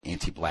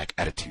anti-black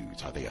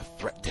attitudes? Are they a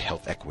threat to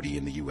health equity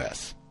in the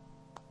U.S.?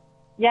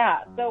 Yeah,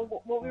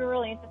 so what we were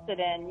really interested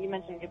in, you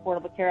mentioned the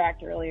Affordable Care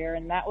Act earlier,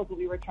 and that was what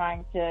we were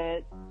trying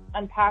to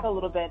unpack a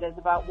little bit, is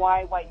about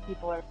why white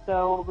people are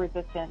so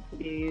resistant to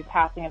the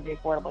passing of the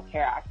Affordable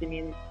Care Act. I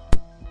mean,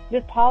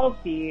 this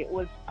policy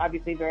was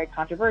obviously very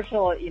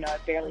controversial. You know,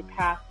 it barely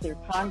passed through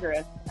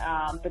Congress,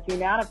 but the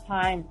amount of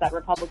times that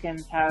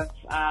Republicans have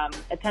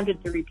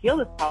attempted to repeal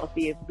this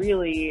policy is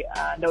really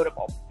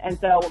notable. And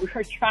so what we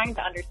were trying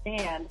to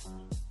understand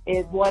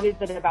is, what is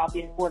it about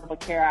the Affordable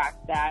Care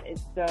Act that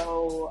is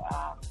so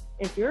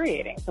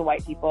infuriating to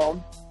white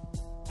people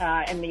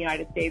in the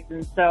United States?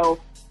 And so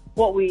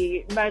what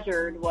we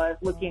measured was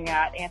looking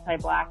at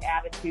anti-black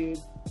attitudes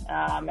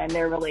and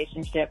their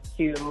relationship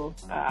to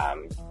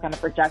kind of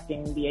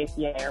projecting the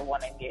ACA or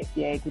wanting the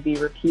ACA to be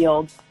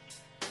repealed.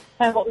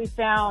 And what we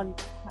found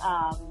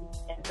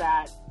is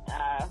that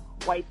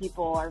white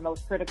people are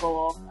most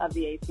critical of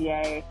the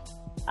ACA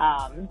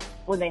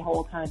when they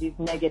hold kind of these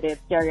negative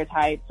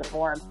stereotypes or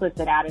more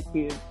implicit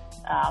attitudes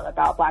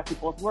about black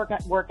people's work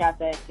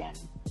ethic and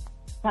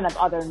kind of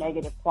other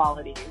negative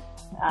qualities.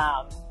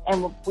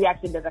 And we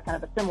actually did a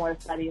kind of a similar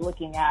study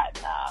looking at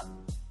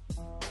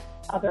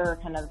other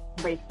kind of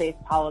race-based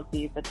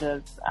policies, such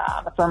as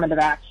affirmative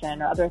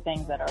action or other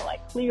things that are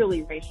like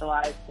clearly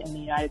racialized in the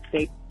United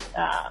States,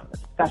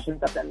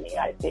 discussions of them in the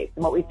United States.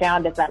 And what we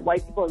found is that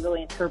white people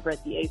really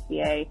interpret the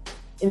ACA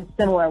in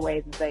similar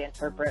ways as they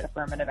interpret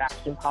affirmative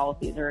action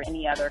policies or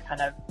any other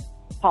kind of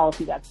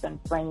policy that's been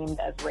framed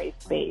as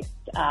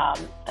race-based.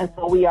 And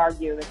so we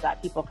argue is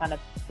that people kind of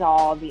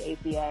saw the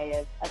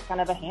ACA as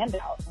kind of a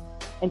handout.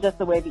 And just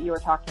the way that you were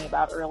talking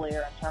about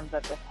earlier in terms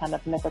of this kind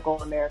of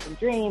mythical American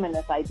dream and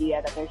this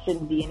idea that there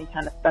shouldn't be any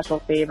kind of special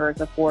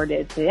favors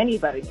afforded to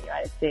anybody in the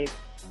United States,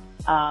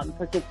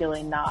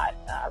 particularly not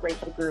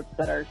racial groups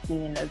that are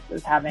seen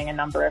as having a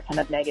number of kind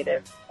of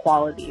negative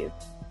qualities.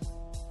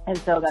 And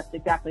so that's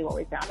exactly what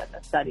we found in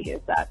this study,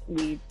 is that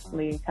we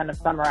kind of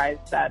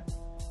summarized that,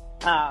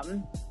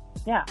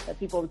 that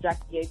people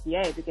reject the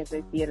ACA because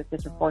they see it as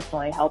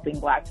disproportionately helping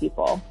black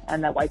people,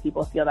 and that white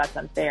people feel that's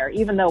unfair,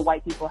 even though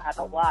white people have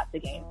a lot to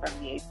gain from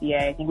the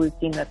ACA. I think we've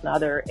seen this in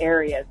other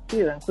areas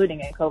too, including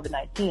in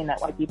COVID-19,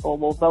 that white people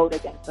will vote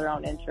against their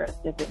own interests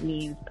if it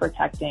means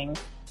protecting,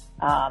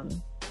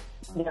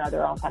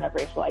 their own kind of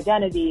racial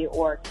identity,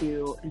 or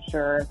to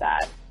ensure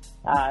that,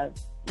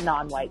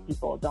 non-white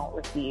people don't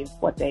receive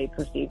what they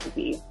perceive to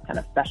be kind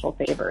of special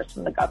favors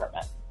from the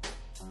government.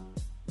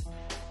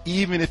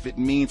 Even if it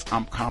means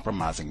I'm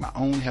compromising my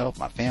own health,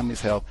 my family's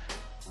health,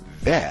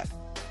 that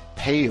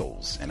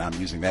pales, and I'm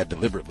using that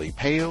deliberately,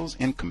 pales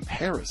in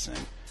comparison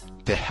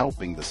to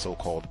helping the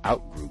so-called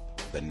out-group,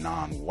 the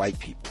non-white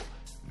people.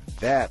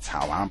 That's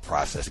how I'm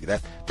processing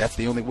that. That's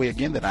the only way,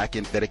 again, that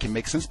it can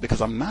make sense,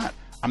 because I'm not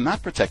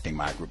protecting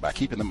my group by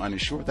keeping them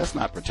uninsured. That's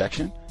not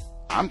protection.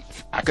 I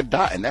could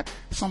die, and that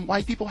some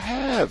white people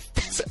have.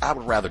 I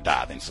would rather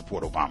die than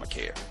support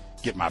Obamacare,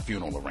 get my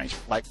funeral arranged.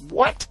 Like,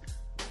 what?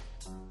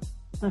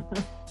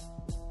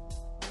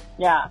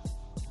 Yeah,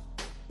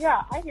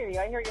 I hear you.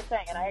 I hear what you're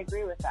saying, and I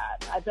agree with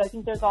that. I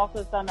think there's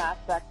also some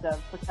aspect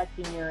of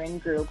protecting your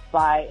in-group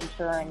by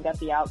ensuring that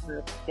the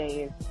out-group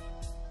stays,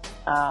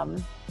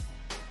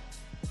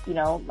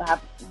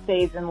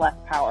 stays in less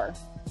power.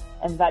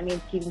 And that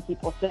means keeping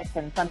people sick,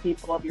 and some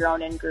people of your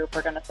own in-group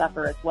are going to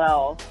suffer as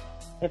well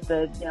if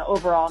the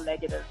overall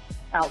negative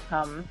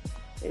outcome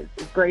is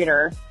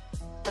greater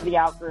for the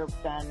out-group,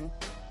 then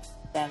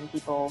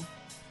people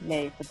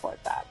may support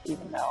that,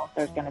 even though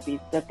there's going to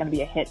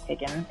be a hit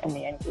taken in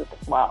the in-group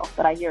as well.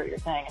 But I hear what you're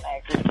saying, and I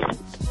agree.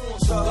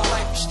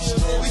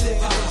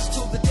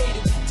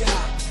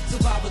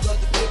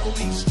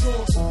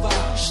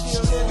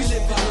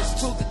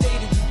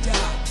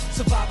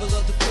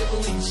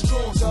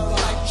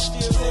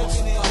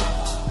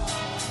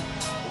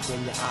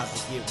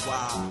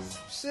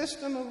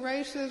 System of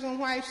racism,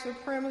 white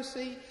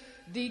supremacy,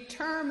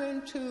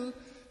 determined to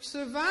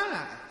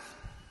survive.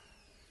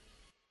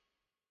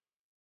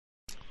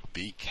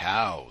 Be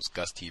cows.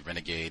 Gus T.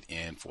 Renegade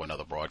in for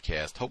another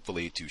broadcast,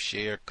 hopefully to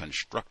share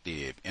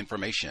constructive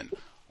information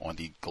on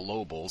the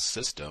global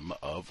system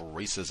of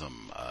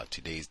racism.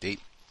 Today's date,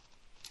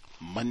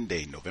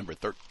 Monday, November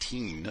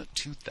 13,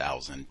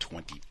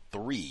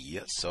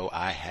 2023. So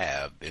I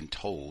have been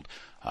told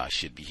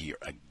should be here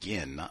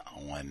again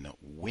on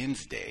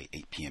Wednesday,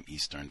 8 p.m.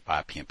 Eastern,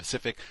 5 p.m.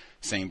 Pacific.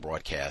 Same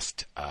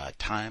broadcast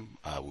time.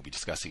 We'll be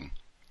discussing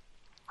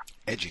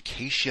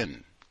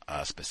education.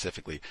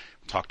 Specifically,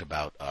 we talked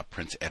about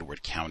Prince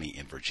Edward County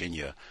in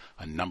Virginia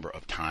a number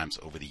of times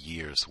over the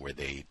years, where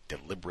they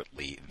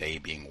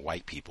being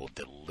white people,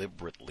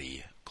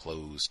 deliberately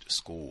closed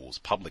schools,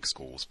 public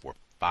schools, for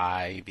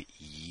 5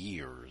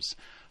 years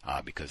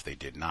because they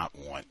did not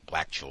want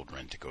black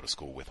children to go to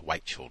school with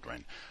white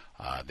children.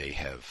 They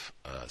have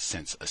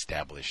since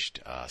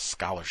established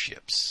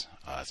scholarships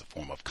as a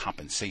form of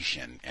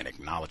compensation and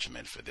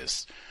acknowledgement for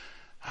this,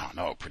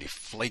 pretty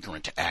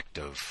flagrant act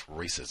of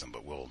racism,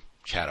 but we'll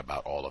chat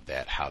about all of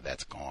that, how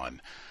that's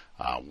gone.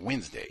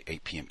 Wednesday,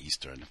 8 p.m.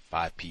 Eastern,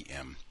 5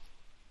 p.m.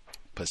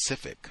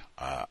 specific.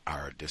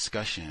 Our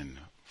discussion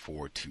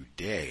for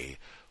today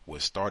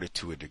was started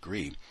to a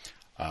degree.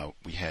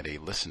 We had a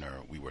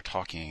listener, we were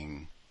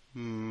talking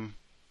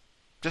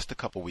just a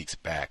couple weeks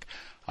back.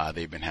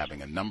 They've been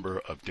having a number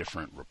of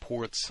different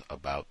reports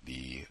about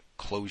the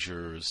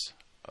closures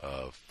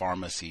of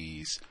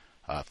pharmacies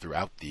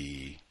throughout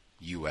the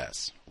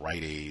U.S.,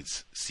 Rite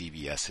Aids,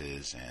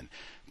 CVS's, and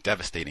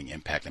devastating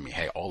impact. I mean,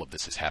 hey, all of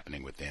this is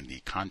happening within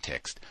the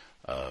context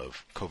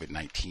of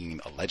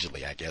COVID-19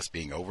 allegedly, I guess,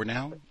 being over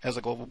now as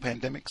a global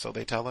pandemic, so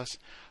they tell us.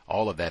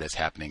 All of that is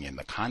happening in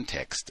the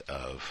context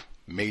of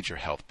major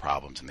health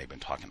problems, and they've been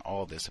talking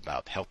all this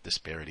about health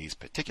disparities,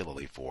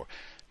 particularly for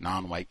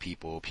non-white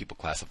people, people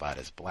classified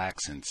as black,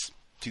 since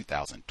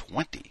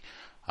 2020,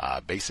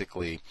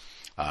 basically.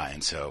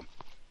 And so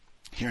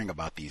hearing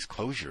about these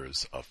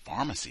closures of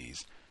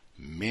pharmacies,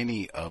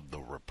 many of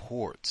the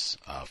reports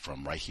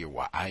from right here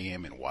where I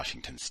am in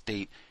Washington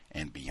State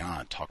and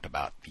beyond talked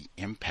about the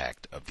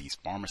impact of these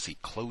pharmacy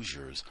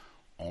closures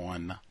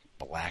on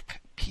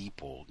black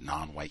people,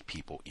 non-white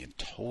people in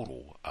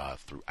total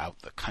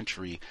throughout the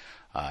country.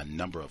 A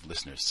number of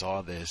listeners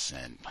saw this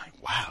and like,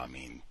 wow, I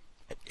mean,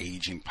 an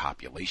aging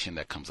population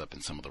that comes up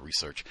in some of the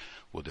research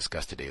we'll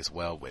discuss today as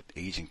well, with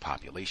aging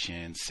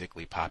population,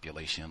 sickly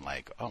population,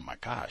 like, oh my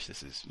gosh,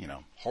 this is,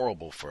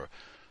 horrible for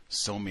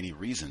so many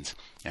reasons.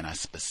 And I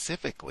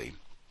specifically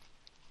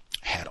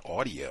had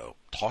audio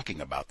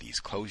talking about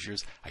these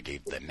closures. I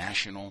gave the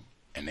national,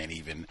 and then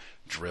even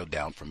drilled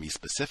down for me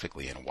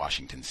specifically in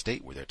Washington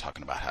State, where they're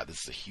talking about how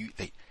this is a huge,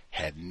 they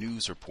had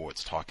news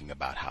reports talking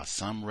about how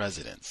some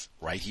residents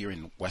right here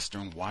in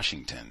Western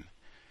Washington,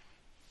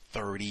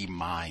 30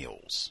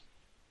 miles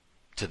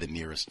to the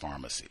nearest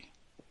pharmacy.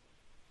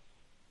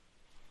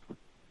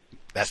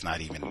 That's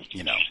not even,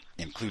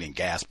 including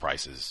gas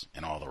prices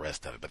and all the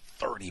rest of it, but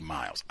 30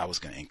 miles. I was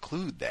going to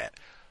include that,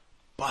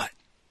 but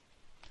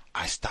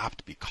I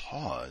stopped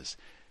because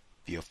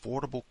the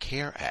Affordable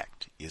Care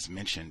Act is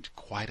mentioned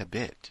quite a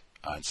bit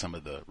in some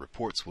of the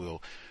reports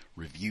we'll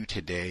review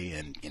today,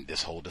 and in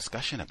this whole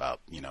discussion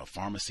about,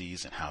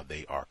 pharmacies and how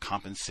they are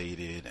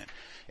compensated and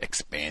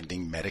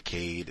expanding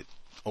Medicaid.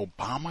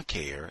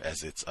 Obamacare,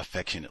 as it's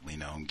affectionately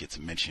known, gets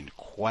mentioned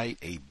quite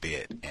a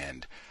bit.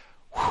 And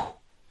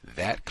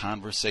that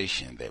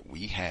conversation that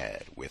we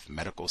had with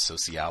medical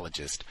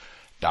sociologist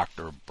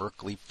Dr.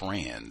 Berkeley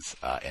Franz,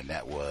 and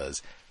that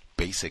was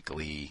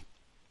basically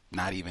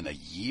not even a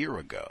year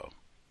ago,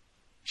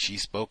 she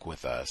spoke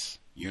with us,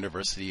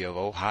 University of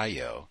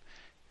Ohio,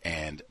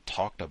 and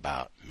talked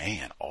about,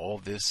 man, all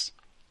this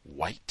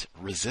white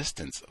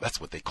resistance. That's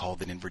what they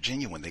called it in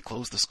Virginia when they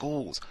closed the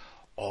schools.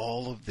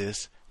 All of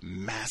this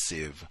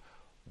massive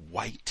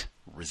white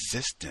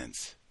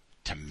resistance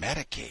to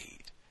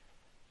Medicaid.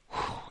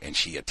 And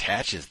she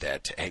attaches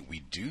that to, hey, we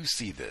do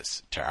see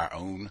this to our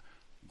own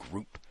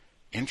group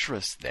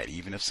interests, that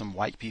even if some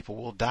white people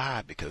will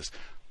die because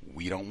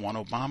we don't want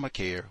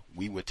Obamacare,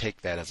 we would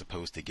take that as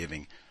opposed to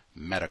giving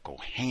medical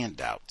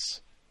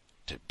handouts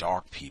to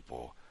dark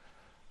people.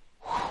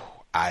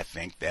 I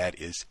think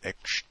that is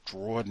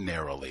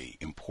extraordinarily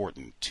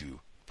important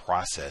to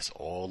process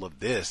all of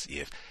this.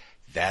 If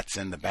that's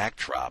in the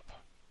backdrop,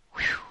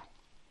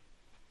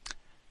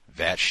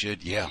 that should,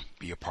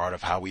 be a part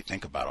of how we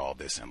think about all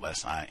this,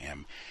 unless I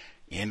am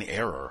in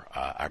error.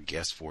 Our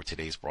guest for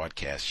today's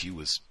broadcast, she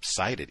was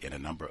cited in a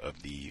number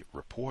of the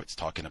reports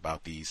talking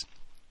about these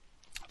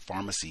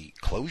pharmacy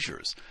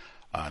closures,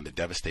 the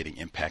devastating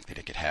impact that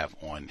it could have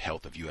on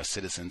health of U.S.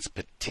 citizens,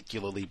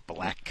 particularly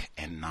black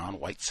and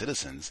non-white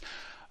citizens.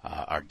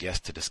 Our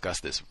guest to discuss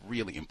this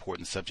really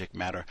important subject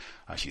matter,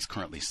 she's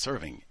currently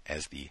serving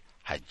as the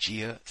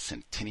Hagia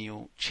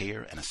Centennial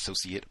Chair and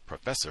Associate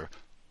Professor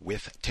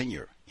with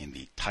tenure in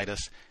the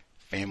Titus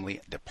Family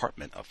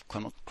Department of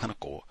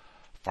Clinical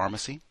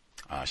Pharmacy.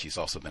 She's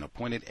also been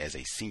appointed as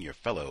a senior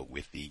fellow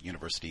with the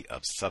University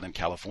of Southern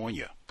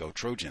California, go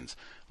Trojans,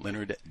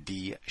 Leonard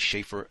D.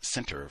 Schaefer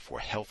Center for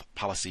Health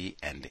Policy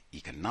and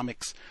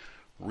Economics.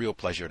 Real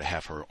pleasure to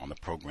have her on the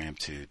program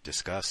to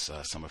discuss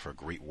some of her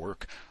great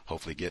work,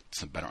 hopefully get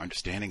some better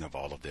understanding of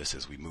all of this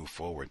as we move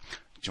forward.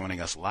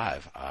 Joining us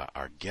live,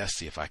 our guest,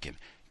 see if I can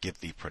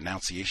get the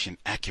pronunciation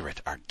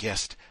accurate, our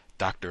guest,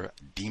 Dr.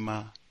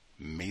 Dima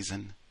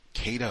Mazen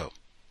Qato.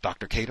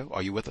 Dr. Qato,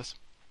 are you with us?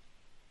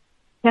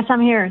 Yes,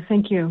 I'm here.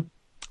 Thank you.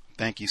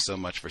 Thank you so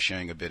much for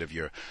sharing a bit of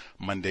your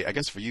Monday, I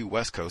guess for you,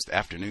 West Coast,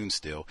 afternoon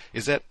still.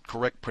 Is that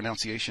correct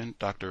pronunciation,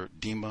 Dr.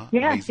 Dima?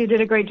 Yes, you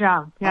did a great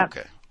job. Yep.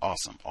 Okay,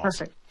 awesome.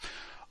 Perfect.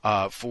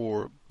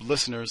 For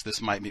listeners,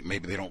 this might be,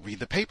 maybe they don't read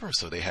the paper,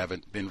 so they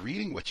haven't been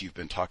reading what you've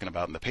been talking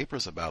about in the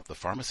papers about the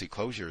pharmacy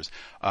closures.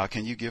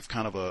 Can you give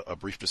kind of a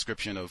brief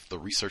description of the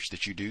research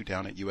that you do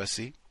down at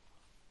USC?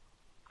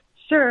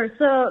 Sure.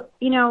 So,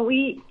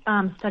 we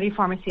study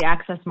pharmacy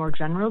access more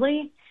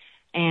generally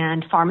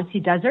and pharmacy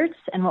deserts.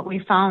 And what we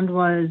found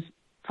was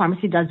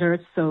pharmacy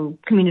deserts, so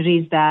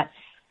communities that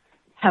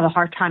have a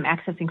hard time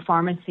accessing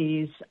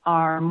pharmacies,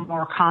 are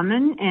more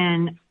common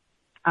in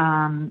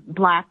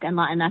Black and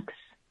Latinx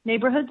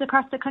neighborhoods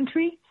across the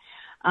country.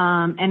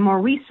 And more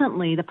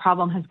recently, the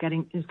problem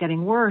is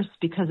getting worse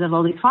because of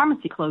all these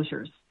pharmacy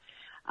closures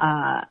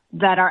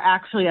that are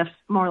actually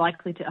more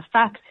likely to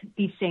affect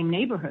these same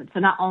neighborhoods. So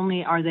not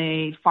only are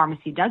they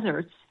pharmacy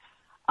deserts,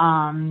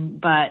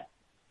 but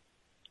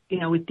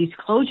with these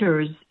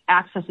closures,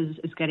 access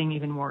is getting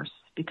even worse,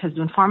 because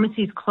when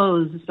pharmacies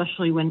close,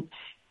 especially when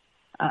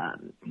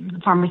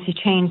pharmacy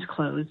chains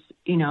close,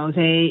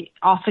 they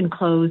often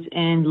close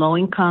in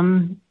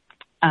low-income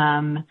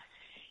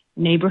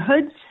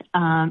neighborhoods,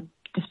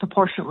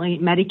 disproportionately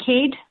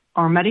Medicaid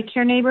or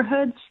Medicare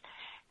neighborhoods,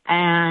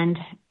 and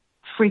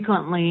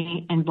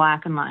frequently in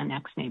Black and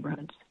Latinx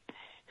neighborhoods,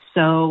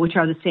 which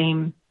are the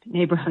same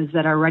neighborhoods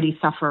that already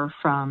suffer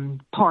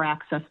from poor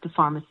access to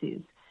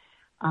pharmacies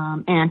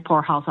and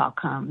poor health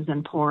outcomes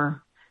and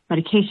poor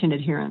medication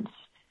adherence.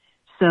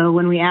 So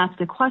when we ask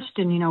the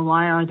question,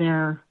 why are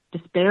there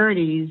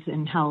disparities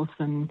in health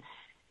and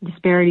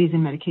disparities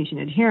in medication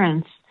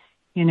adherence,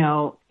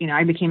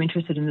 I became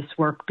interested in this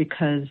work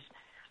because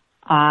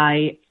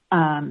I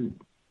thought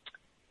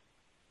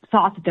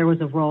that there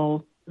was a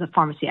role that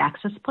pharmacy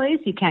access plays.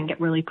 You can't get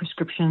really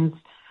prescriptions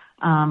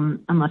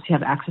unless you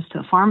have access to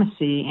a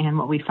pharmacy. And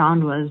what we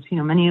found was,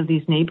 many of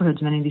these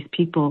neighborhoods, many of these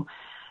people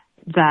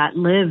that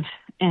live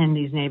in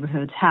these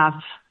neighborhoods have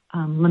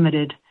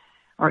limited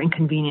or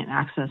inconvenient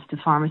access to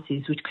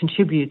pharmacies, which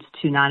contributes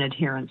to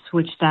non-adherence,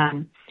 which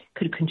then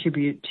could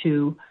contribute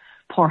to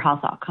poor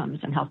health outcomes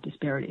and health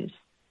disparities.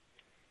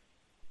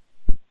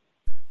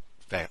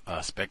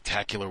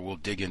 Spectacular. We'll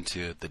dig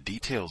into the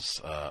details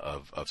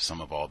of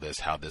some of all this,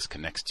 how this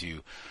connects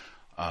to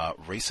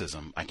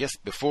racism. I guess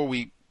before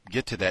we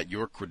get to that,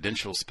 your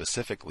credentials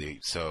specifically.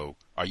 So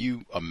are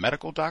you a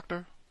medical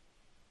doctor?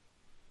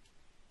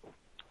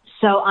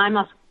 So I'm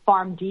a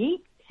PharmD.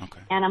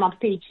 Okay. And I'm a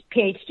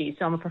PhD,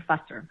 so I'm a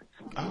professor.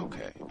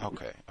 Okay.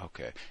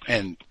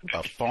 And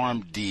a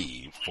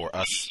PharmD, for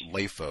us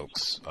lay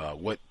folks,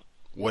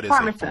 what is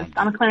pharmacist? A PharmD?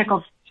 I'm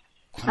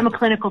a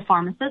clinical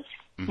pharmacist.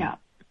 Mm-hmm. Yeah.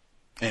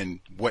 And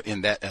what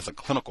in that, as a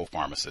clinical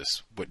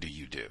pharmacist, what do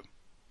you do?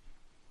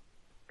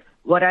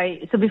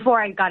 So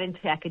before I got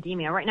into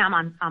academia, right now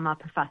I'm a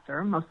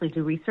professor, mostly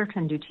do research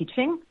and do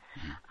teaching.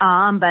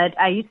 But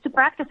I used to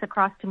practice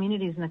across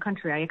communities in the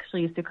country. I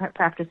actually used to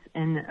practice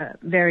in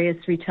various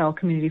retail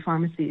community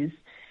pharmacies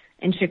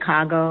in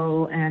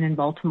Chicago and in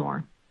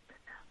Baltimore.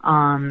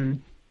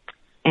 And,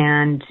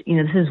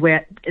 this is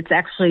where it's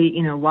actually,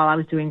 while I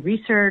was doing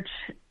research,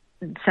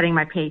 studying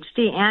my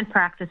PhD and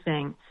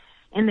practicing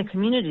in the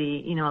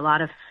community, a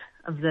lot of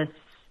this,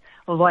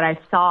 what I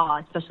saw,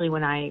 especially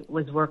when I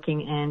was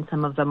working in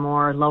some of the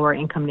more lower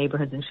income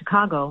neighborhoods in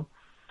Chicago,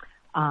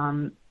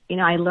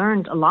 I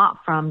learned a lot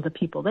from the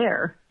people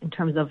there in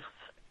terms of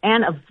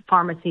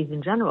pharmacies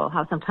in general,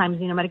 how sometimes,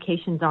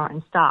 medications aren't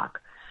in stock,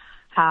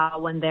 how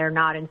when they're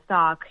not in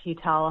stock, you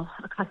tell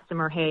a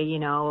customer, hey, you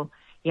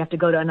have to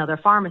go to another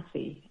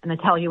pharmacy. And they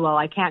tell you, well,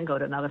 I can't go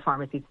to another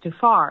pharmacy. It's too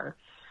far.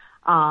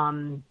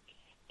 And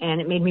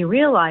it made me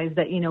realize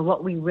that,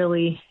 what we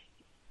really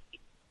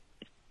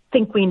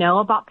think we know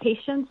about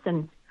patients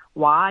and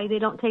why they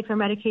don't take their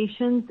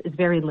medications is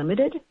very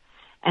limited.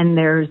 And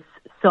there's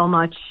so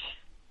much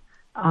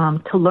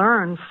to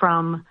learn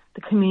from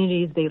the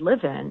communities they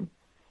live in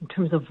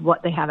terms of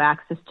what they have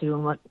access to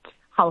and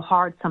how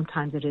hard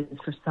sometimes it is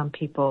for some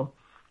people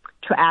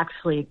to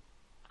actually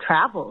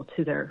travel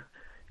to their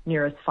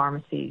nearest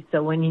pharmacy.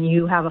 So when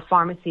you have a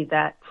pharmacy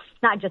that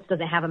not just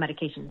doesn't have a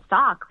medication in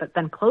stock, but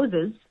then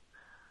closes,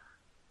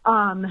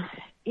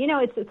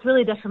 it's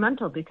really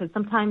detrimental because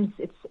sometimes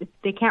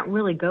they can't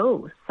really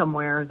go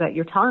somewhere that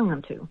you're telling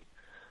them to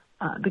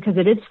because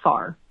it is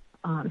far,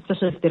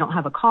 especially if they don't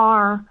have a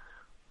car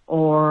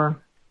or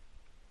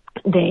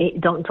they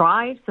don't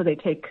drive, so they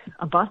take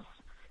a bus,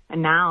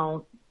 and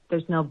now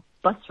there's no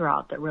bus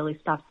route that really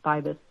stops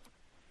by this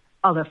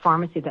other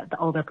pharmacy that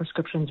all their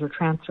prescriptions were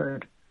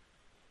transferred.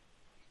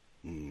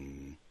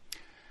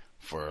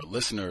 For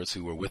listeners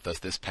who were with us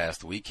this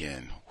past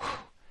weekend,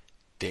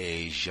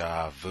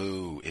 deja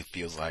vu. It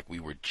feels like we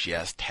were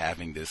just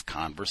having this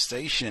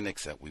conversation,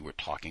 except we were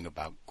talking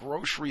about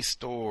grocery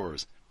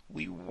stores.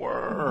 We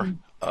were.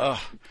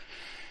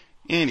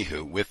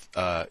 Anywho, with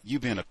you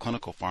being a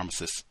clinical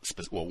pharmacist,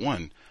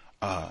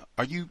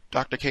 are you,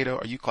 Dr. Qato,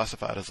 are you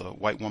classified as a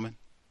white woman?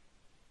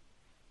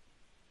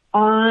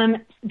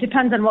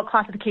 Depends on what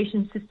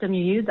classification system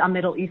you use. I'm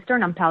Middle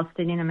Eastern. I'm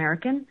Palestinian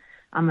American.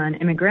 I'm an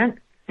immigrant.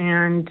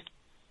 And,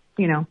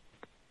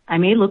 I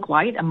may look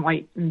white. I'm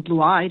white and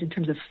blue-eyed in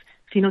terms of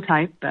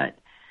phenotype, but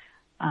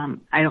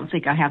I don't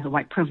think I have the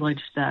white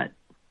privilege that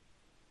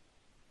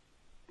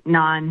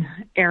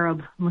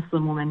non-Arab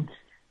Muslim women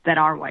that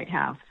are white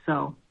have.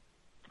 So,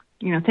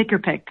 take your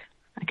pick.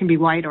 I can be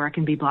white or I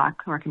can be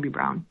black or I can be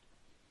brown.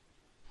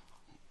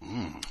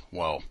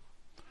 Well,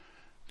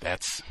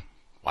 that's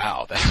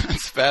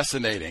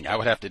fascinating. I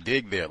would have to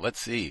dig there. Let's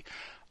see.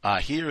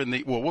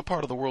 What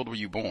part of the world were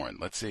you born?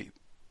 Let's see.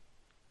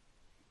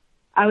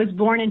 I was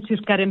born in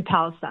Turkey in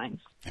Palestine.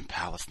 In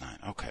Palestine.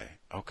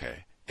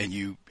 Okay. And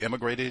you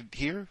immigrated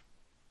here?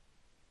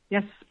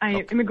 Yes,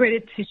 I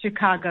immigrated to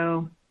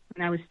Chicago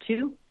when I was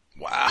 2.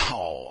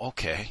 Wow.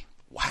 Okay.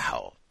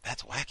 Wow.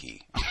 That's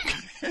wacky.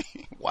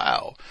 Okay.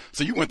 Wow.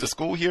 So you went to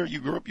school here? You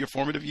grew up your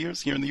formative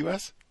years here in the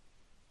U.S.?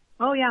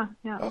 Oh, yeah,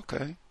 yeah.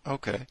 Okay.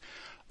 Okay.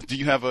 Do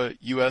you have a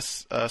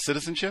U.S.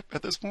 Citizenship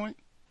at this point?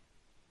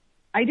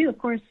 I do, of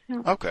course.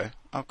 Yeah. Okay.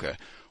 Okay.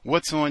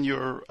 What's on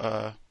your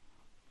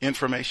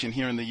information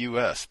here in the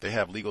U.S.? They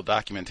have legal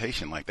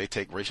documentation, like they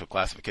take racial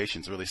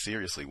classifications really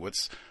seriously.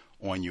 What's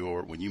on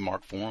your, when you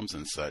mark forms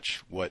and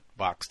such, what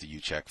box do you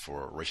check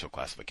for racial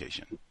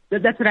classification?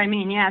 That's what I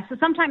mean, yeah. So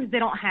sometimes they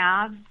don't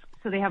have,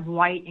 so they have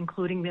white,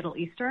 including Middle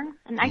Eastern,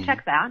 and I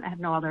check that. I have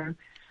no other,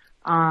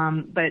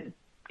 but,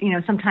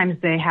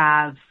 sometimes they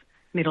have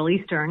Middle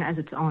Eastern as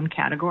its own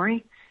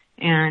category,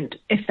 and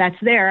if that's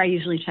there, I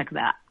usually check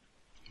that.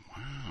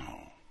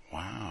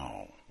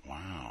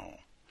 Wow.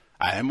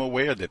 I am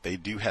aware that they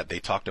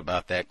talked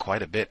about that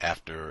quite a bit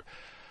after,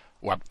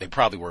 well, they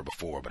probably were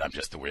before, but I'm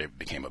just aware it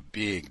became a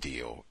big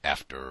deal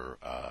after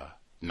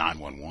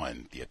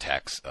 9/11, the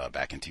attacks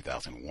back in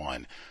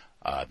 2001,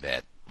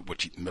 that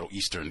which Middle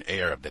Eastern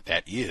Arab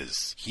that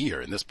is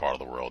here in this part of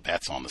the world,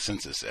 that's on the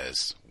census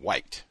as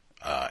white.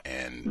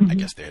 And I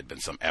guess there had been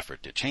some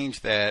effort to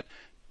change that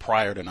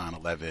prior to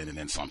 9/11, and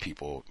then some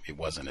people, it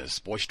wasn't as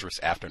boisterous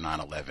after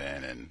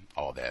 9/11 and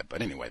all that.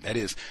 But anyway,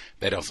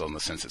 that also on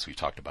the census. We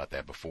talked about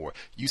that before.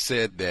 You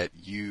said that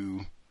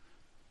you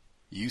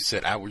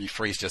said, I will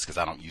rephrase just because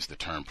I don't use the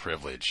term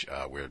privilege.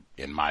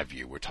 In my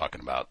view, we're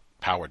talking about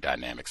power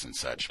dynamics and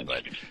such,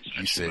 but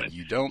you said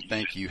you don't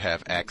think you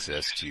have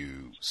access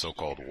to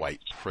so-called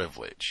white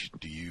privilege.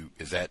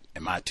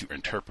 Am I to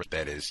interpret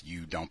that as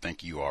you don't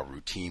think you are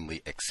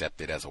routinely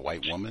accepted as a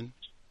white woman?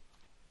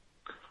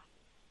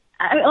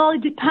 Well,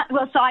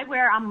 so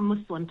I'm a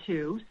Muslim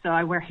too, so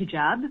I wear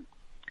hijab.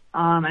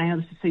 I know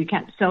this is so you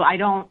can't, so I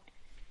don't,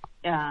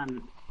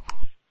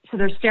 so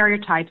there's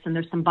stereotypes and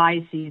there's some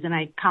biases, and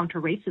I counter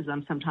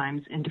racism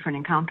sometimes in different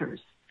encounters.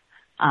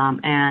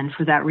 And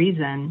for that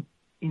reason,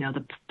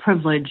 the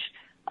privilege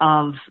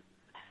of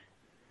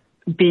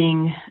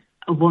being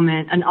a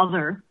woman, an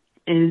other,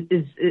 is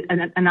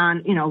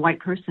a white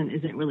person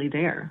isn't really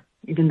there,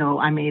 even though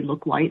I may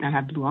look white and I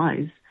have blue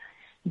eyes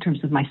in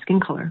terms of my skin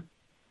color.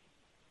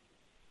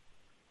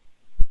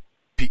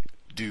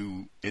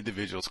 Do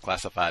individuals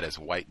classified as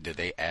white, do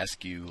they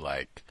ask you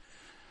like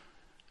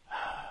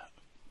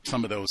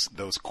some of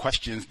those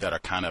questions that are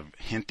kind of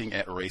hinting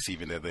at race,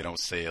 even though they don't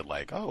say it,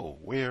 like, oh,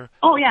 where?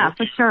 Oh, yeah,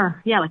 for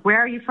sure. Yeah, like,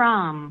 where are you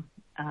from?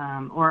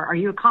 Or are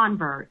you a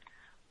convert?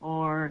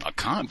 Or a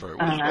convert?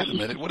 Wait a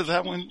minute. What is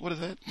that one? What is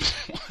that?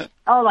 What?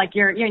 Oh, like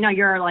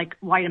you're like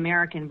white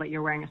American, but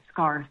you're wearing a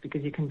scarf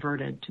because you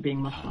converted to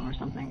being Muslim or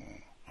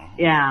something. Oh.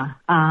 Yeah.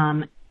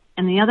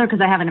 And the other, because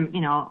I have an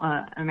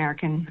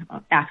American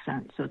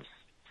accent, so it's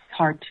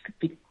hard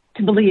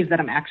to believe that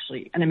I'm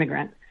actually an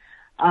immigrant.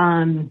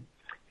 And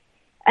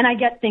I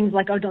get things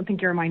like, oh, don't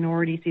think you're a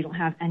minority, so you don't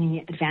have any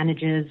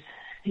advantages.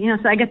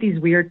 So I get these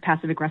weird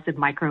passive-aggressive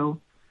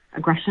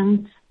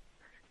microaggressions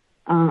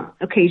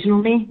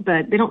occasionally,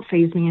 but they don't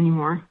faze me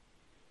anymore.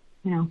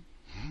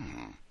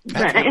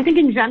 But I think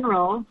in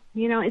general,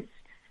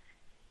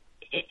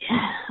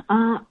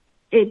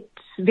 it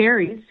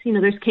varies.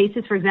 There's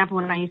cases, for example,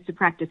 when I used to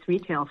practice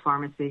retail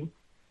pharmacy,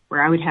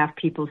 where I would have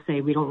people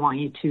say, we don't want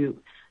you to.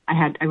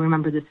 I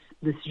remember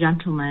this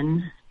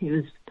gentleman. He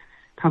was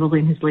probably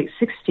in his late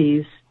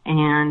 60s,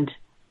 and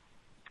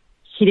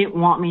he didn't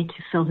want me to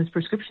fill his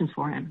prescriptions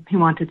for him. He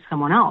wanted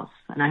someone else,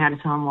 and I had to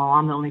tell him, well,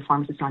 I'm the only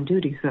pharmacist on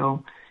duty,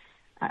 so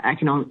I'm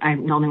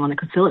the only one that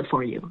could fill it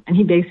for you. And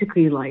he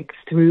basically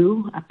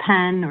threw a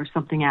pen or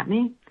something at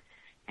me,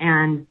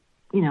 and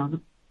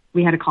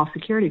we had to call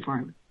security for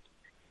him.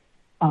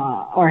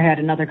 Or I had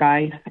another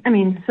guy.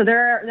 So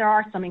there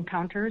are some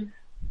encounters,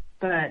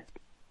 but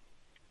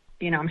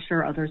I'm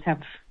sure others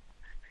have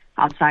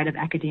outside of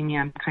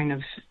academia.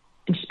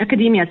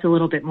 Academia is a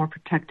little bit more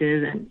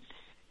protective, and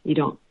you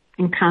don't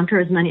encounter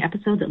as many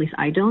episodes. At least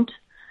I don't.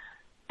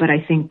 But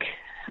I think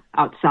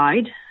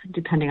outside,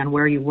 depending on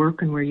where you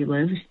work and where you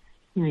live,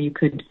 you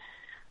could.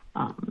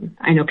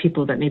 I know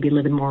people that maybe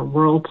live in more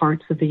rural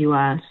parts of the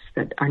U.S.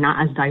 that are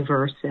not as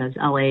diverse as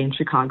L.A. and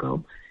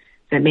Chicago,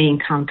 that may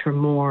encounter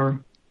more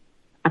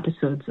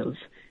episodes of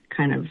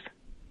kind of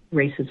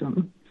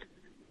racism.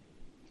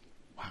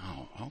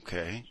 Wow.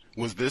 Okay.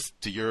 Was this,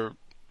 to your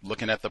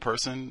looking at the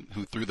person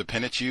who threw the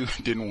pen at you,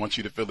 didn't want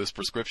you to fill this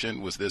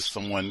prescription? Was this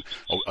someone,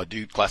 a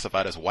dude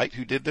classified as white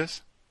who did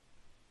this?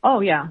 Oh,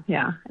 yeah.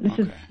 This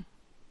is,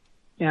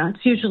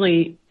 it's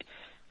usually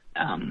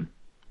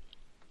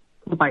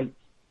white,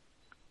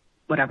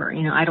 whatever.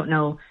 I don't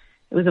know.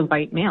 It was a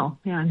white male,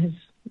 in his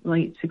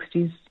late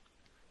 60s.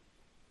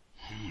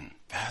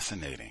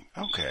 Fascinating.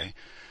 Okay.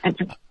 And,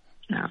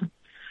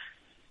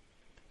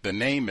 the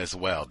name as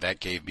well, that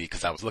gave me,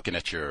 because I was looking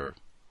at your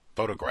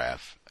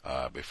photograph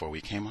before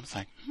we came on. I was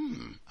like,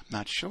 I'm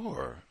not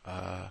sure.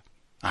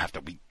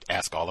 We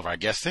ask all of our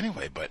guests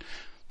anyway, but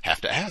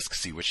have to ask,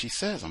 see what she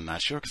says. I'm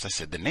not sure, because I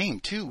said the name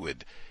too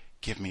would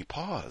give me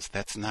pause.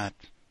 That's not,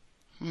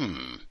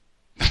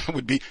 I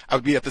would be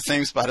at the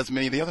same spot as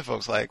many of the other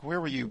folks. Like, where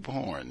were you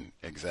born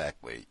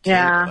exactly?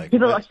 Yeah, like,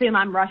 people assume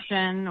I'm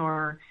Russian,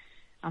 or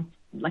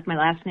like my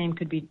last name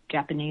could be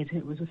Japanese.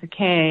 It was with a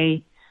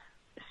K,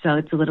 so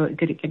it's a little. I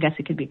guess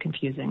it could be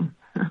confusing.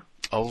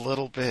 A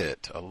little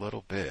bit.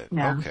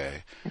 Yeah.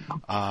 Okay.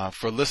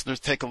 For listeners,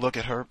 take a look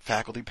at her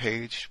faculty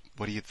page.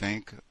 What do you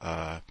think?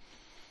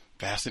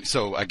 Fascinating.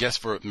 So I guess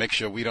make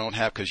sure we don't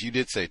have, because you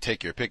did say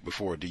take your pick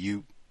before. Do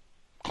you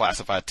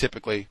classify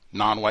typically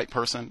non-white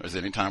person, or is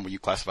there any time where you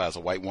classify as a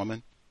white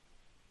woman?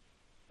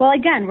 Well,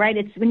 again, right,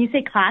 it's when you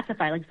say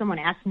classify, like someone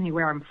asks me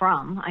where I'm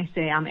from, I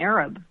say I'm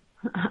Arab,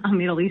 I'm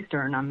Middle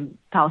Eastern, I'm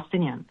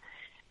Palestinian.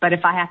 But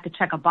if I have to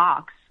check a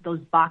box,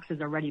 those boxes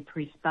are already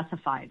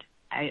pre-specified,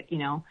 and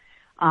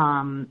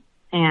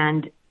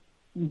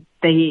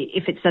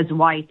if it says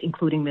white,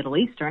 including Middle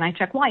Eastern, I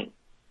check white.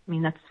 I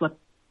mean, that's what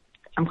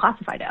I'm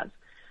classified as.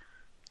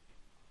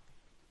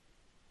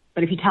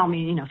 But if you tell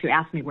me, if you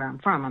ask me where I'm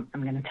from,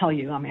 I'm going to tell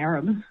you I'm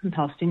Arab, I'm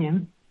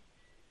Palestinian.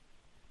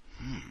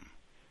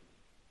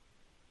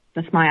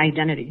 That's my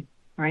identity,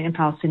 right? I'm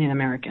Palestinian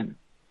American.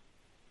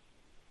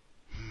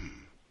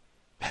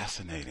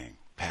 Fascinating.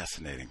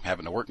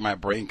 Having to work my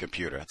brain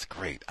computer. That's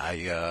great.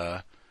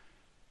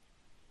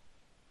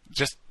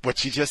 Just what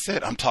she just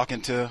said. I'm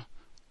talking to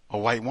a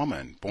white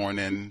woman born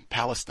in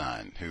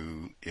Palestine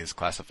who is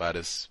classified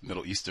as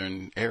Middle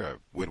Eastern Arab.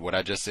 Would what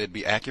I just said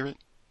be accurate?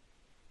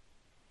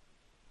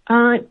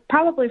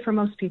 Probably for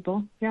most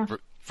people, yeah.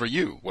 For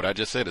you, what I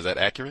just said, is that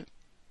accurate?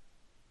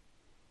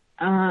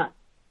 I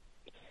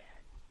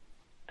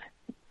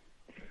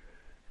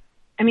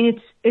mean,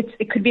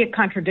 it could be a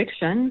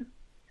contradiction.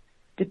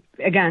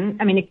 Again,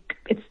 I mean,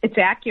 it's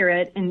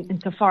accurate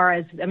insofar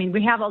as, I mean,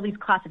 we have all these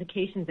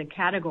classifications and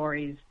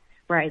categories,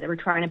 right, that we're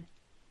trying to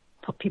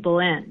put people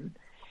in.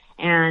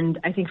 And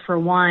I think for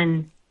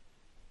one,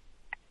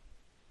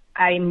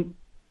 I'm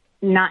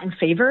not in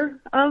favor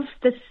of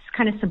this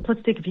kind of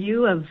simplistic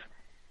view of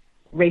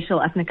racial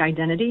ethnic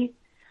identity.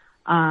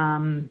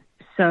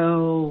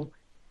 So,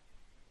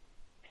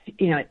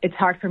 it's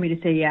hard for me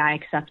to say, yeah, I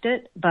accept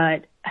it,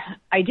 but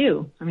I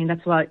do. I mean,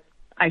 that's what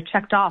I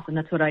checked off, and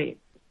that's what I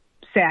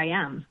say I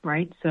am,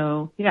 right?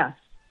 So, yes,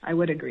 I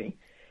would agree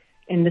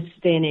in this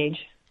day and age.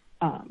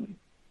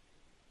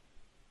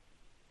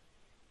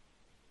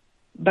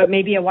 But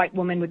maybe a white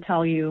woman would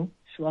tell you,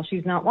 well,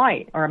 she's not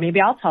white. Or maybe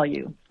I'll tell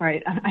you,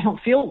 right, I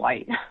don't feel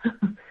white.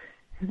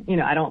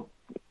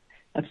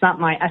 That's not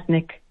my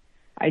ethnic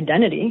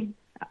identity.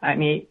 I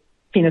may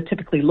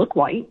phenotypically look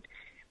white,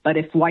 but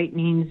if white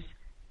means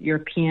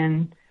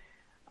European,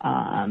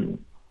 I'm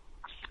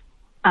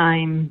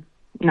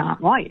not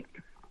white.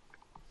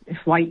 If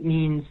white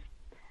means,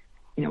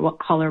 what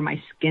color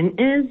my skin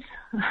is,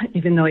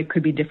 even though it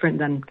could be different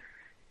than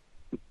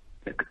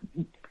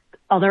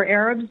other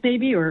Arabs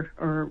maybe, or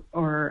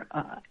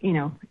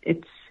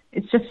it's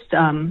just,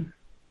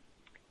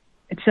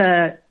 it's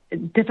a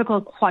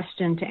difficult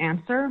question to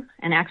answer.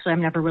 And actually, I've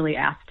never really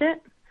asked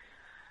it.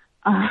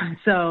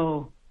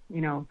 So,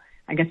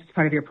 I guess it's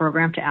part of your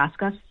program to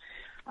ask us.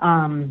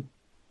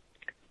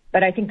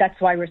 But I think that's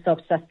why we're so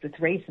obsessed with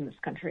race in this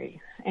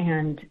country.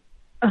 And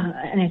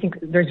I think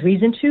there's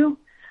reason to.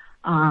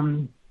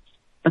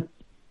 But,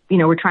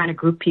 we're trying to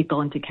group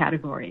people into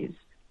categories.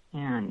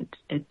 And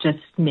it just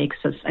makes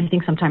us, I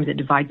think sometimes it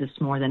divides us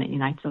more than it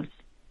unites us.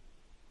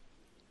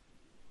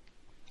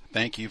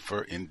 Thank you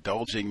for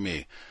indulging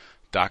me,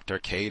 Dr.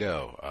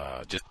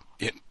 Qato.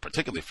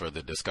 Particularly for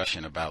the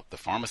discussion about the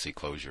pharmacy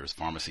closures,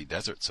 pharmacy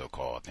desert,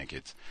 so-called. I think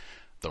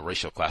the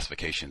racial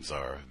classifications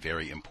are a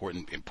very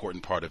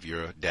important part of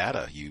your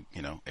data. You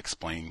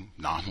explain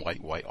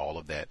non-white, white, all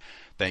of that.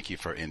 Thank you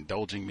for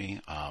indulging me.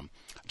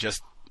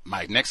 Just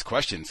my next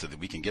question, so that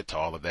we can get to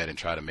all of that and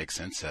try to make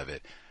sense of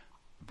it.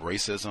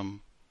 Racism,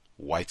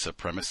 white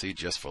supremacy,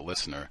 just for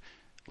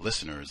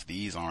listeners,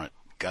 these aren't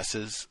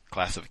Gus's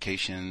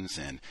classifications,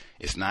 and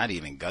it's not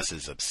even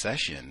Gus's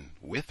obsession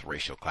with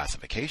racial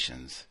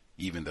classifications,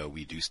 even though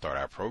we do start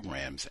our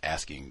programs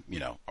asking,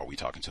 are we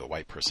talking to a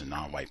white person,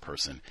 non-white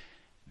person?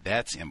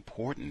 That's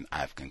important,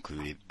 I've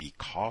concluded,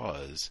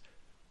 because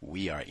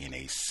we are in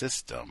a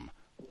system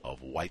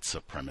of white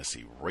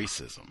supremacy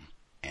racism,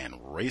 and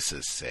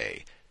racists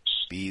say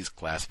these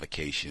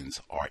classifications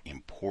are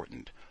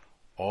important.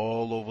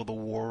 All over the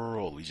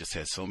world. We just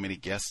had so many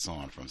guests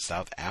on from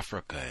South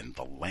Africa and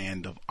the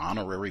land of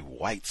honorary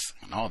whites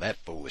and all that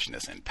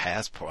foolishness, and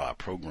past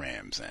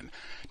programs, and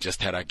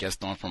just had our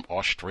guest on from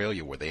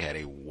Australia where they had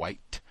a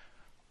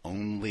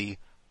white-only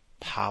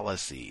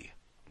policy,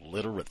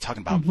 literally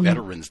talking about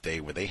Veterans Day,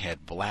 where they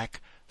had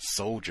black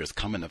soldiers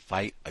coming to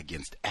fight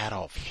against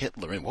Adolf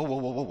Hitler. And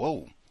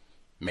whoa,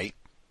 mate.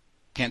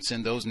 Can't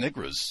send those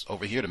niggers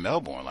over here to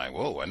Melbourne. Like,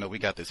 whoa, I know we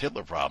got this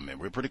Hitler problem, and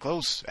we're pretty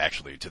close,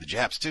 actually, to the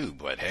Japs, too.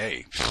 But,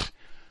 hey,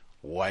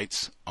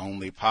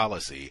 whites-only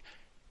policy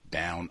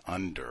down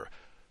under.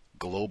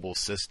 Global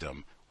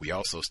system. We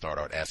also start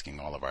out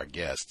asking all of our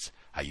guests.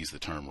 I use the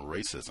term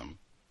racism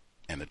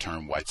and the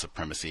term white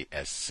supremacy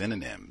as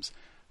synonyms.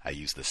 I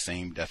use the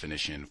same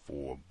definition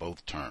for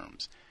both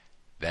terms.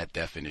 That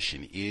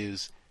definition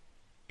is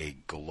a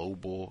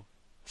global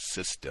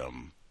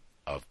system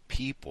of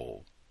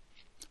people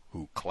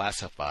who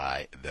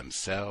classify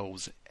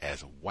themselves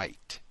as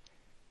white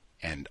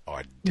and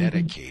are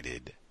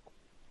dedicated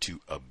to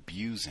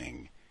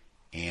abusing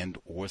and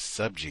or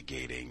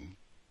subjugating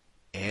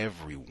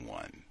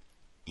everyone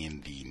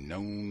in the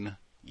known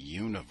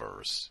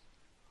universe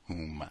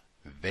whom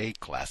they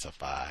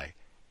classify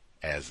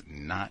as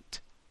not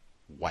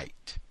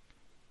white.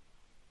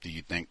 Do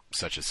you think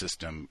such a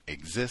system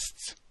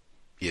exists?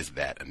 Is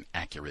that an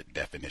accurate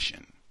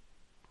definition?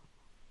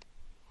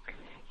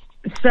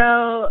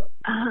 So,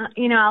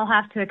 I'll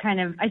have to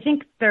I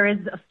think there is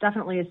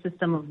definitely a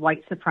system of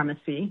white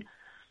supremacy.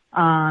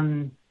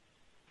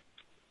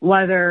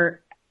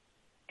 Whether,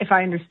 if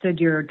I understood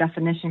your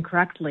definition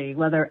correctly,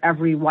 whether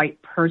every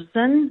white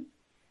person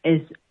is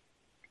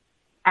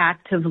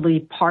actively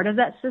part of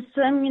that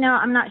system,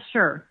 I'm not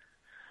sure.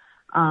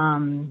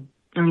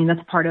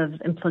 That's part of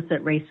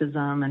implicit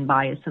racism and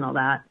bias and all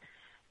that,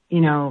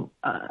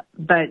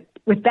 but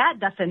with that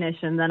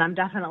definition, then I'm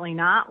definitely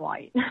not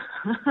white.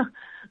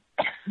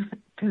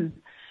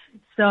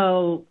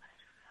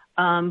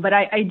 But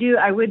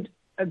I would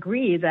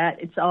agree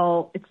that it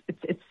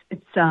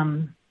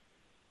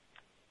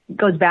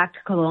goes back to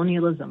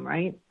colonialism,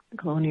 right?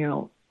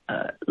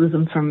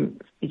 Colonialism from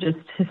just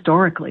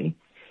historically.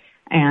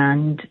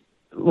 And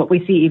what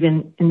we see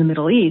even in the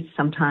Middle East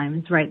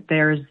sometimes, right,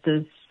 there's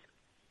this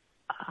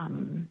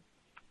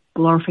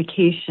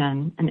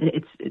glorification and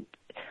it's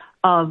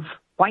of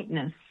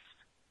whiteness.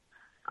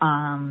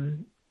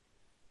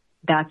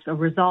 That's a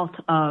result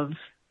of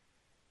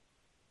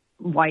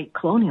white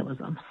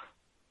colonialism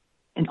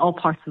in all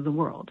parts of the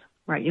world,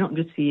 right? You don't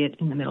just see it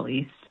in the Middle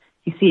East.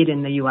 You see it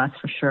in the U.S.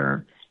 for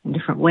sure in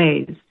different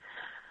ways.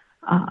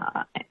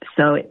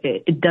 So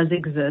it does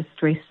exist.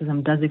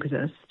 Racism does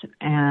exist.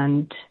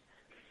 And,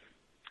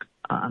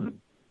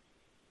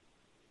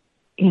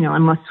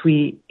 unless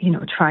we,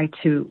 try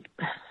to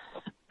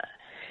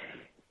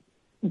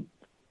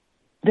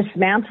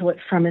dismantle it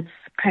from its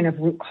kind of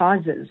root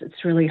causes,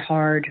 it's really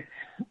hard,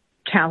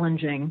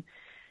 challenging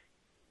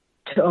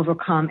to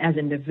overcome as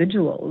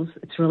individuals.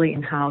 It's really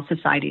in how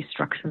society is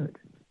structured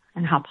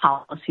and how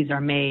policies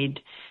are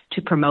made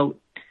to promote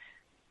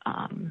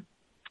kind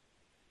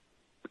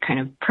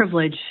of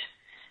privilege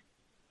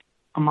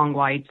among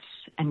whites.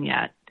 And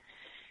yet,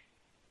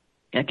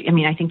 I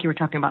think you were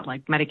talking about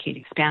like Medicaid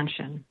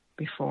expansion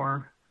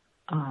before,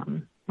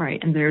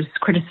 right? And there's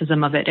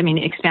criticism of it.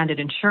 It expanded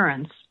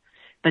insurance,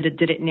 but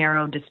did it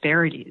narrow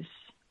disparities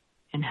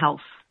in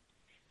health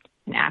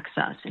and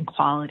access and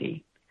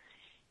quality?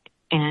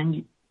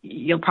 And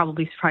you'll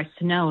probably be surprised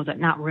to know that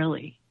not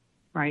really,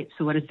 right?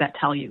 So what does that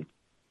tell you?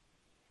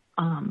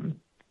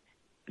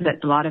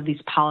 That a lot of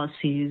these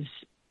policies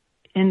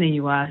in the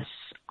U.S.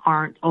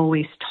 aren't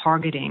always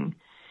targeting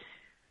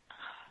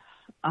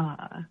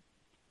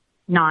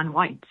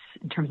non-whites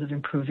in terms of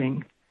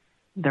improving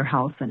their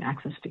health and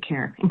access to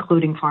care,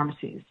 including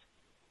pharmacies.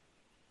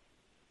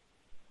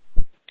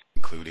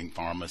 Including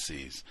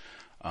pharmacies.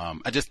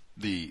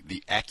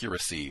 The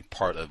accuracy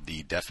part of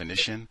the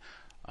definition,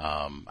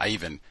 I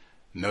even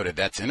noted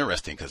that's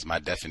interesting because my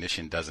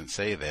definition doesn't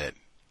say that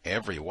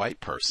every white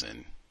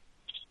person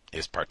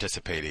is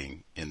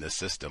participating in the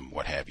system,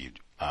 what have you.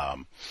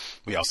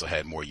 We also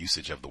had more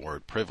usage of the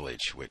word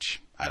privilege,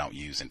 which I don't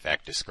use, in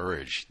fact,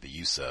 discourage the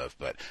use of,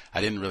 but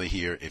I didn't really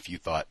hear if you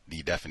thought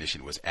the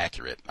definition was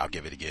accurate. I'll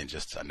give it again,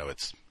 I know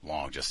it's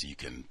long, just so you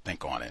can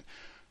think on it.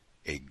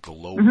 A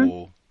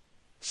global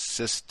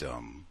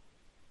system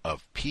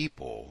of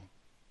people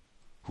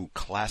who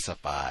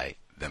classify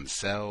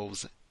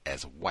themselves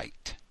as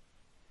white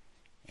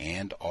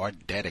and are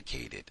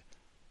dedicated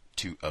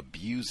to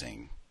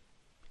abusing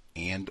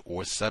and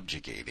or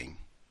subjugating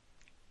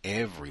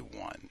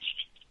everyone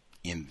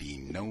in the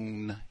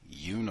known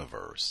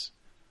universe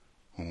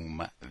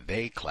whom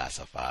they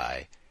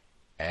classify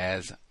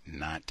as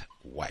not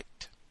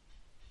white.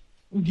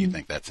 Do you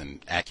think that's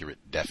an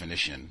accurate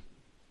definition?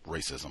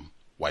 Racism,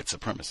 white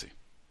supremacy.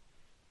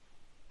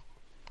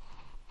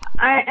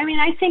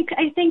 I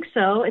think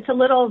so. It's a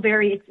little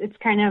it's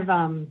kind of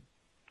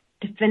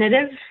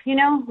definitive,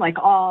 like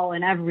all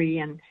and every,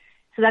 and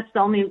so that's the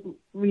only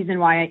reason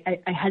why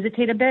I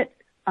hesitate a bit,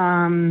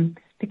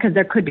 because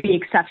there could be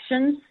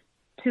exceptions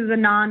to the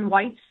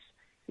non-whites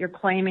you're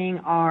claiming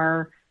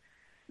are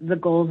the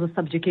goals of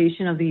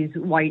subjugation of these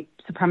white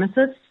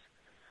supremacists.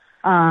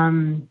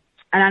 And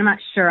I'm not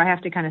sure. I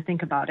have to kind of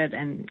think about it,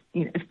 and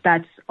if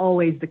that's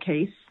always the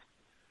case,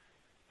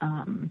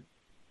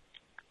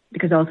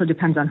 because it also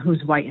depends on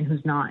who's white and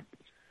who's not.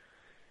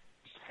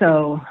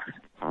 So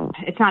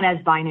it's not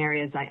as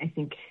binary as I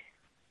think,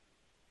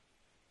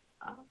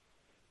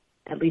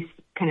 at least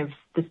kind of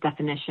this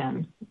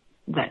definition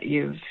that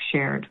you've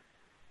shared.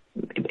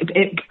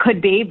 It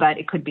could be, but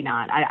it could be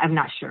not. I'm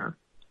not sure.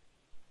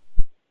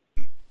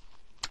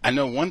 I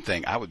know one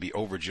thing. I would be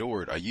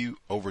overjoyed. Are you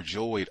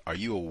overjoyed? Are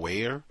you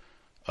aware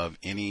of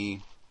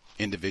any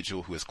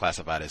individual who is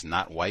classified as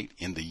not white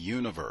in the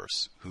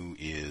universe who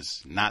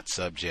is not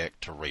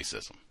subject to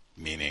racism?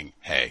 Meaning,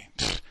 hey,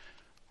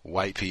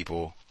 white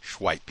people,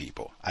 white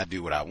people. I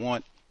do what I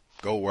want,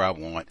 go where I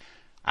want.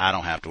 I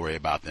don't have to worry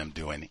about them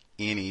doing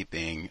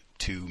anything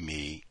to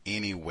me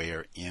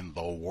anywhere in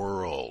the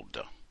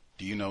world.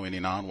 Do you know any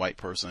non-white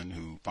person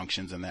who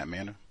functions in that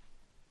manner?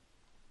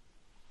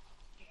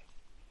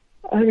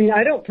 I mean,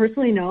 I don't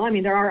personally know. I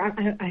mean, there are.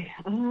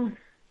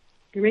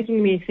 You're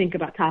making me think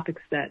about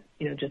topics that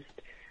just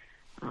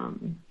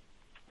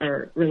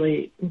are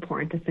really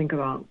important to think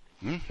about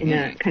in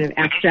a kind of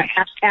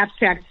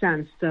abstract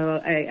sense. So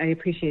I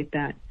appreciate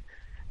that.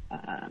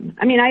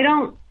 I mean, I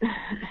don't.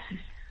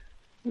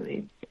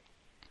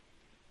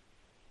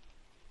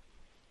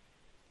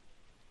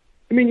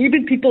 I mean,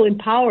 even people in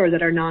power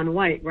that are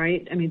non-white,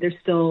 right? I mean, they're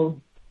still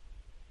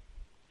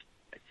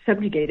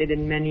subjugated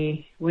in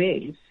many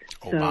ways.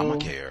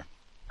 Obamacare.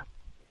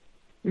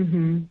 What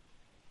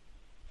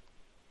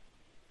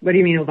do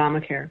you mean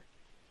Obamacare?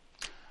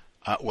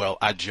 Well,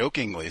 I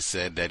jokingly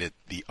said that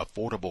the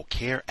Affordable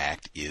Care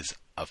Act is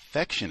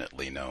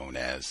affectionately known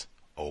as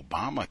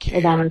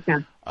Obamacare.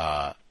 Obamacare.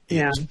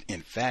 Yeah.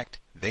 In fact,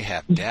 they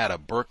have data.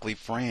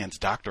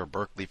 Dr.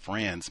 Berkeley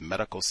Franz,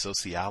 medical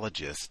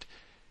sociologist,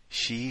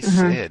 she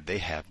said they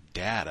have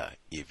data.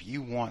 If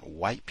you want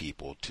white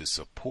people to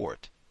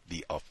support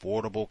the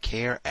Affordable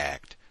Care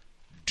Act,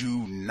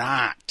 do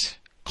not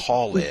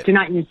call it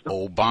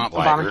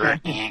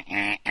Obamacare.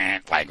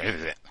 Like,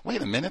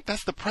 wait a minute,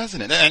 that's the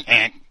president.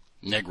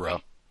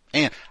 Negro.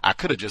 And I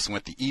could have just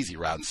went the easy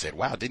route and said,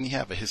 wow, didn't he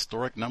have a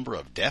historic number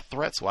of death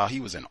threats while he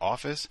was in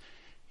office?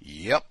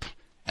 Yep.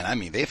 And I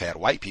mean, they've had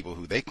white people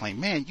who they claim,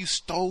 man, you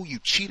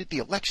cheated the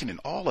election and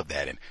all of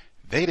that. And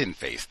they didn't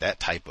face that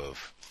type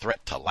of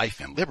threat to life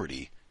and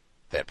liberty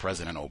that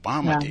President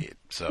Obama did.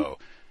 So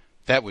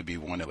that would be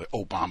one of the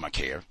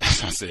Obamacare,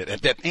 as I said, and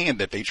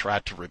that they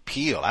tried to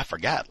repeal. I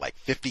forgot, like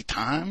 50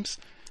 times.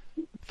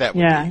 That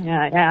would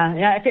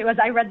yeah. If it was,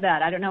 I read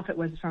that. I don't know if it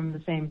was from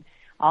the same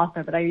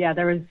author, but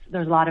there's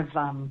a lot of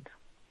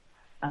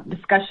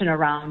discussion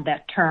around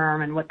that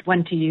term and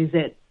when to use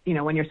it.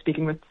 When you're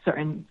speaking with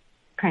certain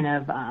kind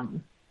of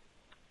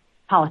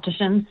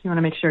politicians, you want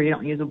to make sure you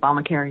don't use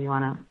Obamacare. You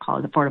want to call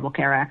it the Affordable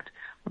Care Act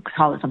or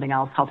call it something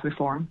else, health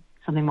reform,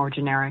 something more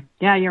generic.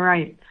 Yeah, you're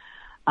right.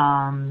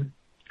 I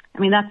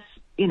mean, that's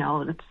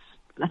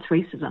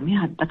racism.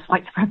 Yeah, that's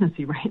white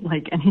supremacy, right?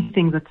 Like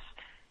anything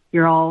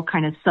you're all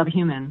kind of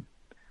subhuman,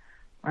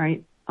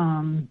 right?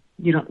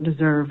 You don't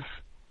deserve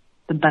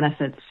the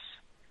benefits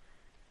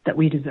that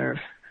we deserve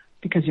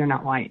because you're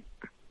not white.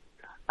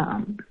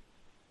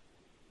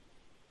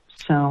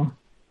 So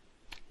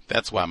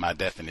that's why my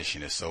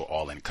definition is so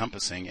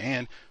all-encompassing,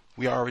 and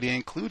we already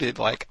included,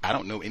 I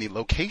don't know any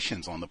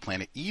locations on the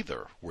planet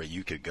either where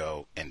you could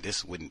go and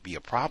this wouldn't be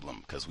a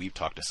problem, because we've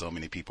talked to so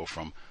many people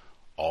from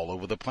all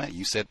over the planet.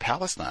 You said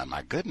Palestine.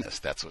 My goodness,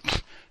 that's a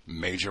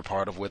major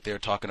part of what they're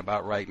talking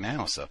about right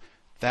now. So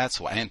that's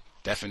why. And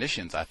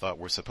definitions, I thought,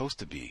 were supposed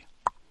to be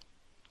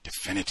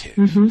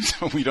definitive,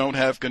 so we don't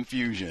have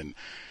confusion.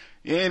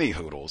 Any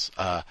hoodles.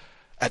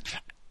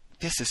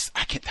 This is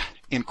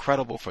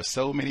incredible for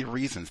so many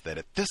reasons that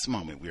at this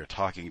moment we are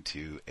talking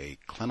to a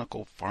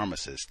clinical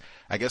pharmacist.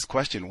 I guess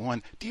question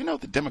one, do you know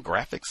the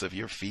demographics of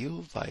your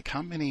field? Like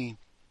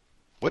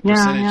what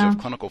percentage of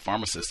clinical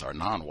pharmacists are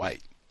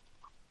non-white?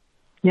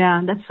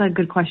 Yeah, that's a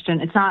good question.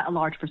 It's not a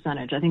large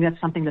percentage. I think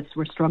that's something that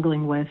we're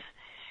struggling with.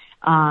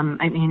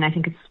 I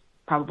think it's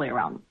probably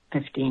around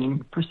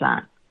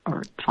 15%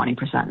 or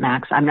 20%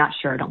 max. I'm not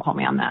sure. Don't quote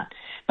me on that.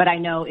 But I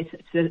know it's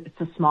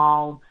a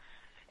small.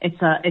 It's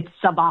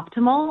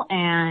suboptimal,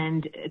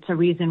 and it's a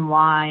reason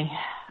why,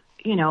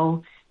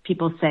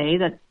 people say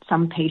that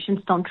some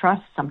patients don't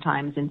trust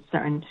sometimes in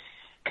certain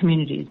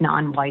communities,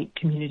 non-white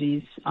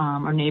communities,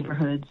 or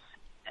neighborhoods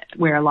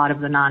where a lot of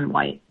the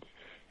non-white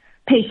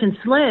patients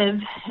live,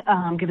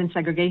 given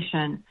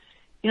segregation.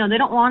 They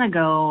don't want to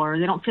go, or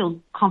they don't feel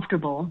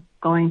comfortable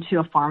going to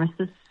a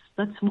pharmacist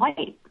that's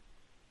white.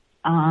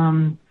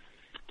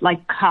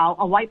 Like how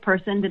a white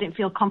person didn't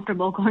feel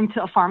comfortable going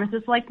to a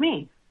pharmacist like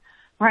me.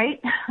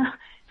 Right?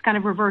 It's kind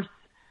of reverse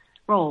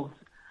roles.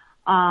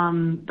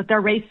 But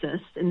they're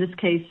racist. In this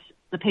case,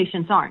 the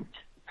patients aren't.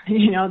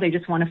 They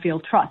just want to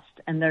feel trust,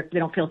 and they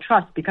don't feel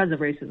trust because of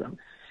racism.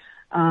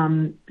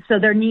 So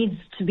there needs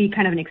to be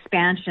kind of an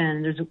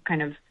expansion. There's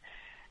kind of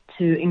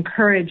to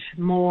encourage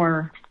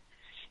more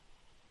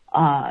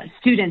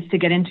students to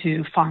get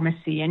into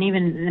pharmacy and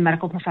even the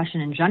medical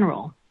profession in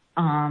general,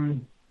 to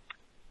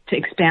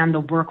expand the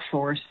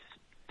workforce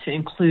to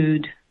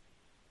include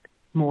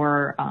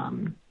more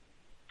kind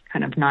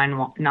of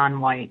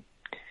non-white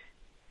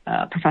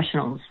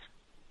professionals,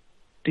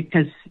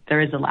 because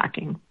there is a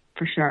lacking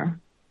for sure.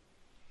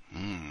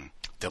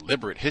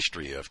 Deliberate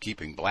history of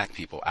keeping black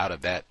people out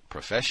of that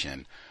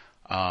profession.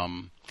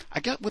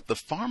 I get with the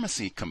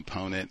pharmacy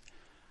component,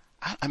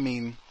 I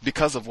mean,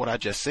 because of what I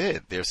just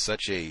said, there's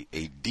such a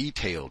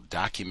detailed,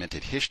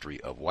 documented history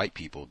of white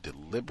people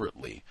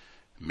deliberately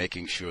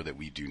making sure that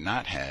we do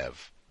not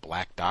have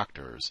black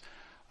doctors,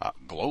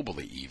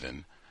 globally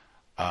even.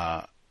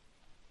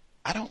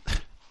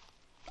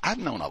 I've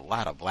known a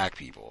lot of black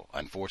people,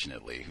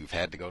 unfortunately, who've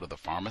had to go to the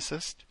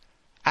pharmacist.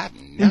 I've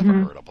never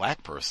heard a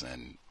black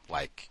person,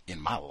 like,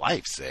 in my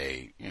life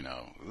say,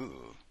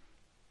 ooh,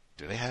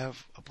 do they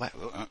have a black?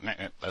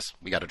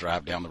 We got to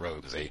drive down the road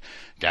because they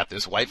got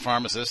this white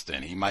pharmacist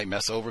and he might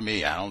mess over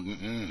me.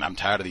 I'm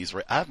tired of these.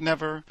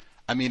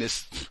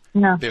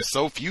 There's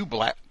so few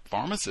black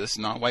pharmacists,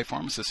 non-white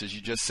pharmacists, as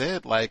you just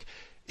said. Like,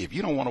 if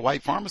you don't want a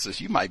white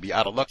pharmacist, you might be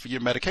out of luck for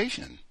your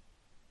medication.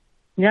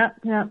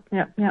 Yep.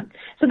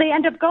 So they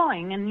end up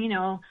going,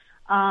 and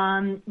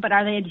but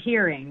are they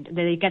adhering? Do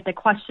they get the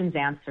questions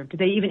answered? Do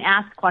they even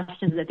ask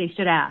questions that they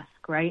should ask?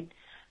 Right?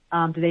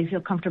 Do they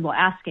feel comfortable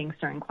asking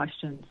certain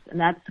questions? And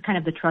that's kind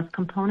of the trust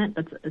component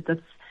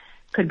that's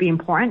could be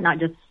important, not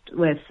just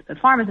with a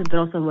pharmacist, but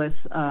also with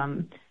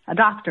a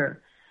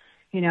doctor.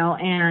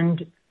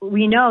 And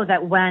we know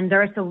that when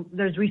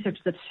there's research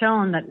that's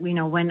shown that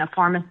when a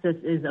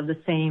pharmacist is of the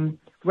same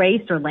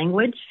race or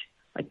language,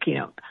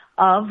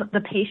 of the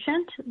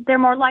patient, they're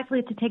more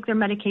likely to take their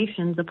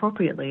medications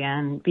appropriately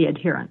and be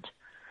adherent.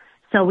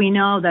 So we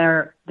know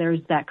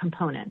there's that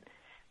component.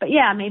 But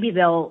yeah, maybe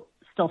they'll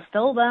still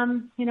fill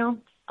them,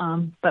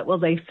 but will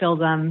they fill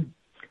their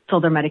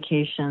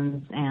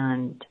medications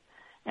and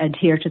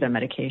adhere to their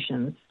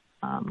medications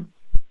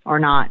or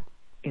not?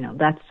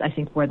 That's, I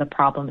think, where the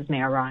problems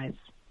may arise.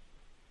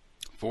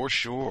 For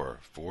sure.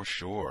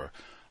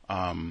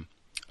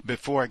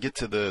 Before I get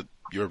to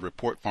your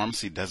report,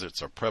 pharmacy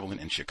deserts are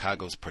prevalent in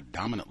Chicago's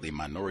predominantly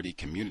minority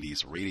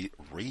communities,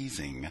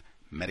 raising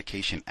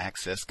medication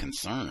access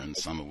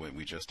concerns, some of what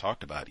we just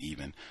talked about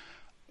even.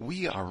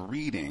 We are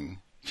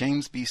reading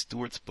James B.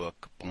 Stewart's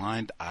book,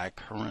 Blind Eye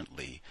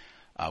Currently,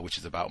 which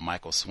is about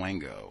Michael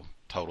Swango.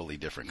 Totally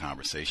different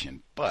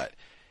conversation. But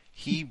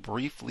he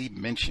briefly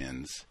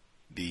mentions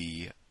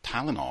the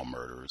Tylenol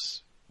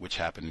murders, which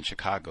happened in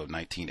Chicago,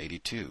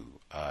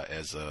 1982,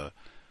 as a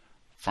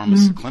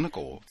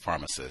clinical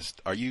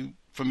pharmacist. Are you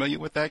familiar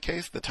with that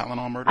case, the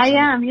Tylenol murders? I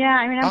am. Yeah,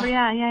 I remember.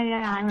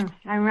 Yeah.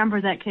 I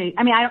remember that case.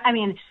 I mean,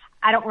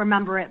 I don't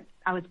remember it.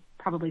 I was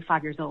probably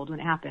 5 years old when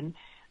it happened,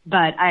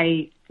 but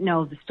I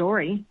know the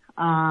story.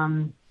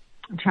 There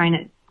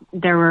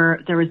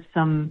was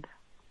some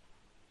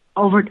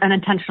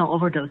unintentional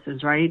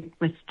overdoses, right,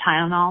 with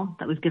Tylenol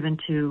that was given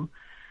to.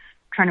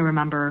 Trying to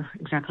remember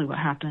exactly what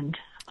happened.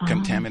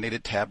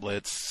 Contaminated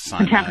tablets,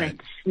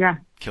 cyanide. Yeah.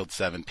 Killed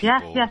 7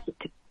 people. Yes.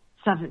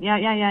 7.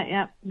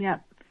 Yeah.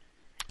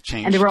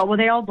 Changed. And were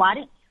they all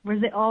bloody?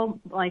 Was it all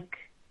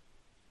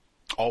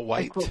all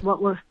white? Like,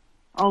 what were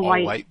all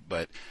white,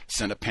 but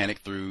sent a panic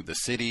through the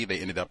city. They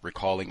ended up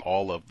recalling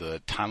all of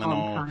the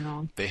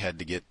Tylenol. They had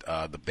to get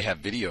they have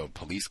video of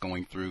police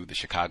going through the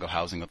Chicago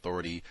Housing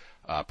Authority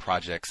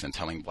projects and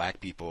telling black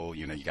people,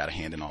 you got to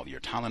hand in all your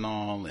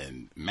Tylenol,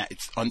 and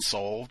it's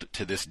unsolved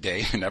to this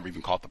day. They never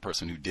even caught the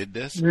person who did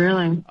this.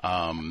 Really?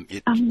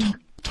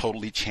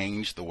 Totally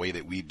changed the way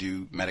that we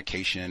do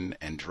medication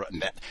and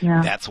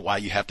that's why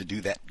you have to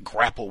do that,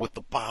 grapple with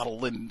the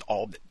bottle and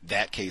all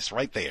that case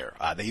right there.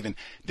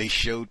 They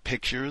showed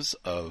pictures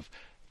of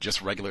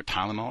just regular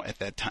Tylenol at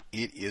that time.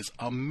 It is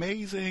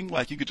amazing.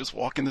 Like, you could just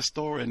walk in the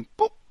store and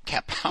boop,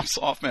 cap pops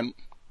off, and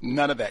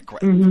none of that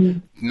crap.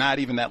 Not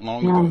even that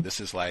long ago.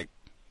 This is like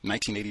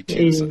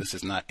 1982, so this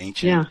is not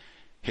ancient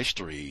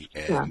history.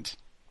 And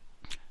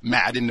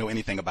Matt, I didn't know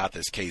anything about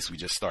this case. We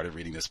just started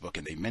reading this book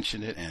and they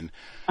mentioned it, and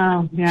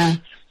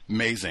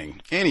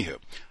amazing. Anywho,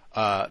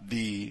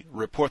 the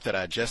report that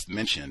I just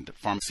mentioned,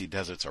 pharmacy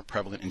deserts are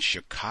prevalent in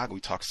Chicago. We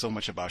talked so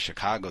much about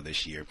Chicago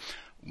this year.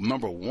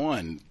 Number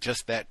one,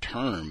 just that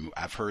term,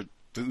 I've heard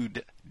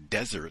food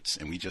deserts,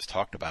 and we just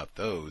talked about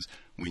those.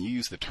 When you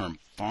use the term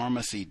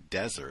pharmacy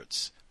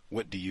deserts,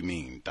 what do you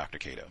mean, Dr.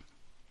 Qato?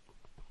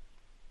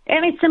 I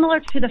mean,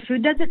 similar to the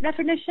food desert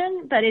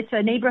definition, but it's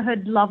a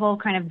neighborhood level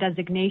kind of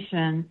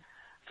designation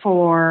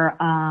for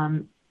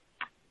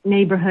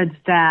neighborhoods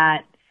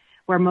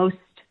where most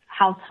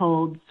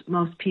households,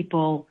 most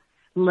people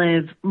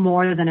live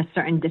more than a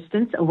certain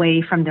distance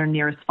away from their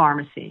nearest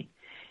pharmacy.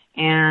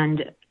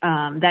 And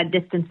that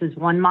distance is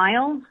 1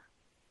 mile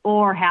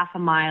or half a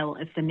mile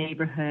if the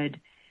neighborhood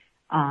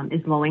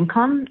is low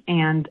income,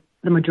 and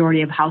the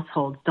majority of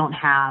households don't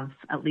have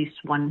at least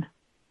one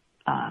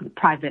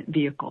private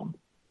vehicle.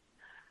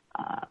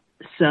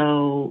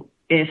 So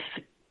if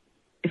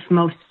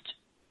most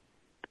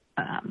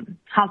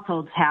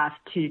households have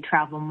to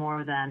travel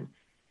more than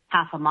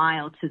half a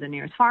mile to the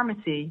nearest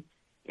pharmacy,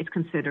 it's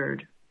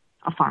considered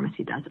a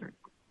pharmacy desert.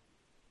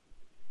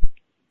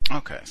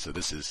 Okay, so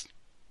this is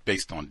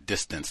based on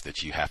distance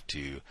that you have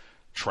to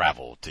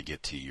travel to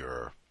get to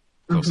your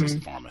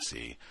closest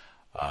pharmacy.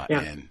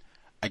 And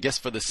I guess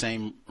for the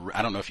same,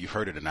 I don't know if you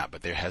heard it or not,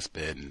 but there has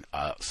been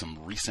some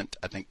recent,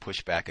 I think,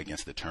 pushback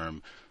against the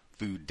term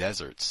food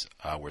deserts,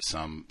 where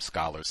some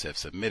scholars have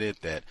submitted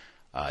that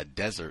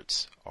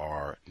deserts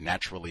are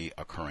naturally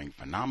occurring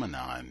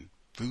phenomenon.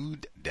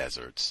 Food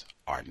deserts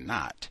are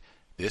not.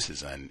 This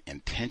is an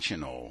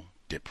intentional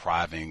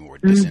depriving or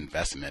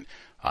disinvestment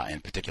in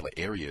particular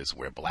areas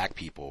where black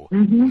people,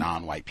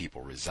 non-white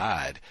people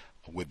reside.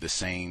 would the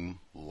same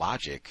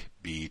logic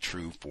be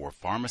true for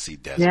pharmacy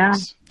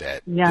deserts,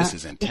 that this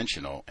is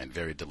intentional and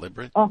very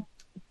deliberate? Oh.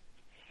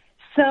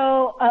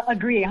 So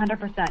agree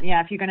 100%.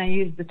 Yeah, if you're going to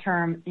use the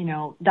term,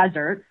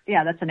 desert,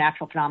 that's a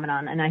natural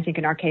phenomenon. And I think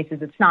in our cases,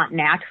 it's not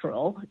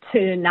natural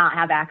to not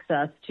have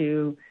access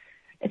to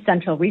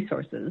essential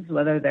resources,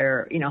 whether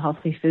they're,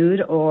 healthy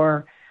food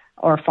or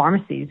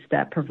pharmacies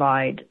that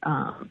provide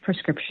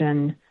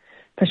prescriptions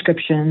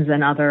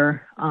and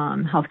other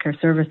healthcare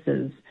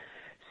services.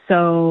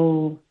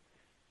 So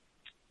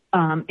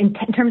in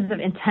terms of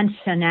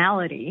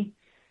intentionality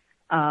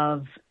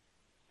of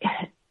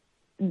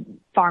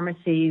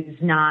pharmacies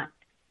not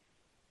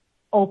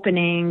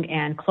opening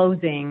and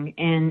closing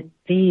in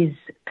these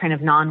kind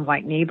of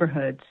non-white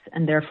neighborhoods,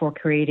 and therefore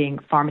creating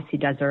pharmacy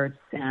deserts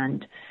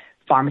and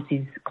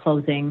pharmacies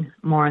closing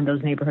more in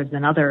those neighborhoods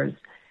than others,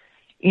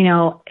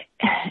 I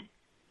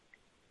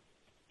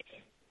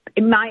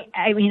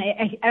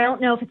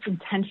don't know if it's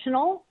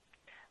intentional,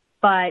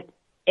 but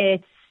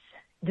it's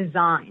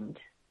designed.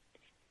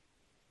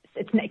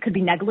 It could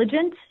be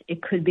negligent.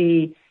 It could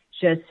be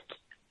just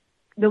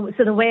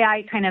the way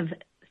I kind of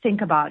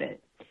think about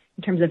it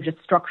in terms of just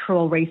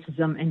structural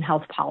racism in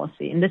health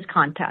policy in this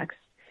context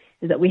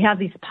is that we have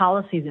these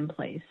policies in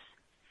place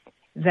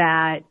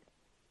that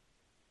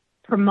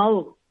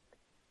promote,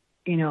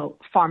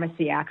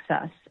 pharmacy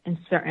access in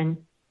certain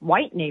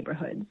white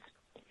neighborhoods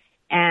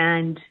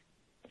and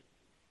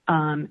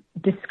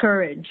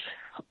discourage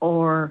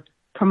or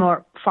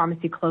promote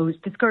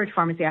discourage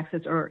pharmacy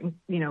access or,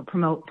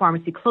 promote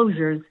pharmacy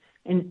closures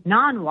in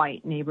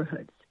non-white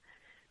neighborhoods,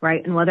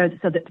 right? And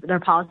there are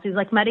policies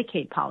like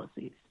Medicaid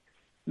policies.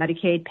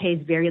 Medicaid pays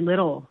very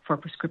little for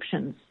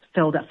prescriptions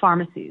filled at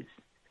pharmacies.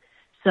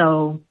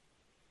 So,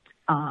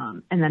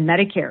 and then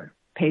Medicare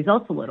pays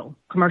also little.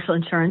 Commercial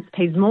insurance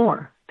pays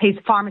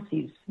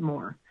pharmacies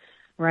more,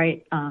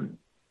 right?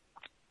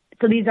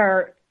 So these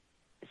are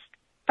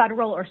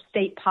federal or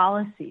state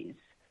policies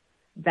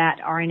that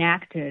are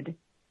enacted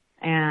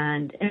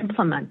and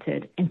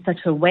implemented in such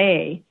a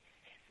way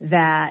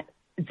that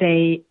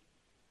they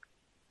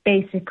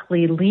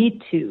basically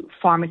lead to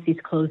pharmacies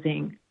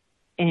closing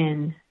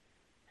in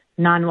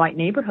non-white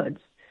neighborhoods,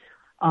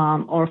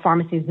 or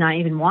pharmacies not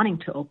even wanting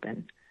to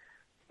open,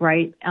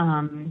 right?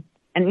 And,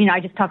 I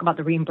just talk about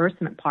the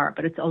reimbursement part,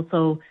 but it's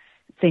also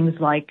things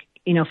like,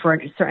 for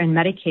a certain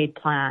Medicaid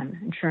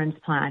insurance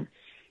plan,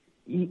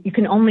 you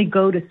can only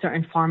go to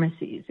certain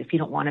pharmacies if you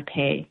don't want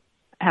to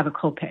have a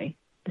copay.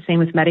 The same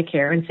with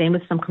Medicare and same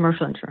with some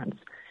commercial insurance.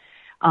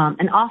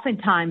 And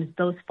oftentimes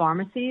those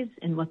pharmacies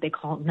in what they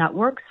call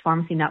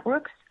pharmacy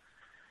networks,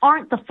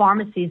 aren't the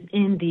pharmacies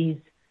in these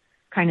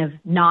kind of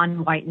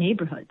non-white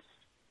neighborhoods.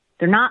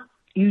 They're not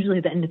usually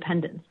the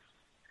independents,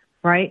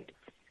 right?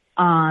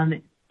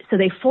 So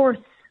they force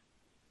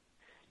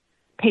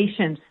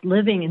patients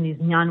living in these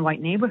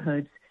non-white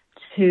neighborhoods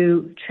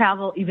to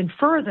travel even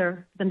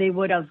further than they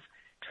would have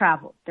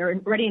traveled. They're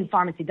already in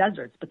pharmacy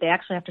deserts, but they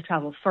actually have to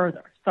travel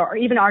further. So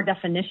even our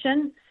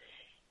definition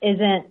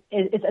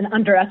it's an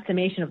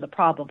underestimation of the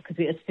problem because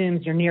it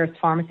assumes your nearest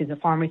pharmacy is a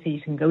pharmacy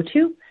you can go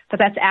to, but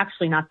that's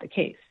actually not the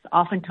case.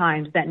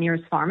 Oftentimes that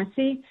nearest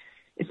pharmacy,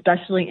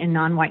 especially in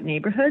non-white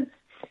neighborhoods,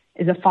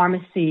 is a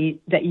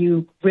pharmacy that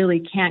you really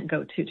can't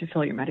go to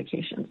fill your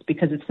medications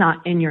because it's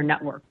not in your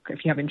network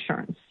if you have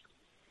insurance.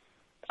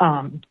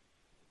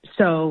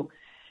 So,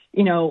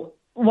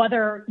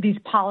 whether these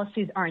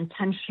policies are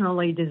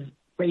intentionally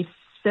racist,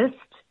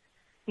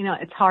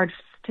 it's hard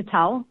to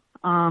tell.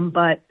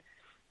 But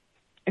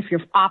if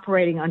you're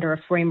operating under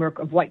a framework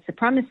of white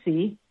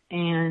supremacy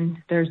and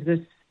there's this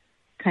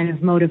kind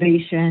of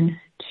motivation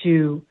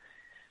to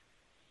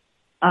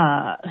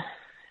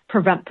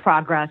prevent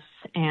progress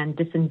and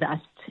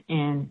disinvest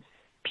in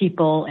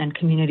people and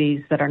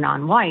communities that are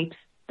non-white,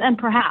 then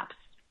perhaps.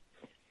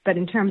 But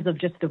in terms of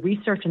just the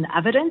research and the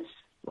evidence,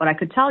 what I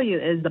could tell you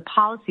is the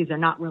policies are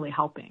not really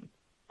helping.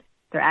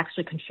 They're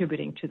actually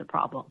contributing to the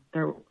problem.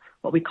 They're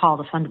what we call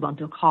the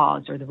fundamental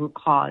cause or the root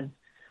cause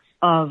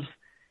of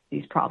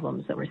these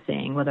problems that we're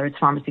seeing, whether it's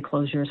pharmacy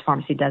closures,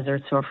 pharmacy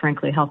deserts, or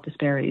frankly, health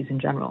disparities in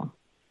general.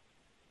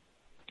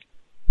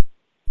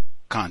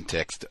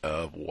 Context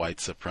of white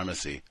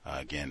supremacy.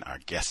 Again, our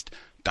guest,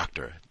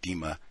 Dr.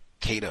 Dima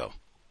Qato,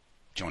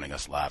 joining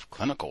us live,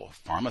 clinical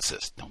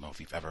pharmacist. Don't know if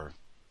you've ever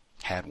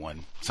had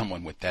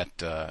someone with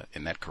that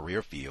in that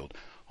career field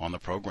on the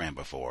program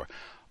before.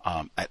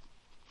 I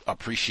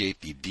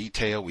appreciate the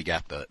detail. We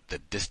got the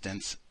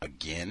distance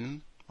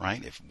again,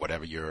 right? If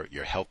whatever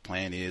your health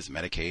plan is,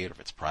 Medicaid, or if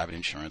it's private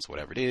insurance,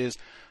 whatever it is,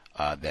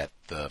 that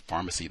the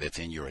pharmacy that's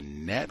in your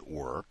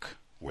network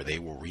where they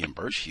will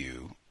reimburse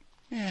you,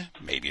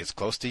 maybe it's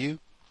close to you,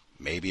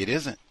 maybe it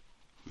isn't.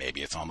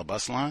 Maybe it's on the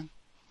bus line,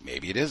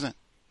 maybe it isn't.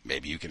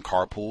 Maybe you can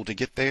carpool to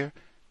get there,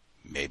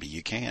 maybe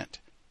you can't.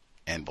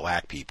 And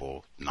black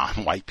people,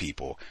 non-white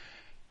people,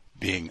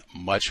 being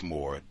much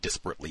more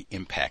disparately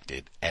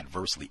impacted,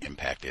 adversely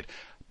impacted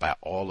by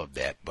all of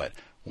that. But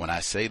when I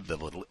say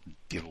the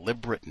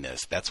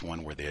deliberateness, that's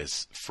one where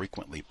there's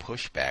frequently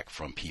pushback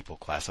from people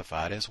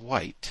classified as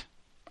white.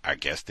 our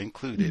guest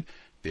included,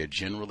 there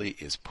generally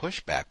is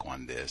pushback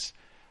on this.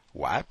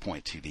 Why I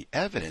point to the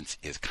evidence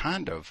is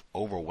kind of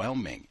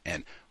overwhelming.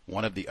 And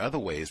one of the other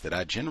ways that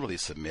I generally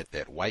submit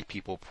that white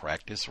people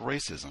practice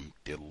racism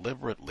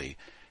deliberately,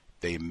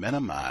 they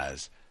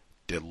minimize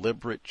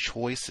deliberate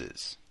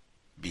choices,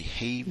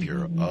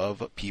 behavior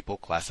of people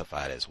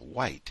classified as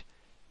white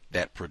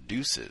that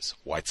produces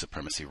white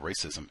supremacy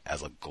racism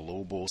as a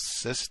global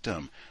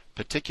system,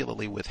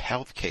 particularly with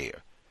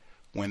healthcare.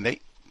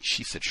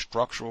 She said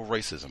structural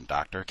racism,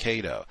 Dr.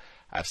 Qato.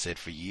 I've said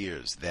for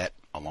years that,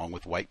 along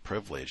with white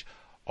privilege,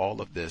 all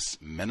of this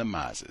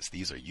minimizes,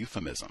 these are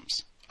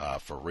euphemisms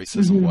for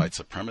racism, white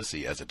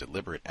supremacy as a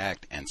deliberate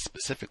act, and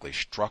specifically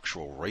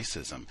structural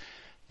racism.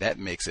 That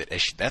makes it,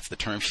 that's the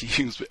term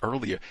she used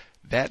earlier,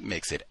 that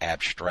makes it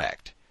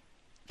abstract.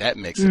 That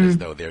makes it as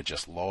though they're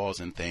just laws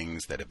and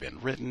things that have been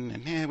written,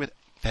 and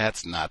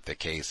that's not the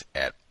case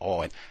at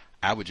all. And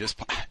I would just,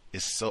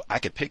 I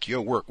could pick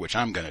your work, which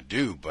I'm going to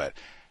do, but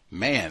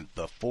man,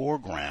 the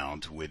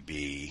foreground would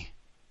be,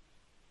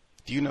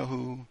 do you know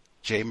who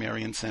J.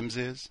 Marion Sims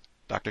is,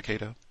 Dr.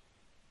 Qato?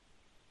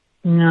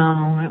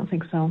 No, I don't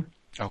think so.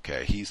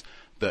 Okay, he's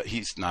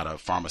not a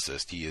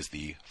pharmacist. He is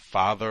the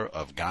father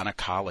of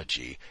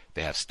gynecology.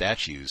 They have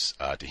statues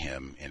to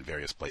him in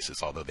various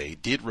places, although they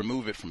did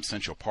remove it from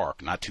Central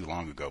Park not too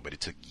long ago, but it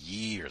took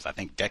years, I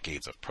think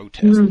decades of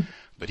protest.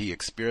 But he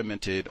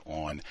experimented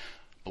on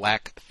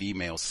black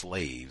female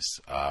slaves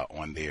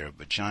on their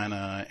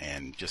vagina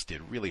and just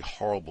did really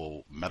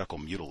horrible medical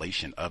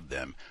mutilation of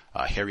them.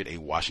 Harriet A.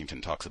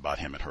 Washington talks about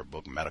him in her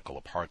book Medical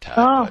Apartheid.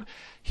 But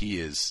he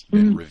has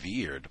been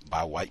revered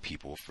by white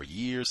people for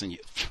years and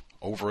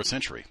over a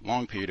century,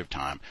 long period of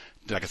time.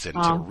 Like I said,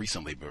 until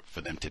recently, but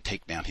for them to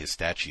take down his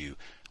statue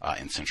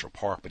in Central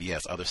Park. But he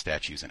has other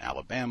statues in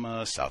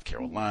Alabama, South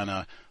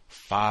Carolina.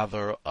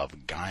 Father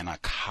of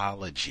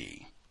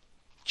gynecology,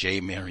 J.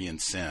 Marion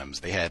Sims.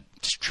 They had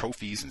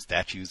trophies and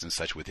statues and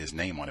such with his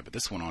name on it, but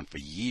this went on for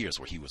years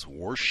where he was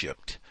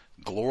worshipped,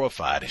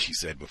 glorified, as she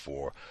said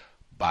before,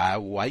 by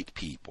white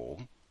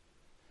people.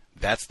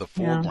 That's the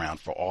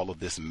foreground for all of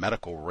this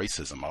medical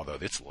racism, although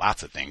it's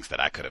lots of things that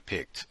I could have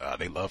picked.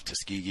 They love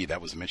Tuskegee.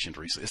 That was mentioned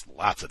recently. It's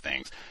lots of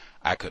things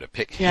I could have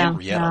picked.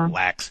 Henrietta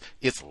Lacks.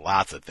 It's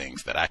lots of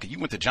things that I could. You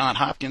went to Johns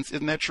Hopkins,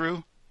 isn't that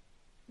true?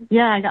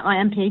 Yeah, I got my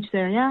MPH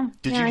there, yeah.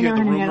 Did you hear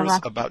the rumors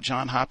about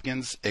Johns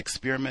Hopkins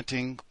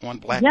experimenting on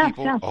black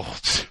people? Yes.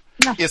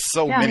 Oh, it's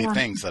so many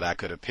things that I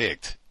could have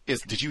picked.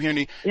 Did you hear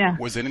any? Yeah.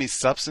 Was there any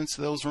substance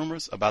to those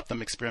rumors about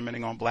them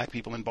experimenting on black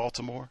people in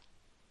Baltimore?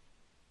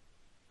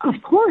 Of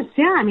course,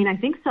 yeah. I mean, I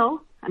think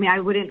so. I mean, I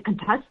wouldn't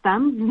contest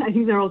them. I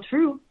think they're all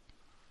true.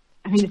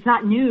 I mean, it's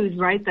not news,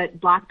 right,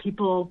 that black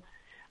people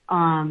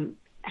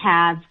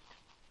have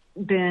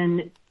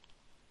been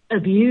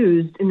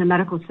abused in the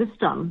medical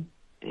system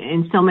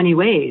in so many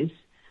ways,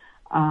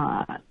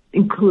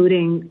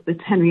 including with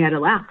Henrietta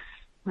Lacks,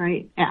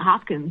 right, at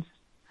Hopkins.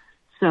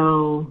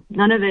 So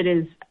none of it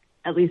is,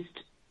 at least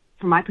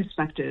from my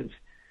perspective,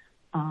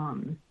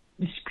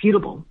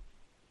 disputable.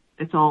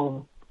 It's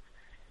all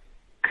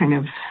kind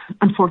of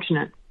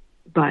unfortunate,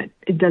 but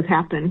it does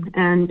happen.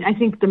 And I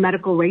think the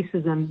medical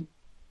racism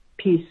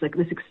piece, like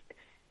this,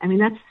 I mean,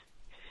 that's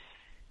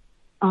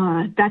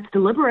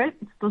deliberate.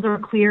 Those are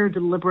clear,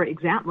 deliberate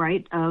example,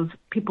 right, of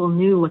people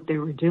knew what they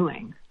were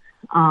doing.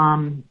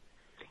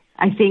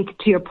 I think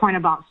to your point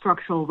about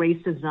structural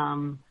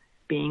racism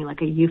being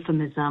like a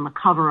euphemism, a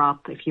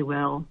cover-up, if you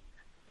will,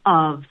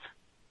 of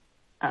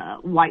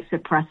white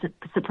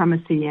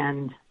supremacy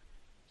and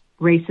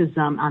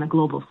racism on a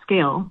global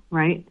scale,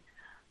 right?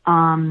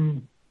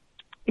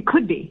 It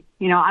could be.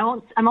 You know, I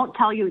won't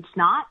tell you it's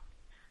not.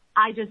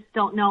 I just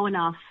don't know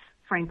enough,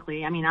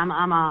 frankly. I mean, I'm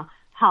a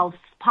health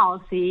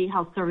policy,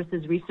 health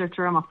services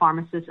researcher. I'm a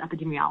pharmacist,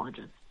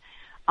 epidemiologist.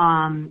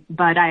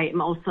 But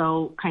I'm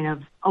also kind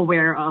of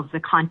aware of the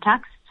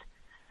context,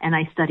 and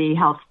I study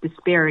health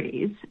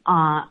disparities.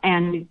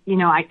 And, you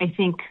know, I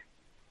think,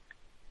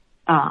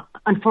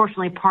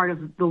 unfortunately, part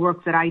of the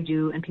work that I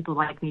do and people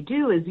like me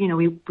do is, you know,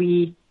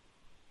 we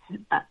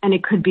and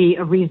it could be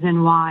a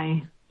reason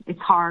why it's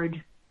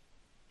hard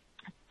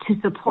to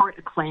support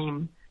a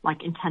claim like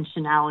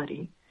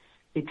intentionality,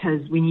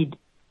 because we need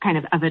kind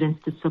of evidence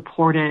to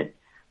support it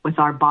with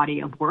our body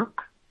of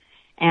work.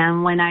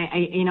 And when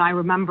I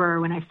remember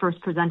when I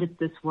first presented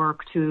this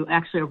work to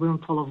actually a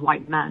room full of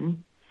white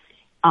men,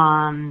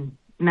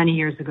 many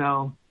years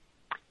ago,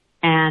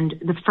 and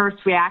the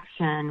first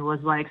reaction was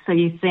like, so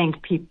you think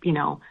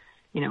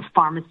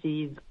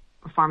pharmacies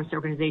or pharmacy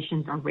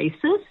organizations are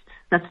racist?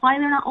 That's why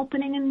they're not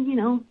opening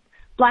in,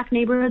 black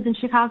neighborhoods in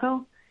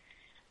Chicago?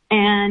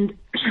 And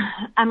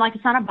I'm like,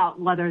 it's not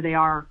about whether they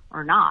are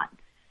or not,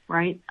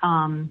 right?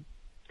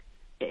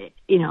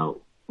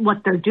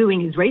 What they're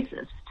doing is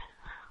racist.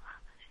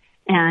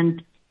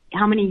 And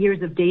how many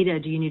years of data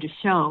do you need to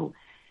show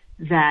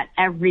that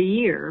every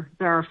year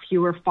there are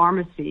fewer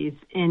pharmacies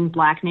in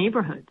black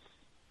neighborhoods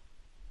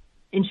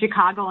in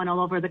Chicago and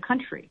all over the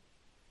country?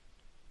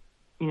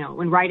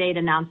 When Rite Aid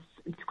announced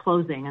its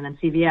closing, and then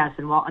CVS,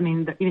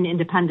 and even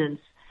Independence,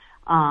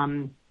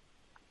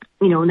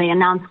 when they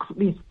announce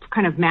these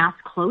kind of mass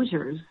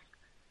closures,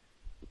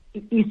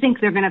 you think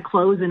they're going to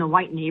close in a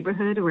white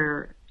neighborhood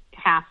where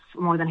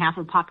more than half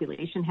of the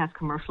population has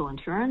commercial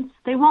insurance?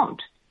 They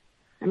won't.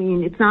 I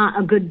mean, it's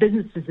not a good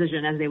business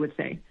decision, as they would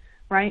say,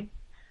 right?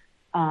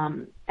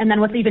 And then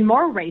what's even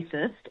more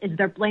racist is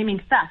they're blaming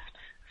theft.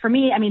 For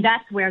me, I mean,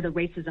 that's where the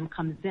racism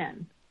comes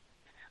in,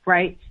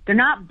 right? They're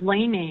not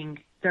blaming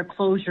their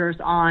closures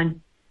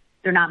on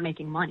they're not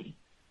making money,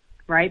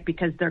 right?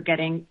 Because they're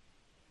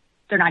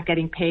not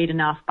getting paid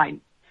enough by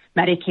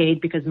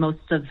Medicaid, because most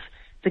of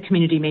the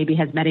community maybe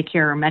has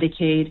Medicare or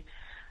Medicaid,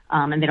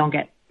 and they don't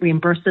get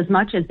reimbursed as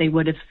much as they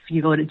would if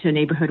you go into a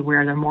neighborhood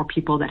where there are more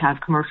people that have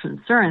commercial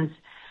insurance.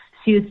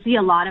 So you see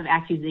a lot of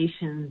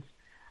accusations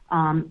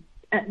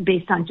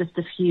based on just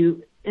a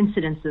few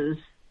incidences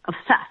of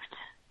theft,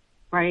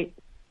 right?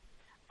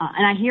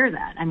 And I hear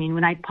that. I mean,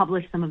 when I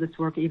publish some of this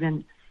work,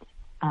 even,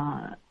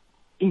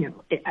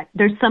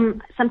 there's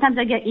sometimes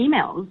I get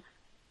emails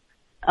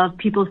of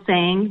people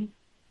saying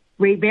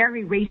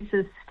very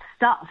racist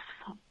stuff,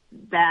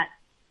 that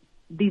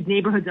these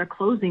neighborhoods are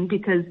closing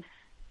because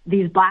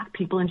these black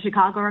people in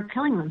Chicago are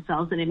killing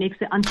themselves, and it makes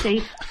it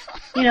unsafe,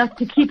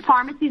 to keep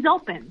pharmacies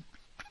open.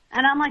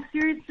 And I'm like,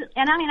 seriously?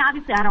 And I mean,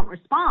 obviously I don't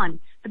respond,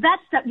 but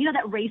that's that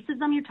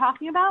racism you're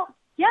talking about?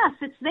 Yes,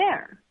 it's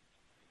there.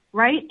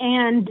 Right.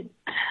 And,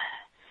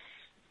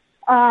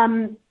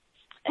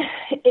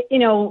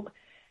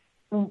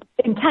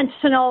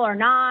 intentional or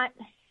not,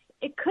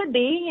 it could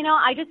be,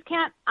 I just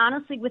can't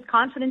honestly with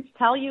confidence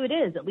tell you it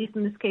is, at least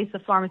in this case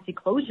of pharmacy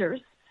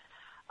closures.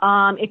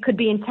 It could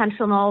be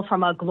intentional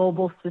from a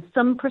global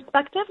system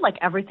perspective, like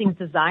everything's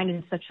designed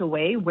in such a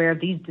way where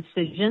these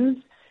decisions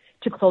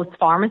to close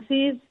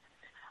pharmacies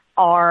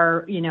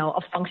are,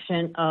 a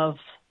function of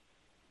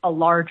a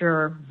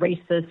larger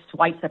racist,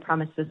 white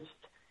supremacist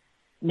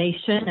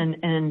nation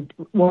and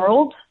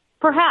world,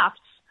 perhaps.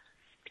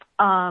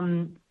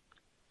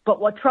 But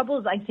what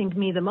troubles, I think,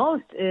 me the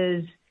most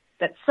is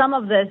that some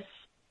of this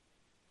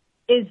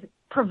is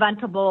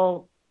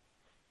preventable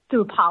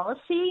through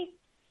policy.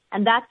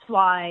 And that's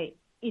why,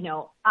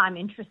 I'm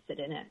interested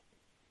in it.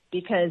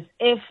 Because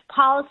if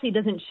policy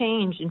doesn't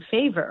change in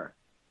favor,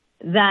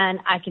 then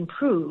I can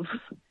prove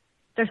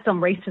there's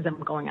some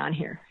racism going on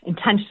here,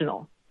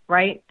 intentional,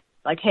 right?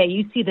 Like, hey,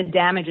 you see the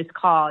damages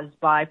caused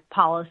by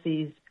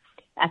policies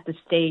at the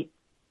state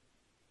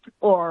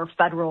or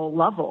federal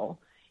level,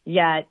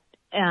 yet,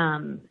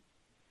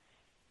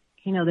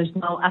 there's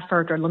no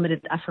effort or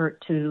limited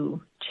effort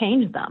to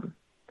change them,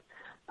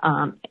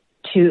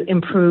 to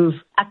improve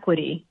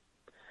equity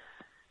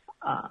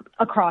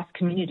across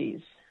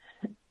communities.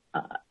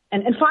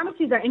 And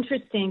pharmacies are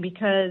interesting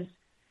because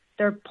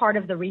they're part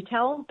of the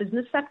retail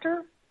business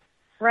sector,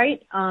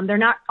 right? They're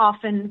not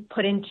often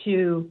put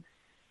into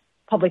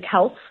public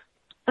health,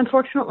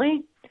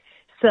 unfortunately.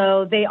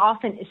 So they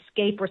often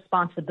escape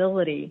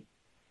responsibility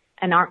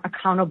and aren't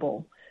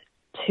accountable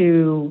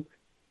to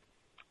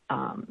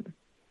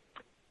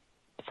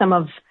some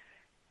of,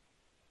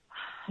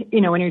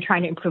 when you're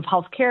trying to improve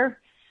healthcare,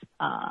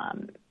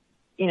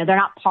 they're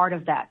not part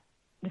of that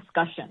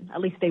discussion.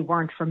 At least they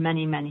weren't for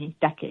many, many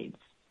decades.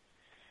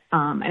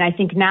 And I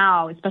think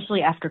now,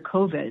 especially after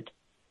COVID,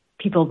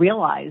 people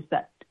realize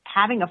that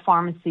having a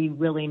pharmacy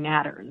really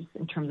matters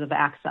in terms of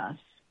access,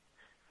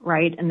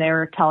 right? And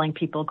they're telling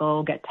people,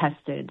 go get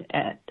tested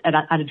at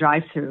a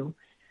drive-through,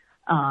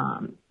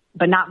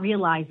 but not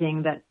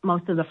realizing that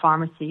most of the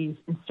pharmacies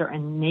in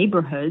certain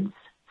neighborhoods,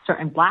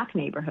 certain black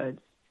neighborhoods,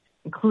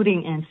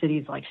 including in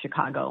cities like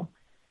Chicago,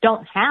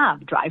 don't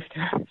have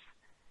drive-thrus.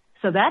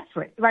 So that's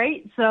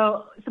right.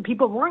 So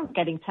people weren't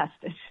getting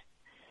tested.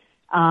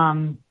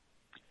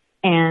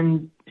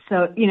 And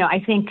so, I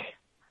think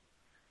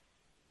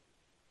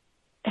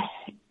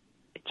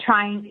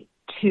trying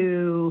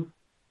to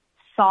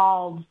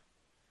solve,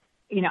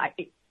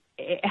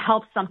 it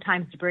helps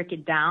sometimes to break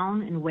it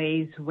down in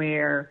ways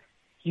where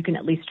you can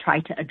at least try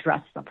to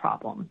address the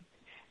problem.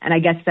 And I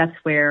guess that's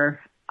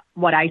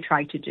what I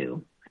try to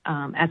do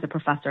as a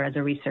professor, as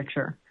a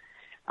researcher,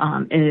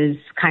 is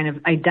kind of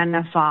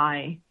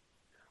identify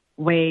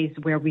ways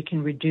where we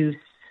can reduce,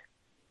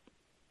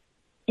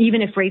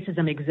 even if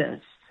racism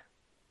exists,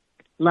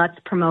 let's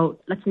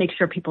make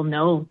sure people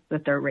know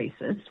that they're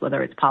racist,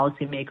 whether it's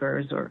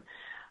policymakers or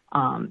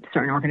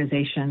certain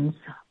organizations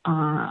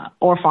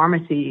or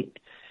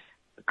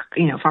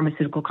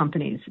pharmaceutical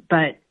companies,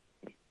 but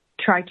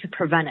try to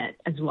prevent it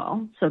as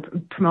well. So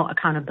promote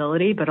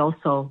accountability, but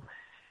also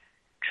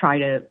try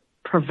to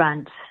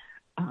prevent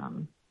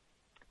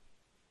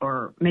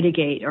or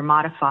mitigate or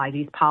modify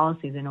these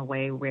policies in a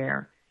way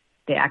where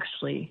they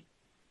actually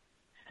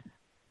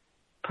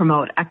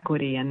promote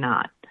equity and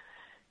not,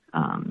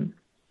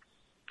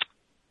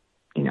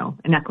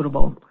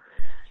 inequitable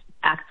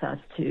access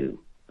to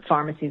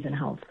pharmacies and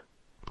health.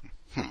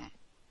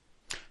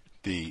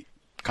 The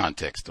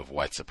context of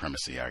white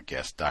supremacy, our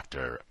guest,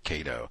 Dr.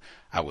 Qato,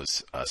 I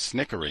was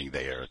snickering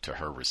there to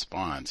her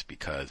response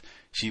because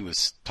she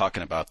was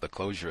talking about the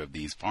closure of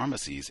these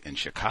pharmacies in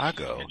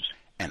Chicago,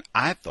 And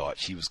I thought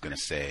she was going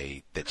to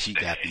say that she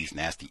got these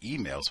nasty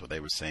emails where they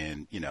were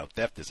saying, you know,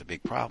 theft is a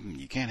big problem.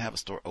 You can't have a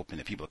store open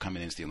if people are coming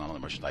in and stealing all the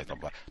merchandise, blah,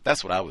 blah, blah.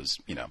 That's what I was,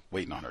 you know,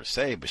 waiting on her to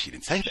say, but she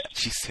didn't say that.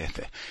 She said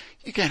that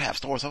you can't have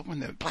stores open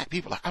that black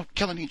people are out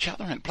killing each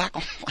other and black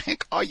on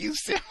black. Are you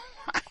serious?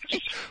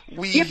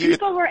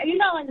 People were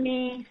emailing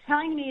me,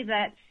 telling me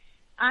that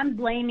I'm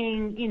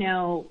blaming, you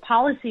know,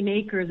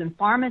 policymakers and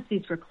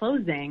pharmacies for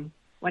closing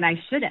when I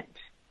shouldn't,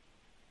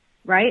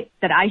 right?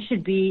 That I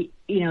should be,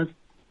 you know,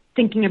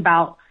 thinking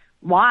about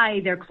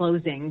why they're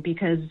closing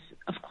because,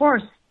 of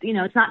course, you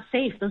know, it's not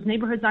safe. Those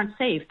neighborhoods aren't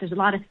safe.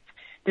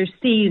 There's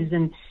thieves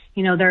and,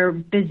 you know, they're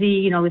busy,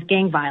 you know, with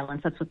gang violence.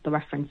 That's what the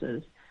reference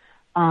is.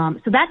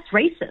 So that's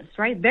racist,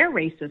 right? They're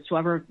racist.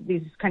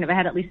 I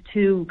had at least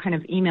 2 kind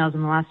of emails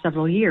in the last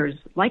several years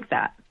like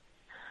that,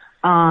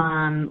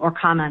 or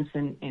comments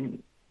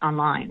in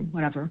online,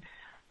 whatever.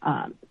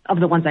 Of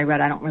the ones I read,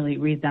 I don't really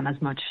read them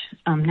as much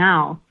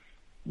now.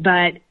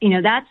 But, you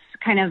know, that's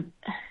kind of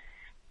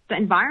the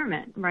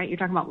environment, right? You're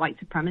talking about white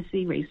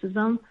supremacy,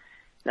 racism.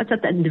 That's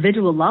at the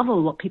individual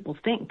level what people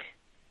think,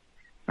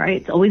 right?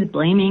 It's always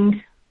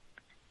blaming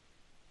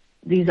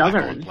these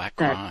others. Black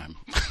crime.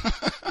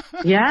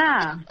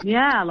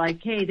 Yeah,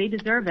 like, hey, they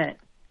deserve it.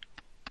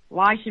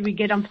 Why should we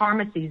get them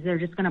pharmacies? They're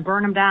just going to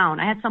burn them down.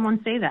 I had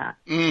someone say that.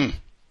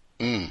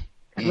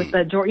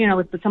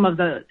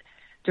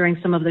 During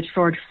some of the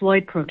George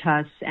Floyd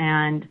protests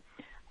and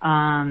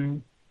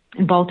in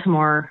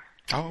Baltimore.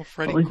 Oh,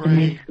 Freddie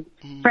Gray.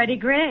 Freddie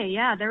Gray,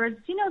 yeah. There was,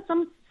 you know,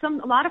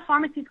 a lot of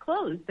pharmacies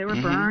closed. They were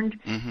burned,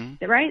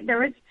 right?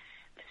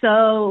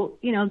 So,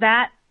 you know,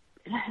 that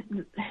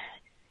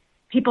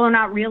people are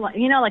not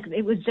realizing, you know, like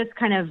it was just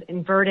kind of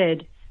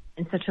inverted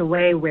in such a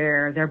way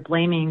where they're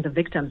blaming the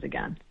victims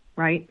again,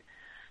 right,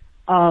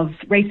 of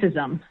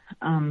racism,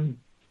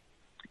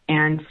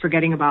 and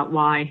forgetting about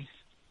why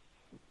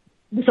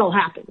this all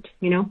happened,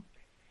 you know?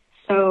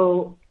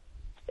 So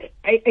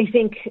I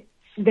think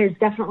there's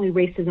definitely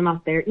racism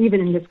out there,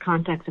 even in this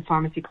context of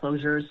pharmacy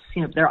closures.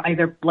 You know, they're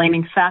either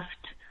blaming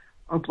theft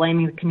or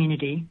blaming the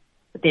community,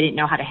 but they didn't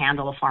know how to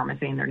handle a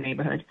pharmacy in their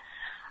neighborhood.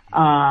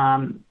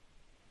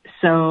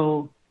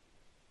 So,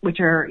 which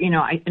are, you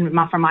know,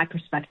 from my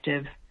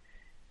perspective,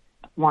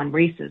 one,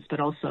 racist, but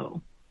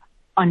also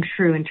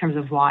untrue in terms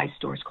of why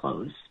stores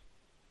close.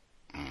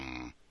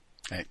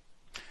 Hey,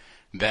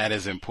 that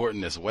is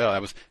important as well. I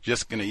was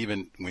just going to,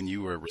 even when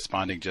you were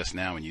responding just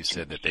now, when you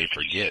said that they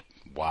forget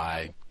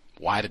why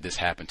did this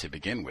happen to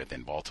begin with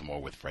in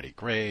Baltimore with Freddie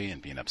Gray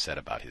and being upset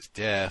about his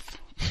death,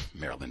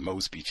 Marilyn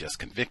Mosby just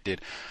convicted,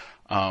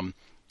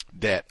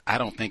 that I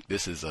don't think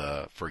this is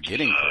a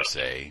forgetting per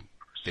se.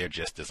 There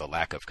just is a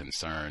lack of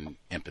concern,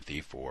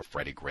 empathy for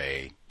Freddie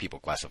Gray, people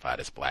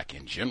classified as black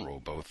in general,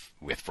 both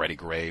with Freddie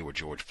Gray or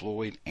George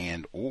Floyd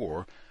and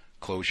or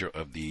closure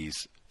of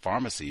these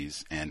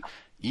pharmacies. And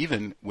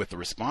even with the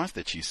response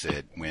that you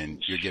said when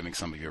you're giving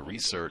some of your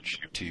research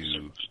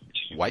to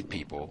white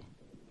people,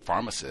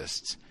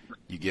 pharmacists,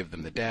 you give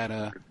them the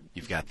data,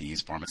 you've got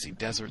these pharmacy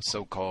deserts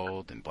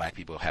so-called, and black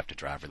people have to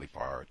drive really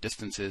far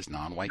distances,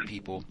 non-white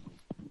people,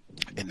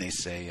 and they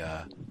say,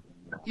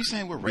 you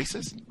saying we're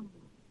racist?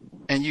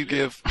 And you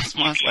give a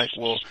response like,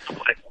 well,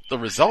 the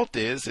result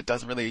is it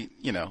doesn't really,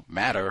 you know,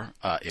 matter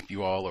if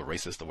you all are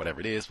racist or whatever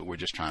it is, but we're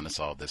just trying to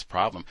solve this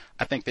problem.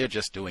 I think they're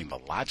just doing the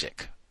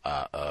logic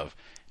of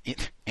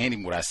it.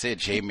 And what I said,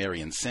 J.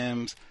 Marion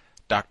Sims,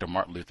 Dr.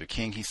 Martin Luther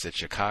King, he said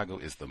Chicago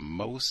is the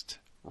most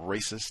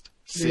racist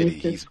city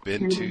he's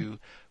been to,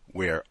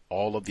 where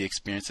all of the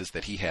experiences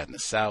that he had in the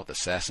South,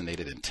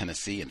 assassinated in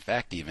Tennessee. In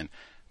fact, even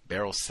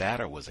Beryl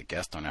Satter was a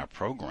guest on our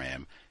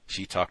program.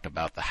 She talked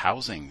about the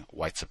housing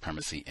white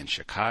supremacy in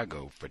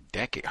Chicago for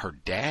decades. Her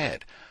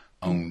dad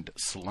owned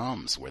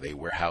slums where they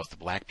warehoused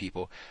black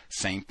people.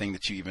 Same thing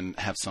that you even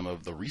have some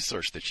of the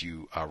research that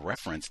you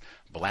referenced,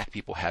 black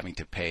people having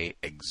to pay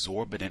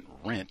exorbitant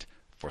rent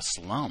for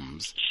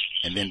slums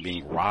and then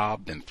being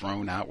robbed and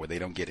thrown out where they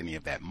don't get any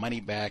of that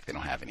money back. They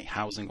don't have any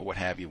housing or what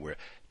have you, where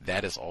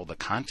that is all the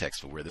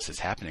context for where this is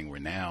happening, where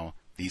now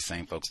these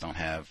same folks don't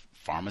have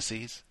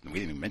pharmacies. And we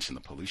didn't even mention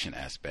the pollution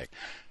aspect.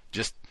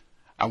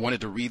 I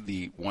wanted to read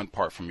the one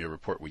part from your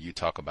report where you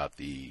talk about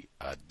the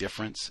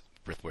difference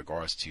with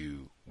regards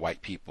to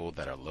white people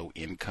that are low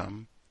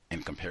income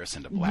in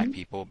comparison to black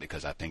people,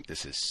 because I think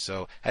this is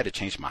so, I had to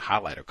change my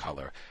highlighter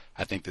color.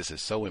 I think this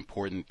is so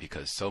important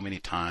because so many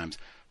times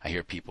I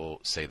hear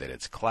people say that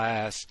it's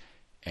class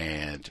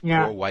and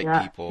poor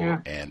white people,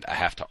 and I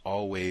have to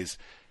always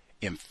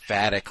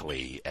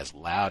emphatically, as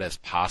loud as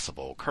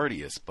possible,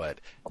 courteous, but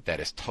that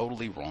is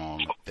totally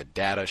wrong. The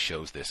data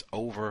shows this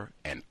over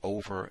and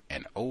over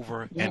and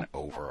over and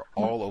over,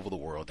 all over the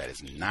world. That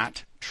is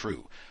not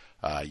true.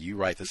 You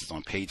write, this is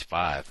on page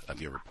 5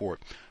 of your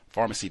report,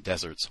 pharmacy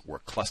deserts were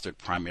clustered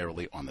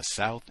primarily on the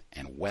south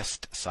and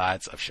west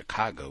sides of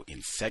Chicago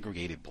in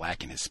segregated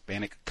black and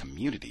Hispanic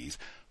communities.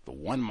 The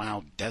 1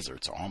 mile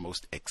deserts are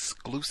almost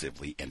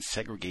exclusively in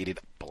segregated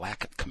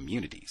black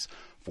communities.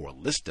 For a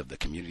list of the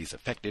communities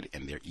affected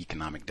and their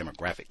economic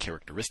demographic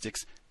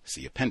characteristics,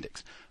 see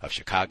appendix of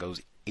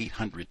Chicago's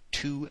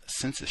 802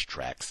 census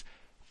tracts,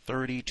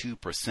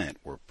 32%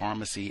 were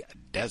pharmacy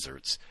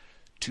deserts,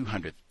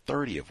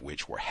 230 of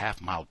which were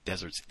half-mile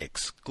deserts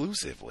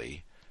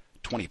exclusively.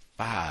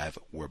 25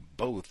 were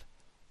both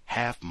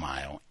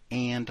half-mile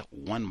and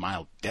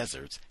 1-mile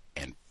deserts,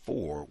 and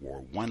 4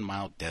 were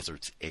 1-mile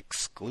deserts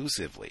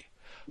exclusively.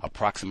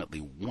 Approximately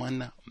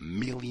 1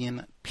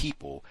 million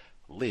people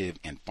live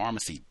in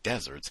pharmacy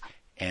deserts,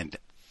 and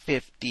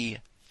 53%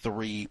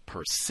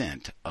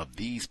 of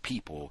these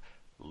people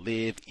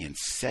live in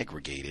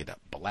segregated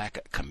black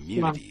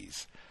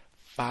communities.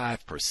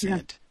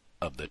 5%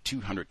 of the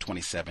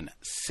 227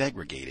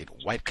 segregated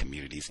white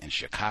communities in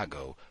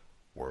Chicago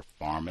were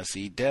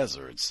pharmacy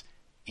deserts.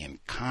 In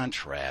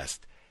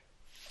contrast,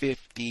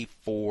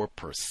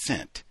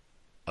 54%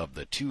 of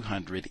the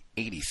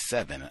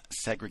 287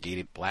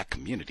 segregated black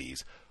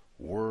communities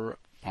were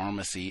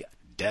pharmacy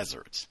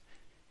deserts.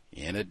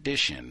 In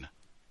addition,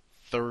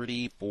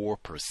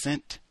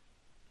 34%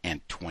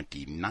 and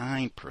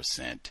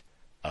 29%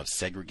 of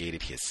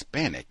segregated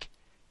Hispanic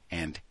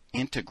and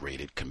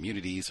integrated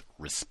communities,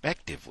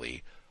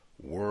 respectively,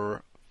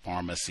 were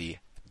pharmacy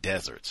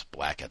deserts.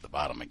 Black at the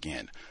bottom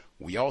again.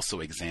 We also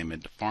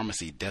examined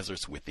pharmacy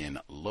deserts within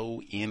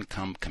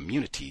low-income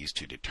communities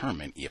to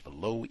determine if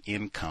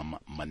low-income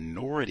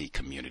minority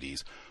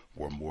communities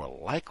were more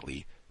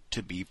likely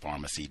to be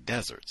pharmacy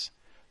deserts.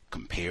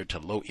 Compared to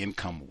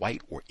low-income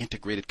white or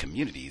integrated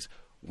communities,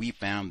 we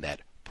found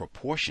that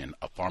proportion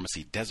of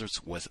pharmacy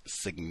deserts was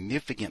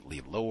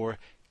significantly lower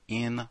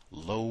in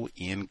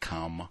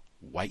low-income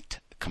white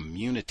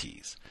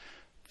communities,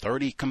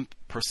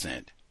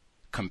 30%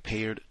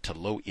 compared to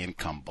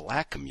low-income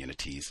black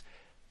communities,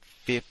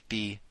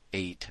 58%.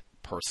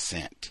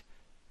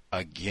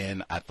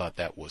 Again, I thought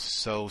that was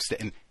so,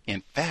 and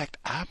in fact,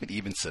 I would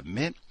even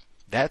submit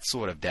that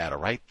sort of data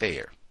right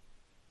there.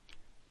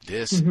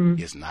 This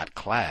is not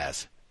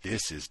class.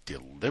 This is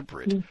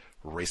deliberate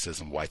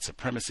racism, white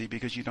supremacy,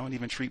 because you don't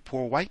even treat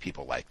poor white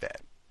people like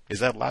that. Is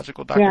that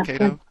logical, Dr.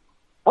 Qato?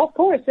 Of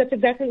course, that's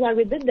exactly why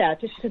we did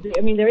that. Just because,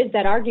 I mean, there is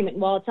that argument,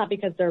 well, it's not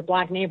because they're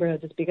black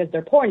neighborhoods, it's because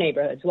they're poor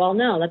neighborhoods. Well,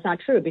 no, that's not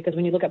true, because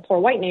when you look at poor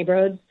white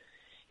neighborhoods,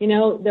 you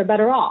know, they're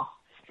better off.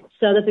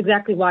 So that's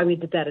exactly why we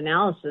did that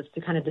analysis,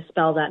 to kind of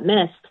dispel that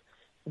myth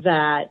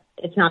that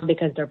it's not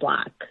because they're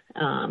black,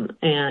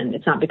 and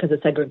it's not because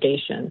of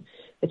segregation,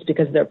 it's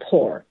because they're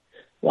poor.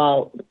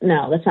 Well,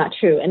 no, that's not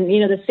true. And, you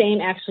know, the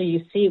same actually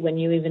you see when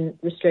you even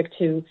restrict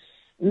to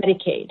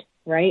Medicaid,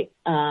 right,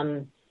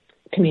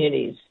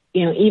 communities.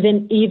 You know,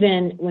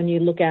 even when you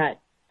look at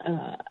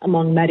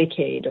among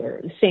Medicaid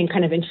or the same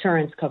kind of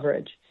insurance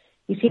coverage,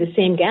 you see the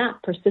same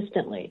gap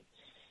persistently.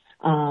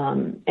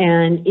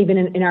 And even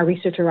in our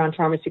research around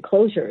pharmacy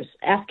closures,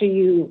 after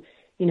you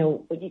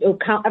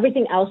count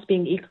everything else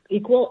being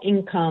equal,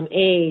 income,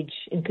 age,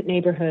 in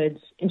neighborhoods,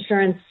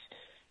 insurance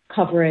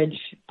coverage,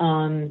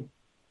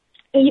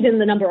 even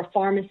the number of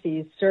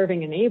pharmacies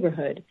serving a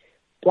neighborhood,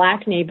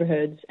 black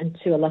neighborhoods, and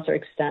to a lesser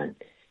extent,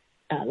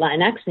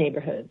 Latinx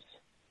neighborhoods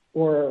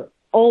were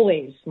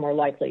always more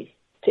likely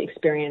to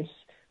experience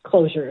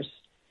closures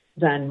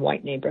than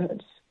white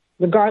neighborhoods,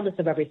 regardless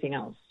of everything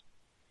else.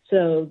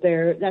 So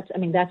that's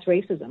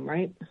racism,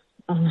 right?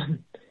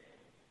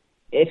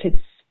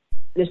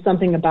 There's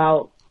something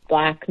about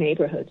black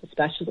neighborhoods,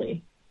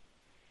 especially,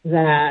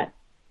 that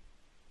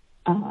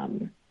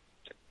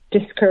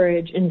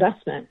discourage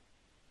investment,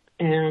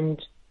 and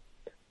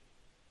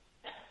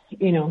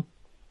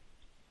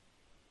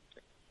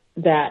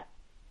that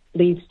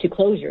leads to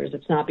closures.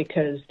 It's not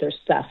because there's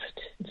theft.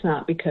 It's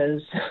not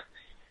because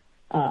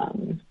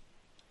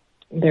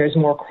there's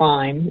more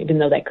crime, even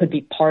though that could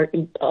be part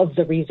of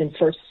the reason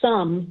for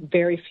some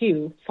very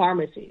few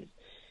pharmacies.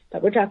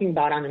 But we're talking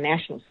about on a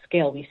national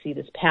scale, we see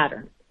this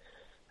pattern.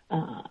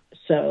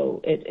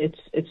 So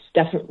it's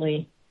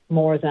definitely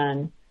more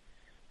than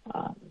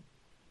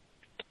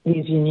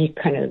these unique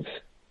kind of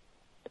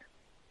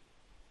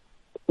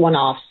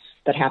one-offs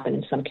that happen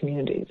in some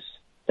communities.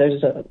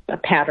 There's a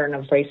pattern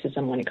of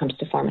racism when it comes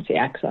to pharmacy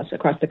access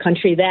across the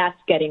country that's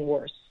getting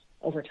worse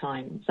over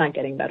time. It's not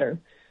getting better.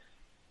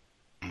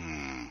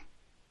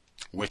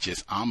 Which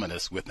is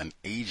ominous with an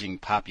aging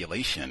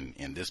population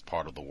in this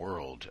part of the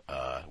world.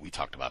 We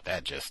talked about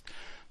that just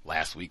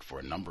last week for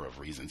a number of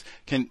reasons.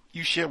 Can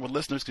you share with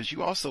listeners, because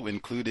you also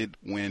included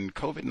when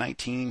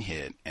COVID-19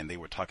 hit and they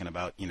were talking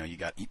about, you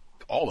got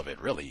all of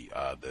it really,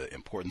 the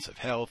importance of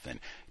health and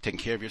taking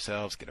care of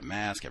yourselves, get a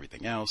mask,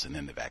 everything else. And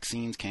then the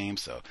vaccines came.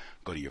 So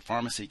go to your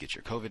pharmacy, get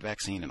your COVID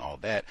vaccine and all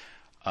that.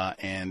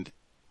 And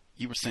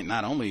you were saying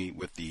not only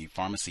with the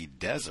pharmacy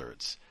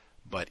deserts,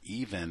 but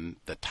even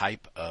the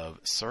type of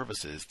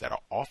services that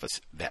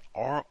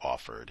are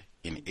offered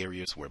in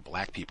areas where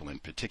black people in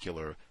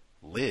particular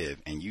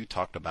live. And you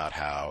talked about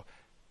how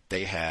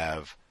they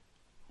have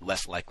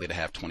less likely to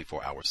have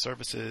 24-hour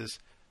services,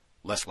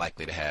 less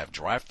likely to have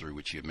drive-through,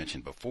 which you had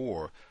mentioned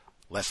before,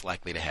 less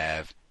likely to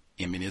have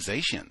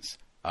immunizations,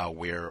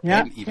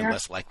 and even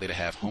less likely to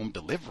have home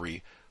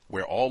delivery,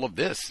 where all of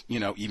this,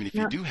 even if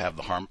you do have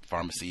the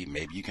pharmacy,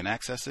 maybe you can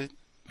access it,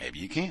 maybe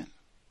you can't.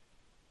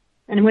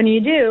 And when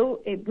you do,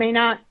 it may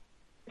not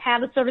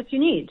have the service you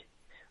need,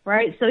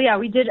 right? So yeah,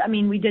 we did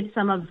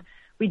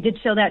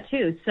show that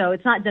too. So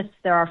it's not just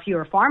there are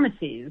fewer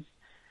pharmacies,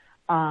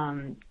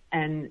 and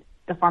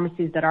the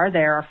pharmacies that are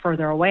there are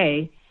further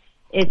away.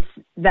 It's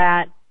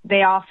that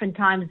they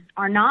oftentimes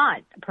are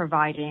not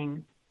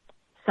providing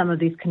some of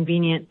these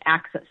convenient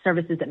access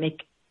services that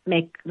make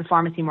the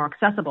pharmacy more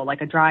accessible, like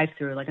a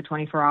drive-through, like a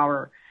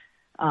 24-hour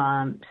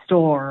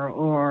store,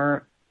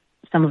 or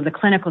some of the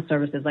clinical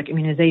services like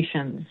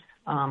immunizations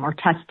or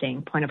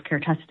testing, point-of-care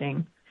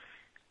testing.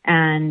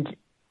 And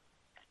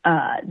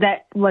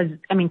that was,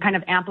 kind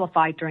of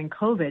amplified during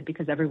COVID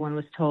because everyone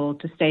was told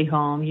to stay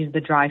home, use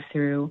the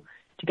drive-through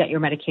to get your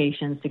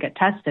medications, to get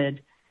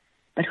tested.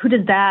 But who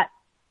does that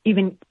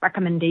even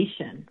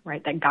recommendation,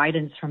 right, that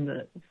guidance from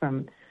the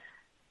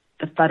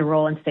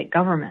federal and state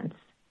governments,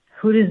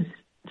 who does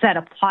that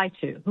apply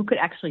to? Who could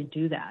actually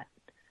do that,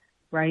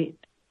 right?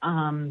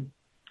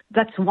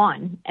 That's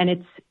one.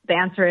 And the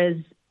answer is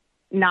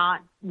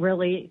not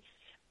really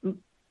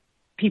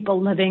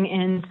people living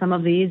in some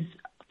of these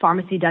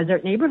pharmacy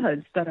desert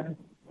neighborhoods that are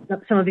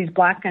some of these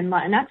Black and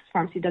Latinx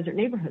pharmacy desert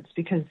neighborhoods,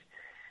 because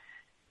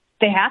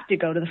they have to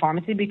go to the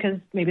pharmacy because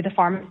maybe the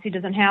pharmacy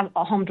doesn't have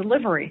a home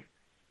delivery.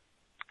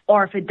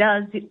 Or if it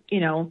does, there's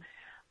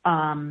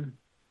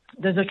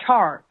a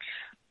charge,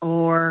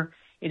 or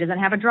it doesn't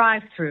have a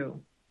drive-through,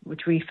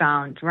 which we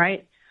found,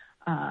 right?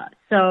 And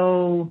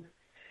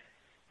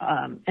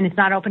it's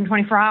not open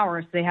 24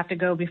 hours. They have to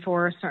go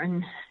before a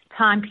certain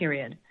time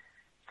period.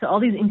 So all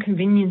these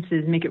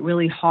inconveniences make it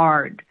really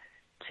hard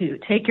to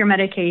take your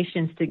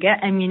medications, to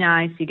get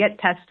immunized, to get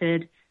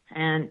tested.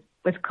 And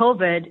with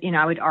COVID,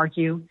 I would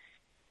argue,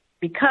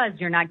 because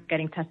you're not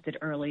getting tested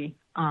early,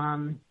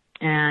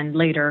 and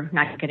later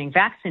not getting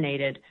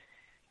vaccinated,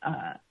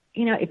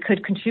 it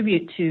could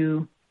contribute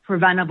to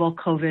preventable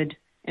COVID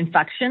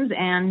infections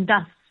and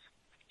deaths.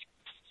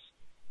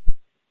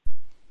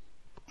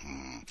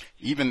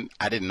 Even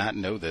I did not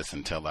know this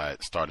until I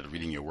started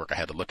reading your work. I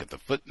had to look at the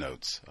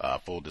footnotes.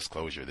 Full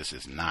disclosure, this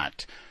is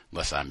not,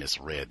 unless I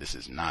misread, this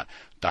is not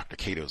Dr.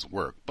 Qato's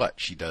work, but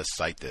she does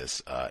cite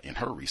this in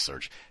her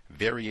research.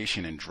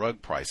 Variation in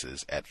drug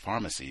prices at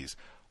pharmacies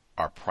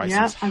are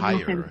prices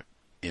higher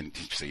in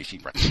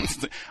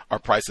are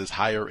prices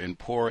higher in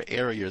poor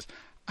areas.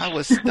 I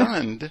was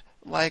stunned.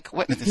 Like,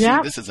 what?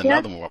 This is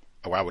another one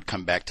where I would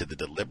come back to the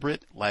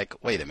deliberate.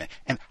 Like, wait a minute.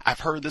 And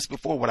I've heard this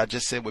before, what I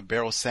just said with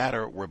Beryl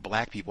Satter, where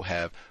Black people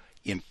have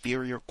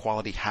inferior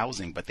quality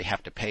housing, but they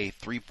have to pay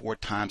 3-4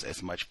 times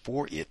as much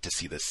for it to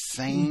see the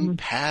same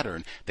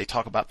pattern. They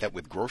talk about that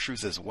with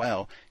groceries as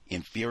well.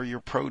 Inferior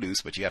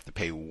produce, but you have to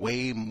pay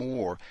way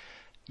more.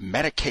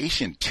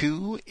 Medication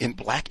too, in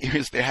Black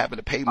areas they're having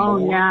to pay more.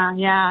 Oh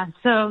yeah.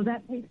 So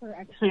that paper,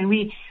 actually,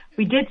 we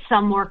did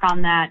some work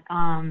on that,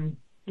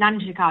 not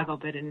in Chicago,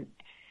 but in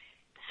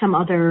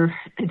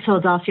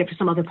Philadelphia for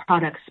some other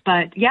products.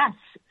 But yes,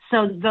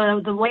 so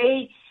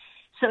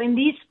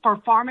for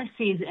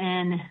pharmacies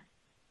in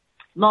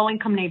low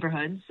income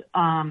neighborhoods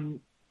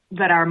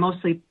that are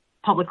mostly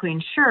publicly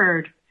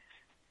insured,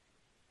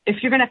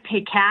 if you're going to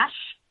pay cash,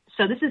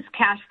 so this is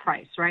cash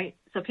price, right?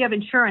 So if you have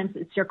insurance,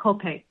 it's your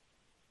copay.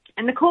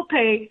 And the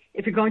copay,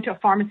 if you're going to a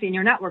pharmacy in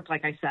your network,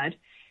 like I said,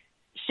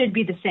 should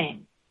be the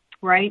same,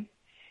 right?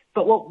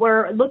 But what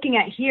we're looking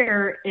at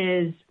here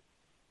is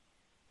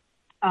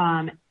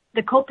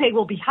the copay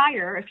will be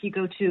higher if you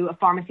go to a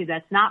pharmacy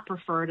that's not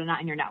preferred and not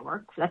in your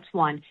network. So that's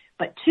one.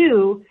 But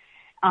two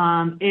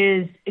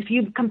is if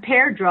you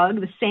compare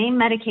the same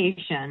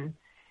medication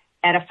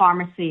at a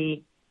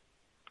pharmacy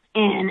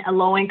in a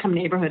low-income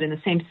neighborhood in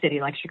the same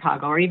city like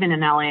Chicago or even in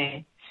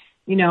LA,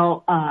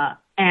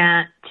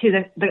 and to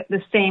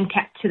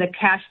the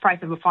cash price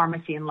of a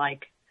pharmacy in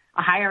like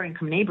a higher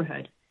income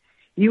neighborhood,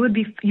 you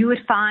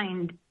would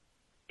find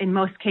in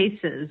most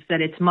cases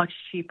that it's much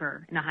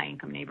cheaper in a high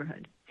income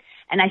neighborhood.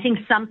 And I think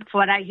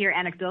what I hear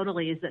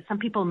anecdotally is that some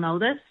people know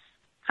this,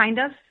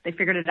 they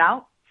figured it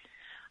out.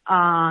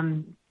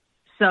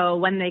 So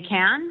when they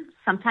can,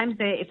 sometimes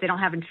if they don't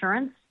have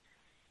insurance,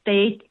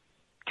 they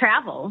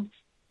travel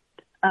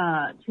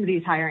to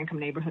these higher income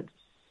neighborhoods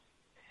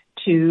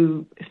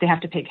if they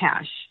have to pay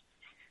cash.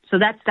 So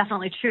that's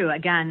definitely true.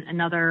 Again,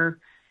 another,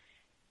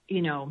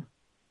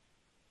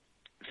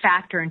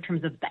 factor in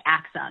terms of the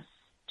access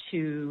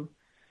to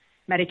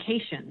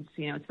medications.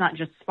 It's not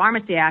just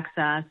pharmacy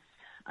access.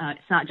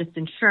 It's not just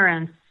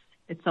insurance.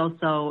 It's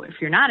also, if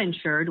you're not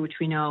insured, which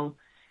we know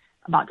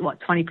about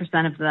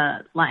 20% of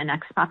the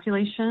Latinx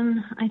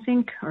population, I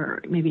think,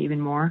 or maybe even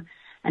more,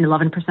 and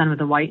 11% of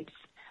the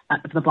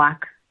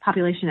Black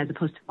population, as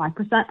opposed to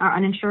 5% are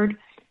uninsured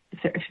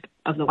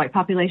of the white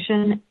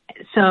population.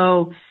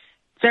 So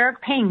they're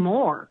paying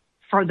more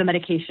for the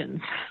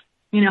medications,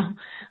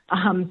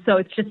 So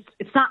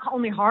it's not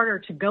only harder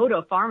to go to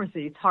a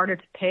pharmacy, it's harder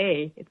to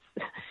pay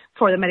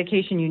for the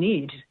medication you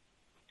need.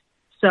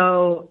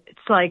 So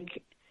it's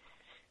like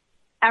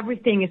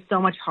everything is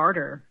so much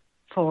harder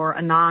for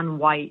a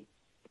non-white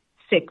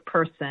sick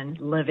person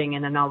living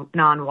in a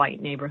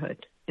non-white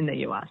neighborhood in the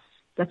U.S.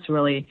 That's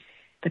really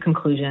the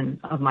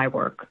conclusion of my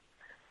work.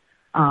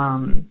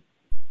 And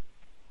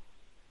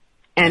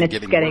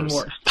it's getting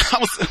worse.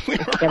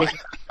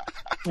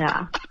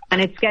 Yeah.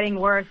 And it's getting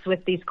worse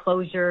with these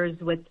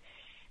closures, with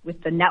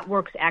the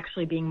networks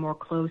actually being more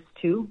closed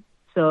too.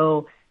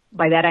 So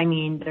by that I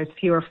mean there's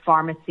fewer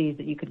pharmacies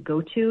that you could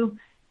go to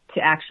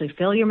actually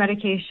fill your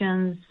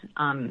medications.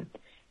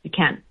 You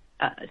can't.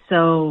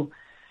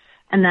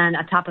 And then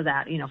on top of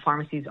that,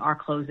 pharmacies are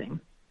closing.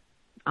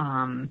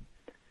 And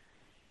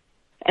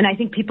I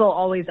think people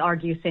always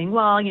argue saying,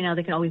 well,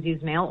 they can always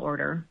use mail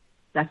order.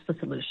 That's the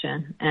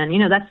solution.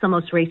 And, that's the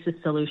most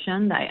racist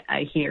solution that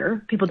I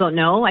hear. People don't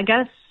know, I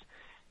guess.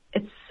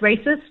 It's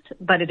racist,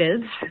 but it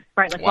is,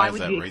 right? Like, why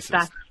would you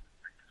expect?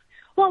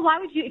 Well, why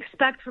would you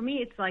expect? For me,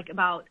 it's like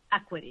about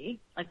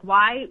equity. Like,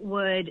 why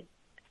would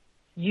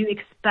you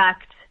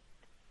expect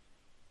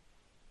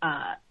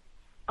a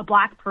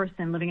black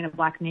person living in a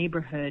black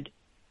neighborhood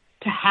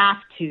to have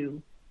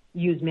to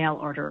use mail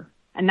order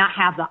and not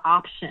have the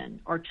option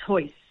or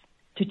choice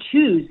to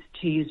choose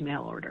to use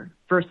mail order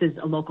versus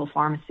a local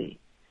pharmacy,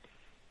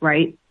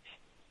 right?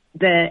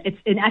 It's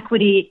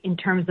inequity in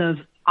terms of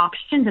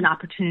options and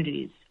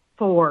opportunities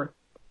for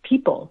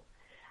people,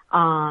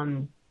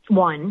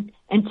 one.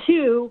 And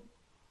two,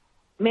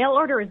 mail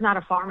order is not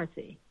a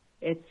pharmacy.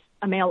 It's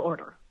a mail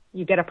order.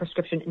 You get a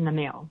prescription in the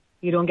mail.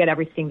 You don't get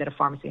everything that a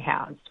pharmacy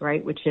has,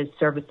 right? Which is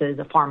services,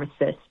 a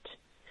pharmacist,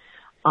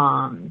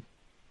 and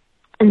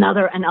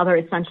other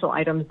essential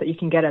items that you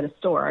can get at a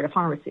store, at a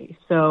pharmacy.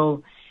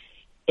 So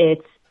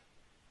it's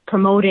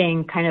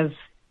promoting kind of,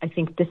 I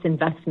think,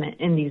 disinvestment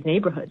in these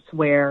neighborhoods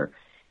where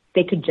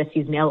they could just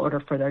use mail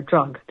order for their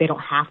drug. They don't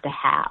have to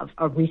have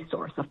a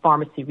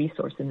pharmacy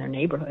resource in their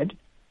neighborhood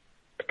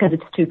because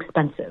it's too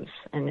expensive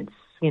and it's,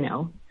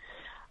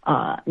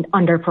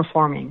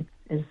 underperforming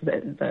is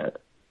the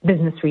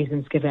business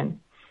reasons given,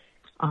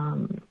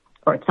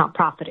 or it's not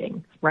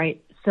profiting,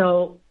 right?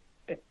 So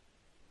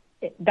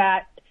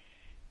that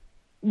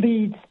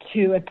leads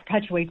to, it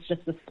perpetuates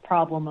just this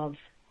problem of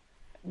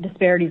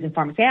disparities in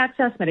pharmacy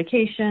access,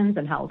 medications,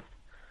 and health.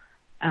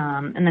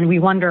 And then we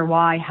wonder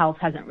why health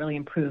hasn't really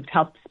improved.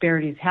 Health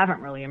disparities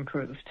haven't really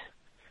improved.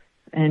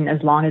 And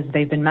as long as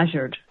they've been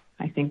measured,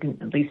 I think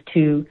in at least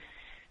 2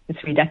 to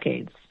 3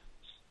 decades.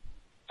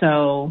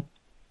 So,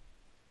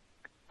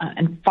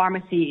 and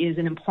pharmacy is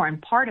an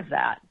important part of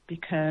that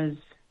because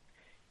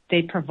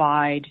they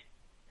provide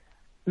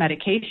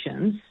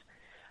medications,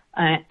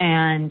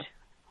 and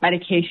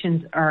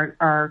medications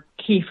are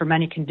key for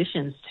many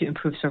conditions to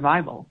improve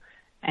survival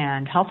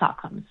and health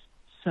outcomes.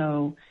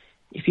 So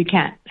if you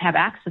can't have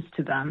access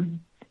to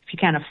them, if you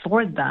can't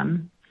afford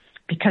them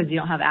because you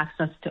don't have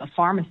access to a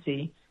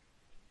pharmacy,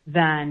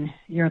 then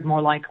you're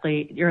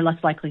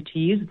less likely to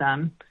use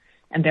them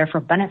and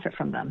therefore benefit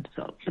from them.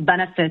 So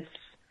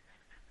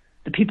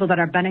the people that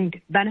are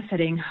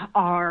benefiting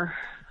are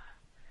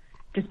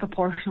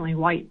disproportionately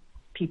white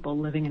people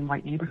living in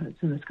white neighborhoods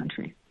in this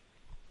country.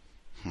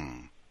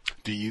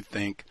 Do you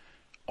think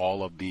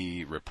all of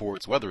the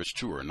reports, whether it's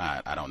true or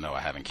not, I don't know, I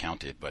haven't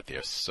counted, but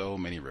there's so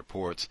many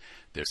reports.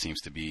 There seems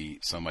to be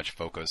so much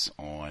focus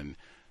on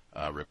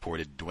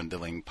reported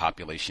dwindling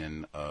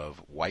population of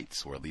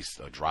whites, or at least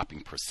a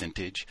dropping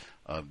percentage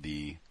of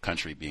the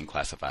country being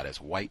classified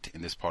as white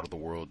in this part of the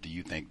world. Do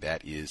you think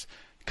that is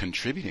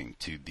contributing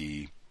to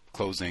the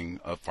closing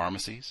of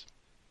pharmacies?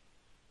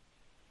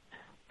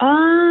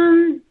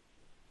 Well,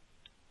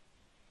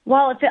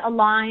 if it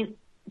aligns,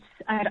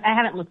 I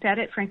haven't looked at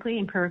it, frankly,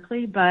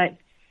 empirically, but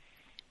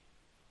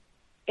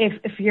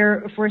if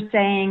we're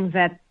saying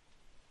that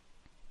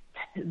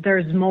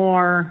there's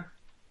more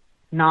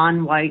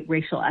non-white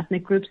racial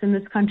ethnic groups in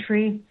this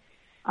country,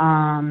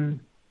 I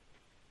mean,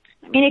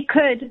 it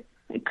could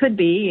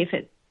be if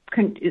it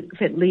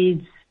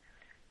leads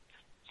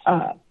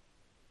to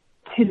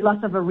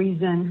less of a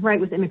reason, right,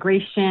 with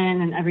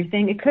immigration and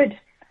everything. It could,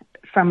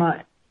 from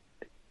a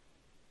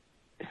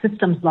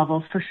systems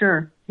level, for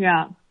sure,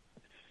 yeah.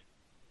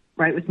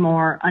 Right, with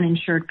more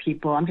uninsured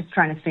people. I'm just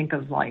trying to think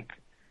of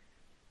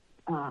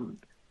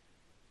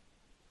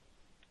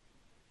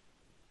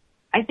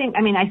I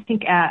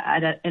think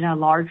at a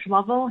large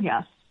level,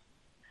 yes.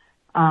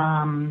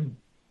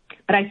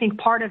 But I think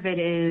part of it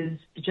is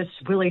just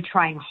really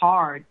trying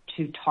hard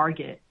to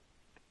target,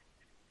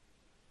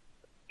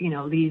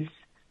 these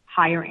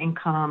higher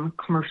income,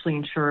 commercially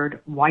insured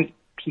white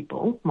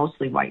people,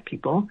 mostly white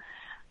people,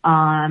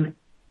 and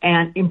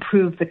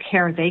improve the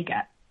care they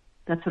get.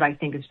 That's what I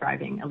think is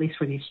driving, at least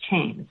for these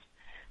chains.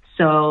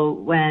 So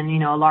when,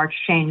 a large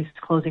chain is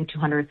closing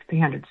 200,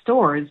 300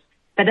 stores,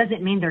 that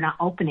doesn't mean they're not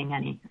opening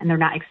any and they're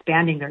not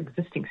expanding their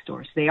existing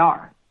stores. They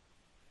are.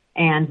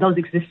 And those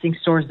existing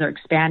stores they're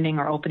expanding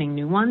or opening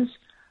new ones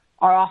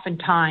are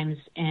oftentimes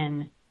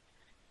in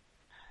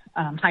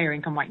higher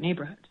income white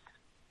neighborhoods,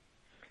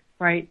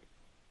 right?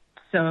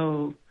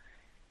 So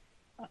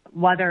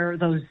whether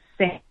those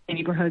same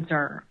neighborhoods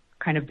are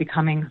kind of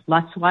becoming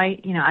less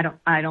white,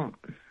 I don't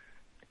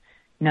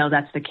know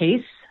that's the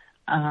case.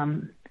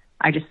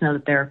 I just know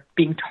that they're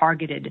being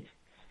targeted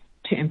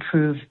to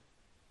improve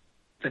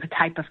the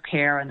type of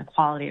care and the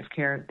quality of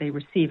care they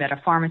receive at a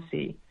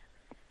pharmacy.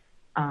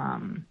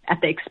 at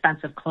the expense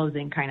of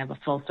closing kind of a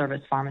full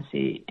service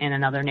pharmacy in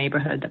another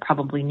neighborhood that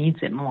probably needs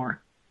it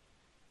more.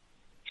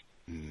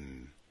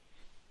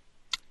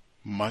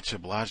 Much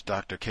obliged,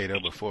 Dr.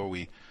 Qato. Before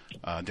we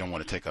don't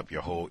want to take up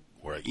your whole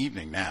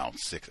evening now,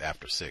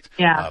 6:06.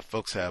 Yeah.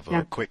 Folks have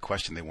a quick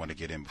question they want to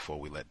get in before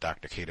we let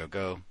Dr. Qato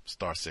go.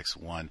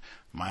 *61.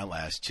 My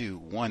last two.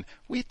 One,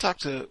 we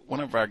talked to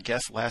one of our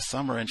guests last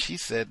summer, and she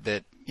said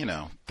that,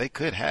 they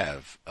could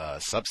have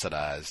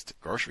subsidized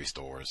grocery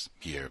stores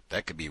here.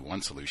 That could be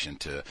one solution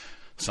to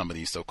some of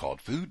these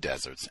so-called food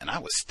deserts. And I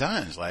was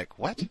stunned, like,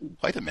 what?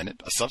 Wait a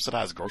minute, a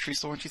subsidized grocery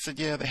store? And she said,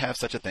 yeah, they have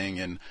such a thing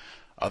in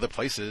other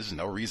places.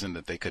 No reason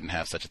that they couldn't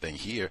have such a thing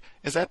here.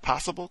 Is that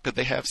possible? Could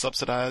they have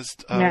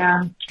subsidized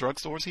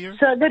drugstores here?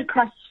 So good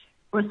question.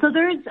 So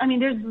there's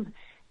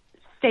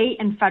state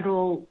and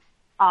federal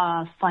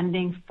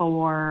funding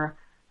for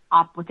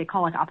what they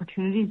call like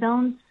opportunity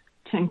zones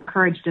to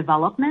encourage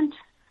development.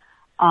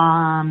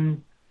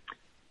 And,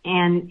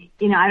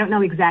 I don't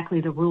know exactly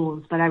the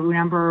rules, but I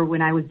remember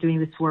when I was doing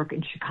this work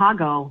in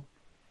Chicago,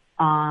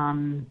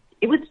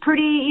 it was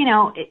pretty,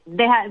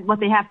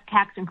 they have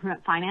tax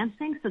increment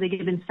financing, so they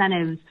give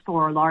incentives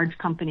for large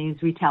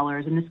companies,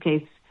 retailers. In this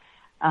case,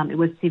 it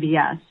was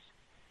CVS,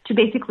 to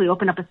basically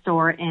open up a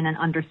store in an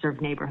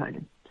underserved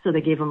neighborhood. So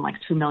they gave them like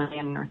 $2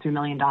 million or $3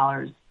 million.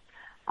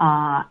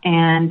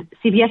 And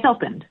CVS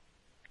opened.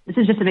 This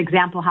is just an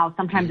example how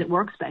sometimes it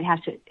works, but it has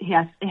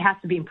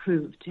to be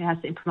improved. It has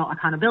to promote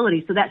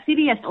accountability. So that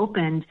CVS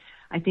opened,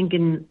 I think,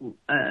 in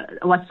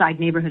a West Side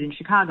neighborhood in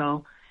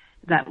Chicago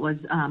that was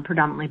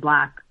predominantly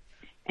Black.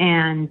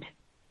 And,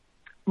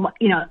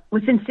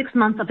 within 6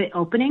 months of it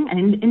opening,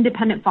 an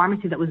independent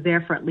pharmacy that was there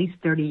for at least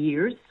 30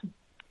 years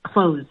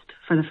closed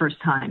for the first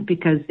time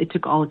because it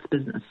took all its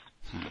business.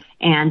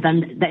 And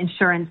then the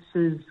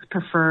insurances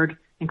preferred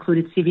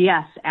included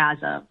CVS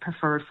as a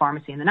preferred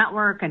pharmacy in the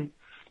network, and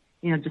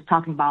just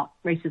talking about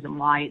racism,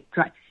 why.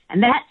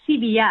 And that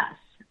CVS,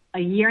 a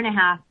year and a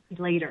half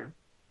later,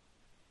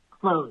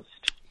 closed.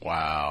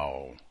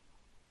 Wow.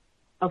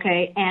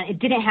 Okay, and it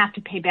didn't have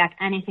to pay back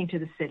anything to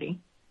the city.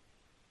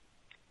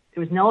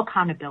 There was no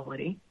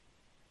accountability,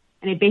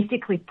 and it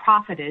basically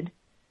profited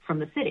from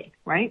the city,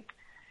 right?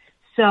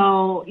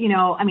 So,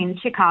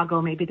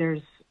 Chicago, maybe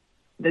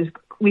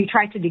we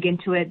tried to dig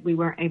into it. We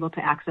weren't able to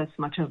access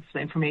much of the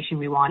information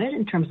we wanted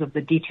in terms of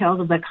the details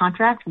of that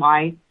contract,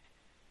 why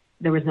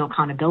there was no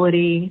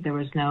accountability, there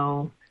was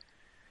no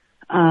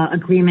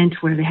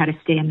agreement where they had to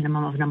stay a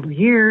minimum of a number of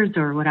years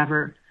or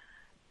whatever.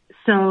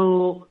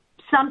 So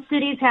some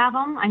cities have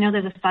them. I know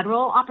there's a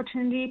federal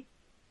opportunity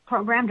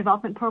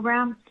development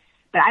program,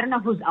 but I don't know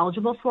who's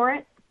eligible for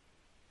it.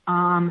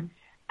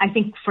 I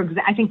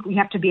think we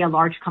have to be a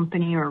large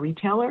company or a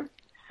retailer.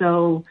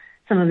 So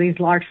some of these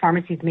large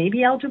pharmacies may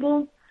be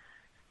eligible,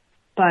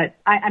 but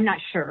I'm not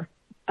sure.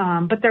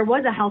 But there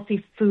was a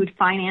healthy food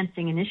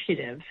financing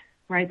initiative,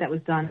 right? That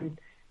was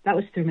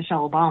through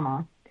Michelle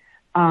Obama,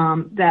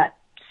 that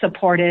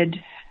supported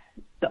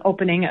the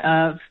opening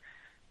of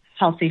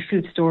healthy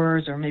food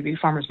stores or maybe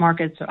farmers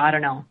markets, or I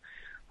don't know,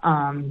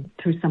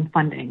 through some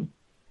funding,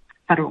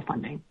 federal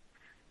funding.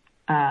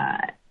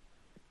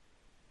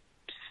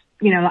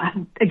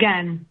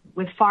 Again,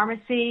 with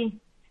pharmacy,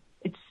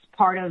 it's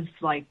part of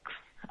like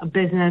a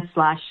business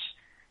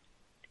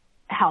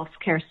 /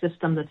 healthcare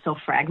system that's so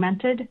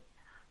fragmented,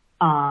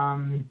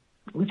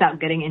 without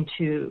getting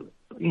into,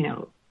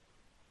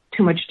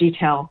 too much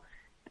detail,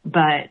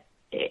 but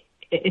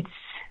it's,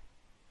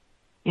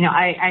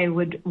 I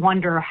would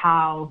wonder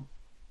how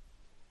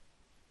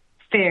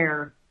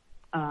fair,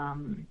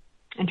 and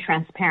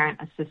transparent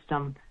a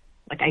system,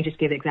 like I just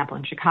gave the example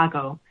in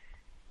Chicago,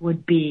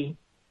 would be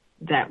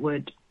that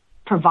would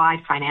provide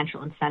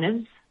financial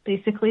incentives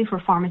basically for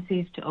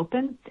pharmacies to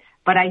open.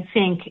 But I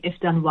think if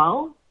done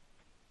well,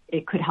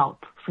 it could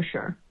help for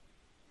sure.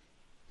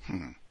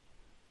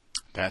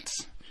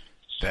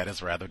 That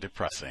is rather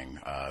depressing,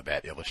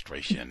 that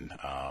illustration.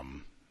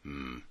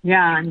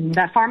 Yeah, and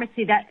that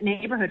pharmacy, that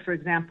neighborhood, for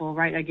example,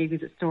 right, I gave you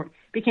the story,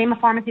 became a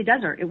pharmacy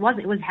desert. It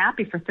was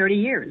happy for 30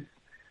 years.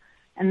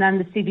 And then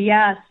the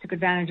CVS took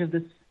advantage of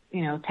this,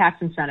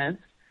 tax incentives.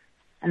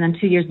 And then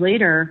 2 years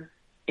later,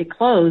 it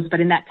closed. But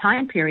in that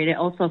time period, it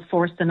also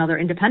forced another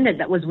independent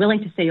that was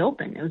willing to stay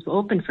open. It was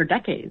open for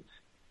decades,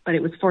 but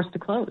it was forced to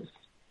close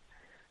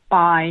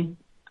by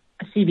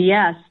a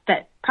CVS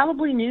that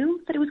probably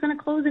knew that it was going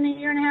to close in a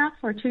year and a half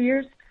or 2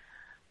 years,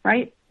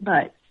 right?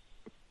 But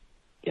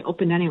it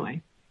opened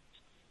anyway.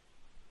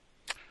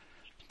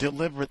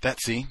 Deliberate,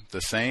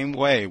 the same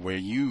way where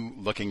you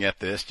looking at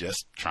this,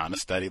 just trying to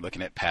study,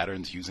 looking at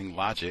patterns, using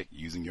logic,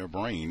 using your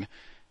brain.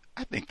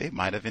 I think they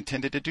might have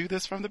intended to do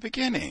this from the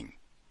beginning.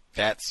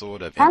 That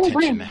sort of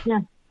intention.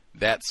 Yeah.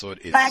 That sort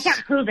is. But I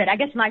can't prove it. I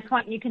guess my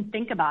point, you can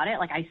think about it,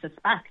 like I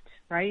suspect,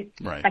 right?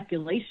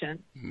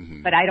 Speculation.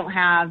 Mm-hmm. But I don't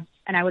have,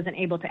 and I wasn't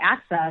able to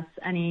access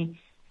any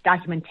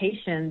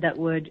documentation that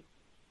would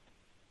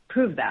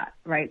prove that,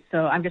 right?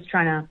 So I'm just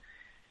trying to,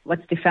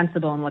 what's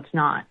defensible and what's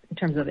not in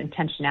terms of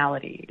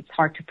intentionality. It's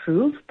hard to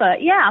prove,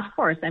 but yeah, of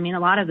course. I mean, a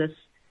lot of this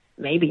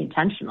maybe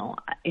intentional.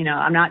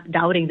 I'm not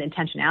doubting the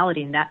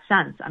intentionality in that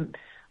sense.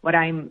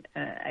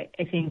 I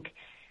think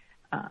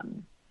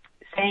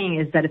saying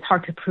is that it's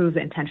hard to prove the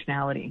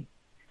intentionality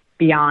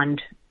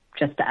beyond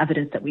just the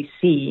evidence that we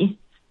see,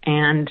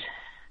 and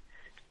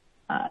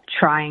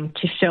trying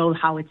to show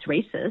how it's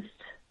racist.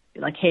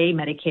 Like, hey,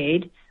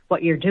 Medicaid,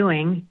 what you're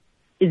doing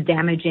is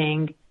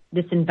damaging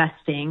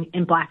disinvesting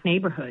in Black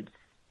neighborhoods.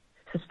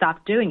 So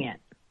stop doing it.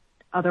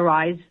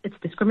 Otherwise, it's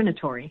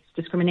discriminatory. It's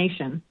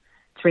discrimination.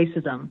 It's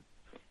racism.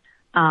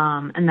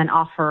 And then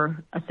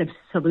offer a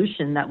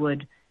solution that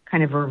would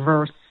kind of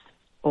reverse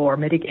or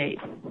mitigate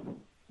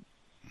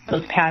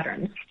those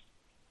patterns.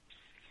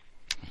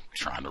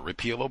 Trying to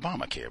repeal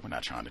Obamacare. We're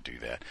not trying to do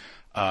that.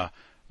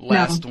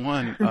 Last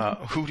one.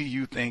 Who do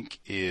you think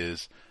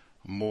is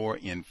more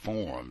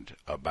informed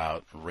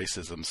about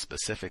racism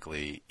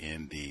specifically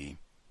in the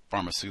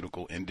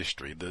pharmaceutical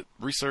industry? The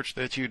research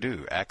that you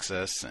do,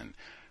 access and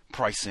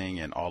pricing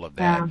and all of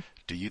that.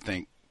 Do you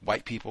think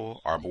white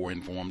people are more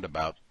informed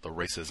about the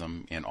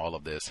racism in all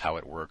of this, how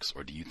it works,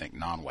 or do you think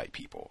non-white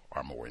people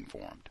are more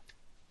informed?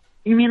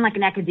 You mean like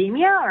in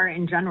academia or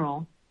in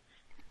general?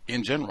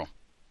 In general.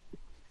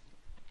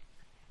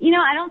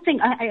 I don't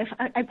think,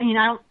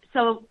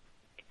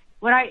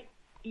 when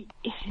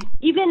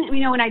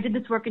I did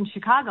this work in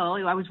Chicago,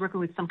 I was working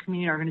with some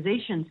community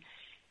organizations.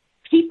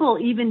 People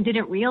even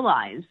didn't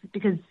realize,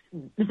 because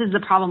this is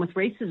the problem with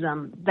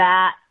racism,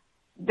 that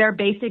they're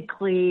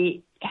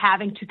basically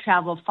having to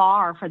travel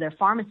far for their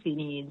pharmacy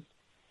needs,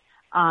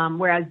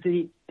 whereas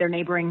their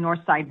neighboring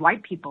North Side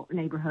white people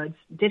neighborhoods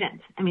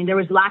didn't. I mean, there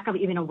was lack of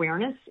even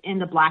awareness in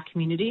the Black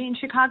community in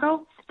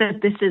Chicago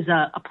that this is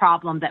a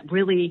problem that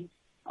really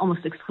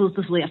almost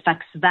exclusively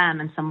affects them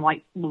and some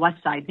white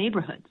West Side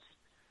neighborhoods.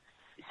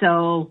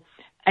 So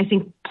I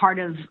think part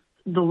of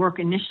the work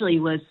initially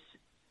was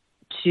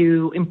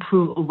to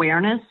improve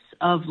awareness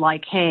of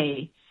like,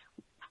 hey,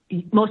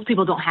 most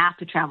people don't have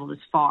to travel this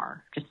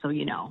far, just so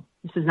you know.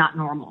 This is not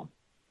normal.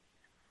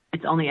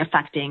 It's only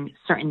affecting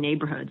certain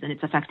neighborhoods, and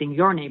it's affecting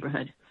your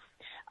neighborhood.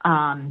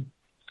 And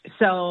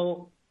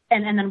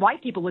then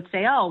white people would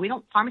say,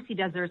 pharmacy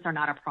deserts are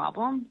not a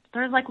problem.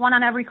 There's like one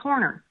on every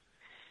corner.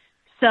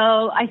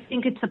 So I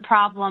think it's a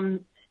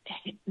problem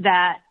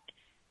that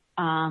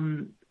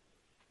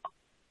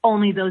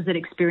only those that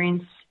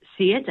experience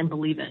see it and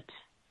believe it.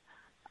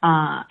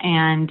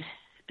 And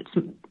it's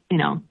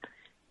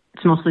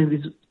mostly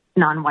these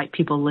non-white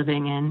people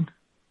living in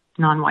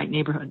non-white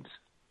neighborhoods.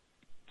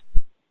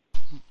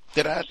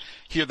 Did I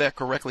hear that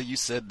correctly? You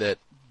said that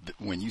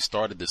when you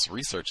started this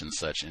research and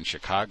such in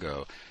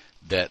Chicago,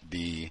 that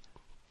the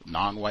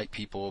non-white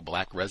people,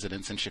 Black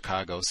residents in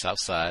Chicago, South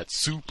Side,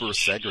 super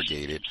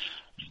segregated,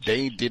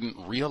 they didn't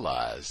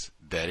realize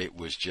that it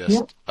was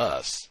just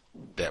us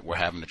that were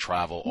having to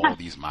travel all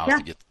these miles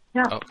to get.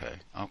 Yeah. Okay.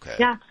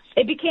 Yeah.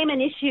 It became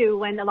an issue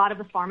when a lot of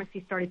the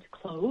pharmacies started to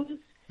close,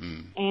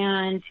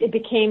 and it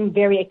became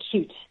very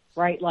acute,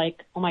 right?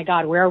 Like, oh my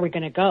God, where are we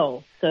going to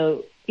go?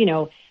 So,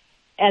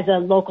 as a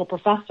local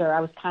professor, I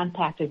was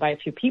contacted by a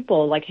few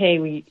people like, hey,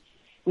 we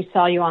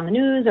saw you on the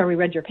news, or we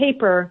read your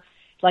paper.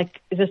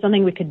 Like, is there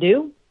something we could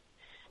do?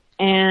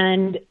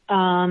 And,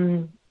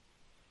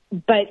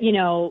 but,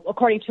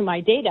 according to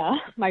my data,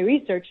 my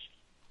research,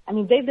 I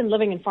mean, they've been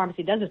living in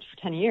pharmacy deserts for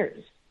 10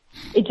 years.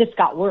 It just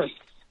got worse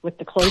with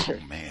the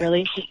closures,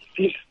 really.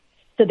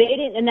 So they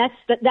didn't, and that's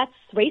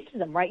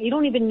racism, right? You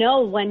don't even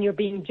know when you're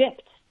being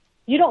gypped.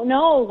 You don't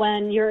know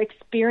when you're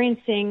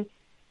experiencing,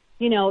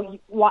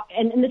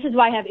 and this is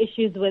why I have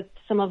issues with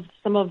some of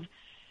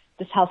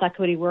this health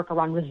equity work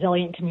around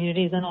resilient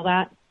communities and all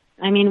that.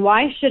 I mean,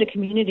 why should a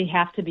community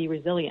have to be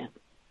resilient?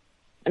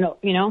 Why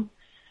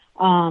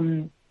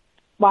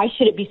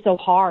should it be so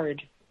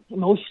hard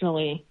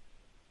emotionally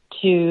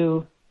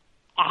to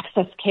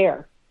access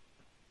care?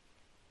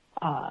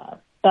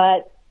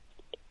 But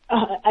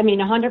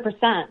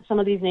 100%, some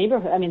of these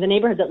neighborhoods, the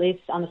neighborhoods, at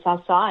least on the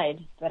South Side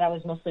that I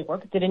was mostly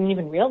working, didn't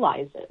even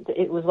realize it.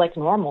 It was like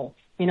normal,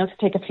 to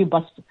take a few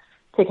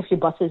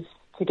buses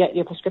to get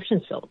your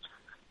prescriptions filled.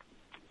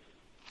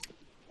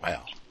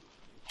 Wow.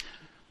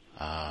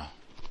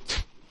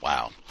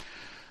 Wow.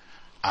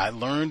 I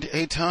learned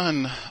a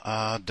ton,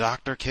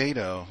 Dr.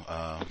 Qato.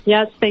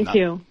 Yes, thank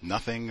you.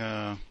 Nothing,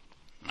 I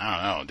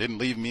don't know, didn't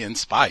leave me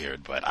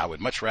inspired, but I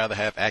would much rather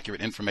have accurate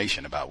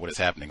information about what is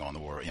happening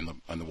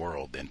in the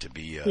world than to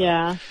be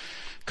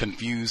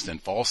confused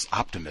and false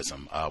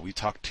optimism. We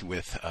talked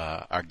with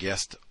our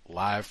guest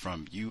live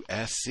from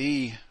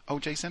USC,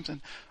 O.J.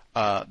 Simpson,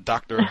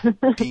 Dr.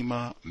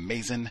 Dima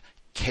Mazen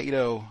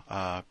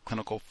Qato,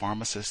 clinical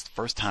pharmacist.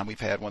 First time we've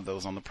had one of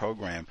those on the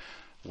program.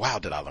 Wow,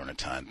 did I learn a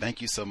ton.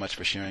 Thank you so much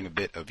for sharing a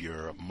bit of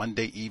your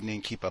Monday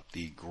evening. Keep up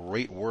the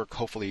great work.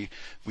 Hopefully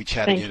we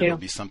chat again. It'll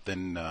be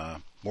something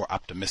more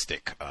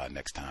optimistic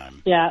next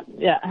time. Yeah,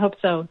 I hope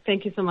so.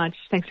 Thank you so much.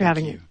 Thanks for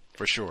having me.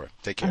 For sure.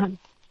 Take care.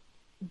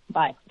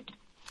 Bye.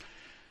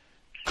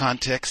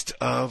 Context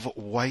of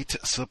white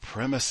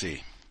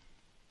supremacy.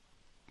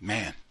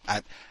 Man,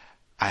 I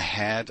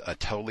had a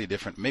totally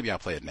different, maybe I'll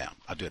play it now.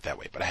 I'll do it that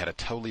way, but I had a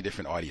totally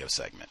different audio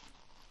segment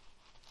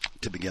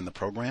to begin the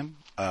program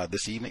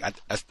this evening.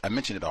 I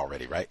mentioned it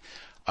already, right?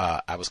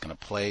 I was going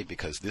to play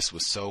because this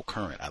was so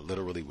current. I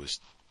literally was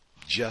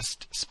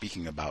just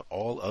speaking about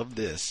all of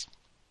this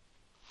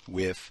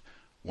with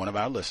one of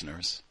our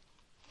listeners,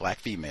 black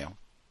female,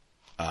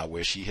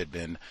 where she had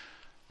been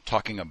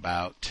talking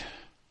about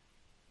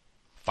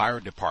fire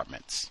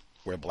departments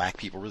where black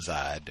people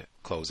reside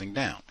closing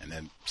down. And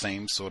then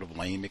same sort of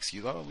lame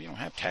excuse, oh, we don't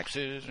have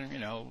taxes, and,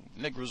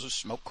 niggers will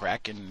smoke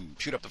crack and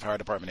shoot up the fire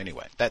department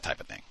anyway. That type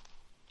of thing.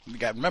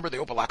 Remember the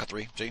Opalaka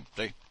 3? See?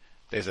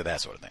 They said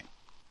that sort of thing.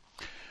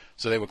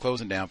 So they were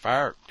closing down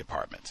fire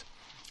departments.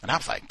 And I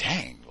was like,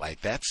 dang,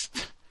 like that's,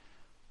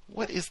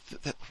 what is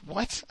that?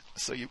 What?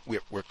 So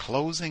we're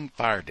closing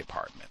fire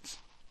departments,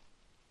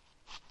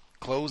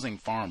 closing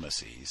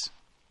pharmacies.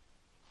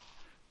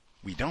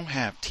 We don't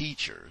have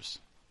teachers,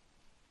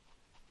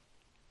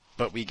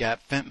 but we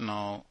got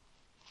fentanyl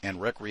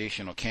and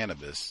recreational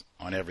cannabis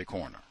on every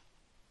corner.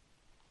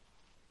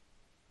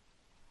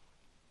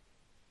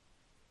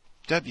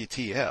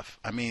 WTF?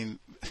 I mean,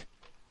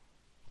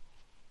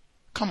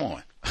 come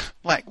on.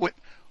 Like,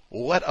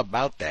 what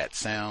about that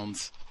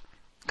sounds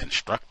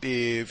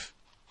constructive,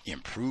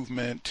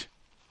 improvement,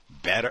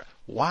 better?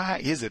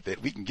 Why is it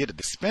that we can get a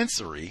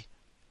dispensary,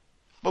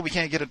 but we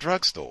can't get a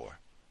drugstore?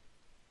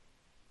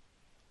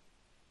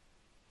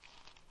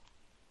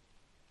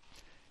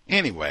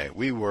 Anyway,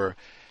 we were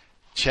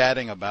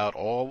chatting about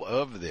all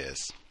of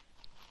this,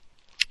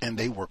 and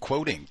they were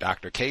quoting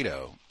Dr.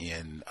 Qato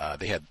in,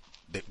 they had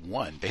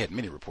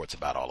many reports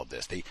about all of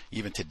this.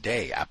 Even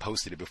today, I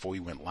posted it before we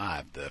went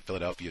live. The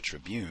Philadelphia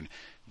Tribune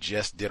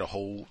just did a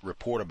whole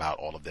report about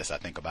all of this. I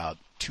think about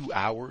 2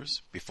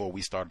 hours before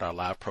we started our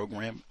live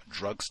program.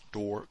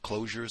 Drugstore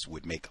closures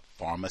would make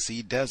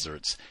pharmacy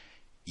deserts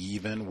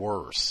even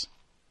worse.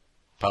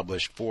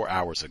 Published 4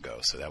 hours ago.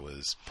 So that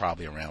was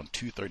probably around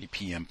 2:30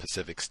 p.m.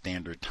 Pacific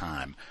Standard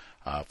Time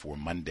for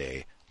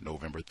Monday,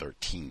 November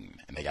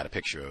 13. And they got a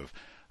picture of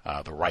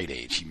the Rite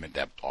Aid.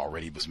 That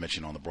already was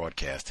mentioned on the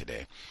broadcast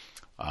today.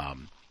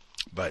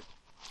 But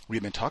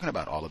we've been talking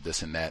about all of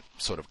this in that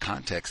sort of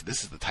context.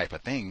 This is the type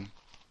of thing,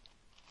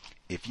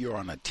 if you're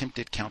an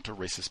attempted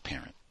counter-racist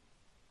parent,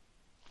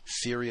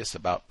 serious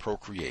about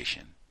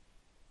procreation,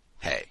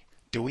 hey,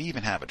 do we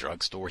even have a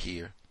drugstore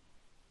here?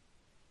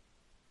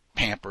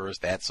 Pampers,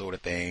 that sort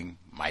of thing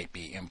might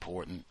be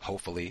important.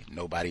 Hopefully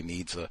nobody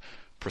needs a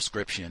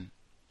prescription,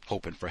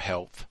 hoping for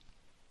health.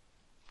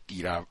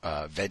 Eat our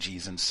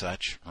veggies and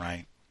such,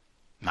 right?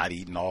 Not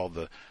eating all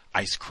the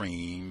ice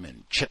cream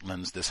and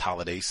chitlins this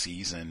holiday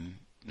season.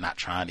 Not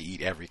trying to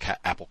eat every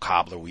apple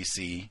cobbler we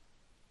see.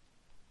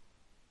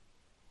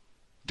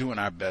 Doing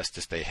our best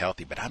to stay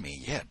healthy. But I mean,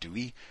 yeah,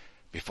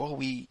 before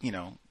we,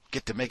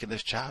 get to making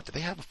this child, do they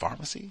have a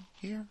pharmacy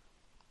here?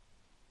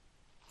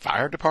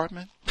 Fire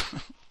department?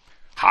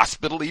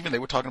 Hospital even? They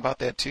were talking about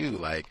that too.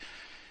 Like,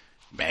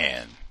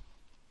 man,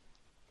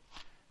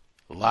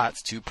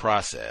 lots to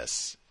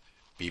process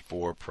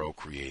before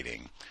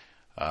procreating.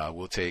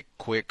 We'll take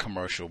a quick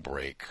commercial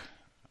break.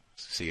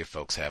 See if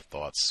folks have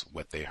thoughts,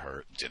 what they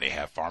heard. Do they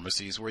have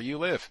pharmacies where you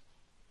live?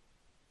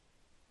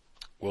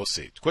 We'll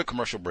see. Quick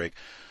commercial break.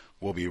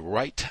 We'll be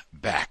right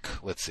back.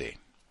 Let's see.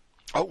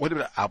 Oh, wait a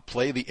minute. I'll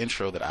play the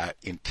intro that I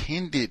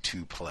intended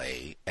to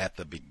play at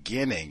the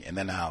beginning, and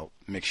then I'll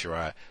make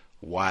sure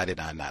why did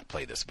I not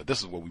play this? But this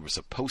is what we were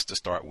supposed to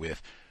start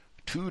with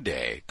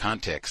today,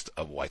 context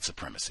of white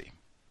supremacy.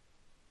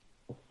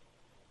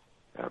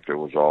 After it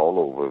was all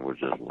over, it was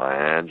just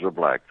lines of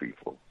black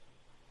people,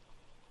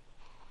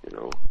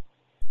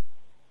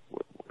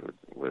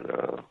 with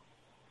the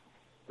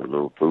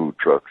little food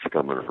trucks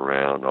coming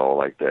around, all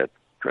like that,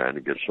 trying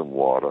to get some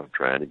water,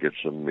 trying to get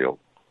some milk.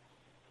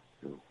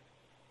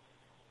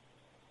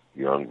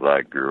 Young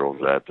black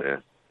girls out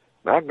there.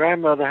 My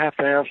grandmother have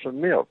to have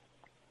some milk.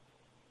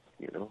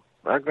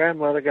 My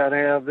grandmother got to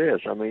have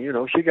this. I mean,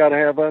 she got to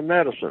have her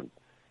medicine.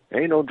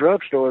 Ain't no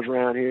drugstores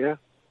around here.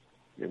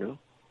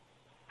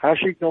 How's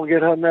she going to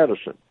get her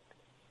medicine?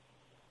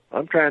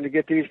 I'm trying to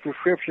get these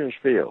prescriptions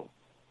filled.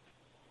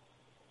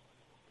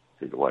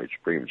 See, the white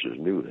supremacists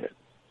knew that.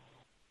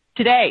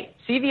 Today,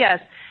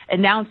 CVS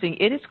announcing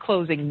it is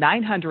closing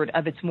 900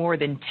 of its more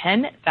than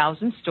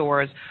 10,000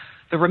 stores.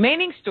 The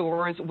remaining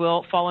stores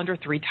will fall under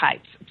three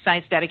types: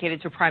 sites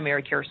dedicated to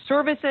primary care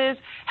services,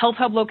 health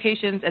hub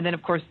locations, and then,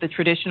 of course, the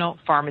traditional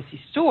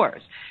pharmacy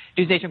stores.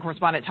 News Nation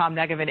correspondent Tom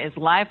Negevin is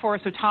live for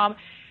us. So, Tom,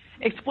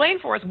 explain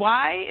for us,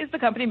 why is the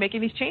company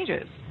making these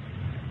changes?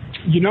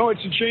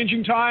 It's a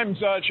changing times,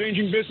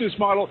 changing business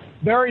model.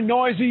 Very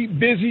noisy,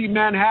 busy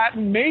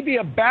Manhattan. Maybe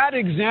a bad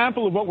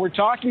example of what we're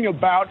talking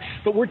about,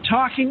 but we're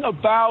talking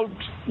about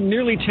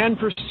nearly 10%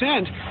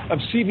 of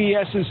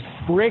CVS's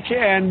brick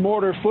and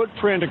mortar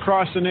footprint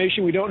across the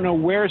nation. We don't know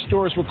where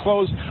stores will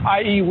close,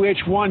 i.e.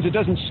 which ones. It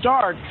doesn't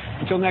start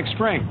until next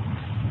spring.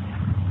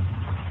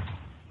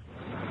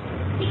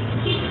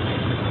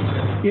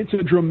 It's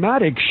a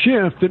dramatic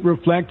shift that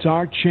reflects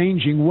our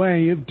changing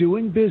way of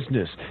doing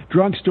business.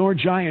 Drugstore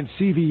giant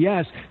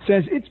CVS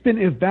says it's been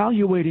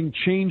evaluating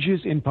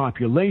changes in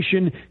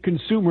population,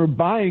 consumer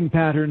buying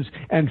patterns,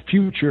 and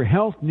future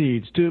health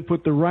needs to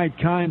put the right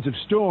kinds of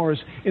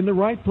stores in the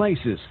right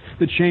places.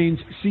 The chain's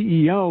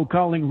CEO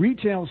calling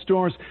retail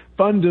stores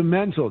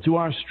fundamental to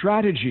our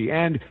strategy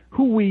and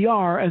who we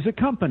are as a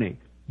company.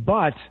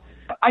 But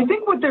I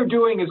think what they're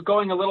doing is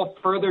going a little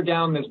further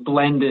down this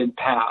blended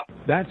path.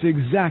 That's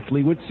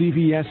exactly what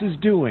CVS is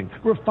doing,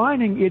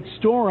 refining its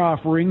store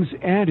offerings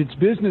and its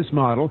business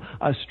model,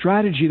 a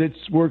strategy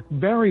that's worked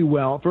very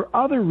well for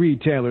other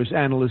retailers,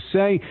 analysts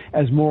say,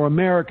 as more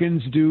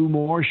Americans do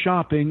more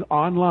shopping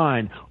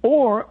online,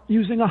 or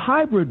using a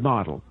hybrid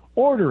model,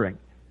 ordering,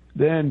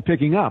 then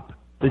picking up.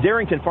 The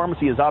Darrington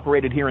Pharmacy has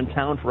operated here in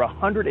town for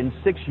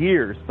 106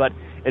 years, but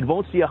it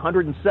won't see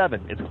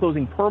 107. It's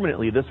closing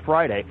permanently this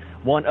Friday,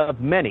 one of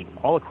many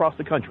all across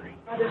the country.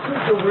 This is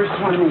the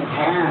worst one we've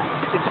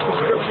had. It's a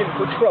prescription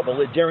for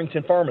trouble at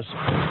Darrington Pharmacy.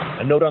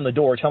 A note on the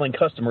door telling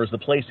customers the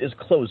place is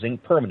closing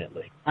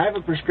permanently. I have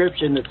a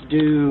prescription that's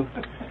due,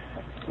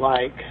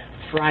 like,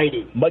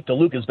 Friday. Mike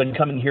DeLuca has been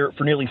coming here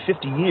for nearly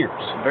 50 years.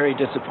 Very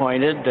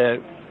disappointed that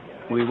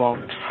we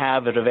won't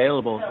have it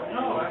available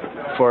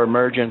for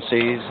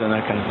emergencies and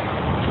that kind of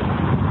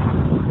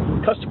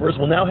thing. Customers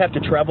will now have to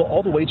travel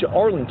all the way to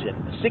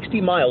Arlington,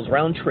 60 miles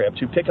round trip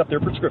to pick up their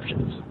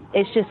prescriptions.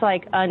 It's just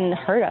like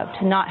unheard of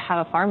to not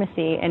have a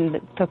pharmacy and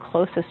the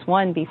closest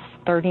one be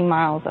 30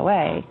 miles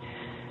away.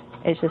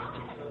 It's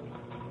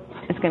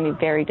going to be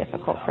very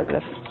difficult for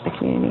the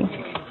community.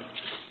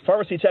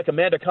 Pharmacy tech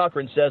Amanda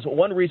Cochran says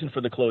one reason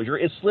for the closure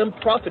is slim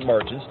profit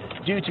margins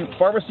due to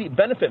pharmacy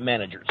benefit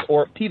managers,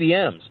 or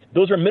PBMs.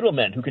 Those are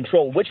middlemen who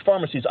control which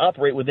pharmacies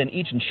operate within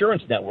each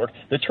insurance network,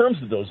 the terms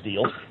of those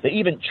deals. They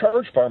even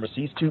charge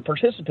pharmacies to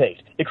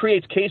participate. It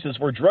creates cases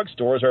where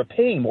drugstores are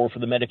paying more for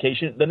the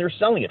medication than they're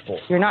selling it for.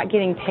 You're not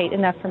getting paid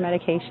enough for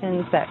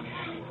medications. That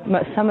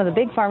some of the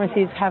big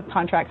pharmacies have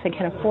contracts that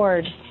can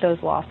afford those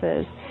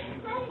losses.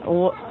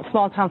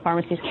 Small-town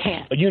pharmacies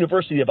can't. A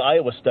University of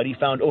Iowa study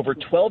found over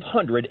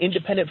 1,200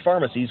 independent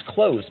pharmacies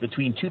closed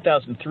between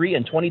 2003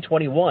 and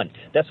 2021.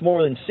 That's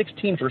more than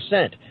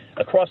 16%.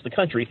 Across the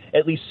country,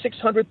 at least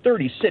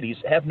 630 cities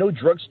have no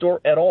drugstore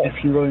at all.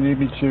 If you really need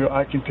me to,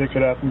 I can pick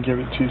it up and give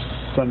it to you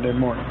Sunday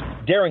morning.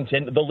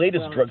 Darrington, the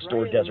latest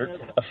drugstore desert,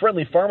 a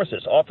friendly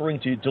pharmacist offering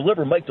to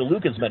deliver Mike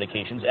DeLuca's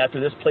medications after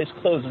this place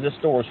closes its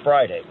doors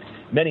Friday.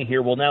 Many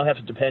here will now have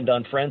to depend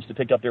on friends to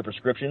pick up their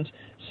prescriptions.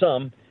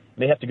 Some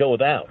may have to go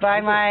without.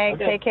 Bye,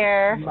 Mike. Okay. Take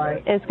care.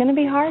 Bye. It's going to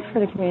be hard for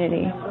the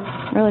community.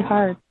 Really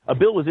hard. A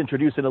bill was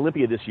introduced in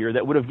Olympia this year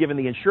that would have given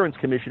the insurance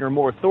commissioner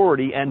more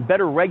authority and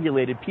better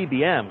regulated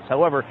PBMs.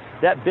 However,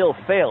 that bill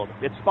failed.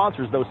 Its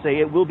sponsors, though, say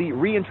it will be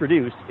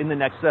reintroduced in the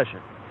next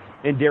session.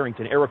 In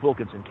Darrington, Eric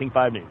Wilkinson, King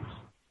 5 News.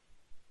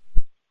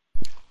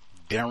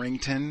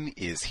 Darrington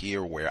is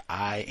here where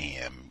I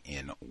am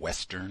in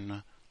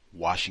western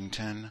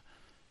Washington,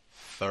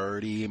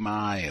 30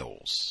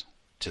 miles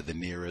to the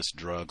nearest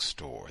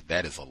drugstore.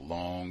 That is a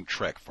long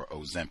trek for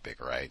Ozempic,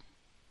 right?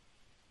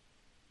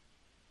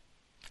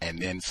 And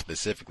then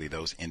specifically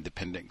those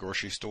independent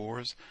grocery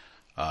stores,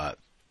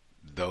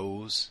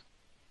 those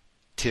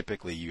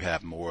typically you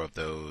have more of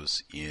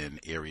those in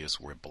areas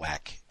where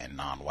black and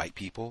non-white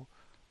people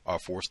are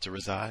forced to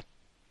reside.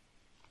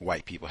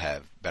 White people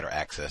have better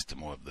access to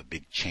more of the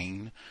big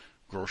chain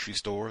grocery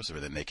stores, or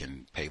then they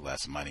can pay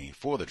less money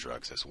for the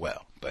drugs as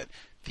well. But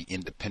the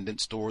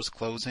independent stores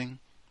closing,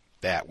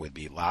 that would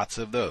be lots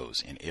of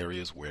those in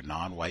areas where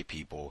non-white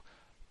people,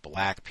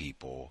 black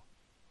people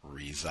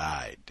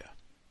reside.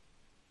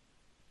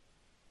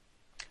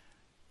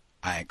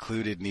 I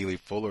included Neely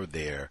Fuller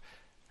there.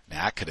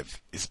 Now, I could have,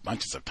 it's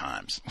bunches of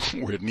times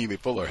where Neely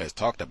Fuller has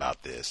talked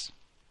about this.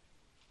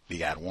 We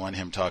got one,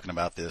 him talking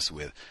about this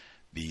with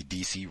the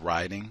D.C.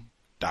 rioting,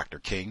 Dr.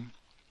 King.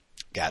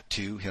 Got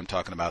two, him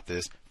talking about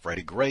this,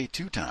 Freddie Gray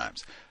 2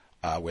 times,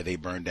 where they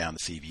burned down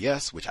the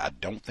CVS, which I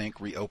don't think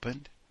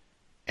reopened.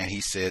 And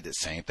he said the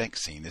same thing,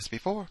 seen this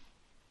before.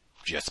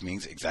 Just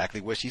means exactly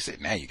what she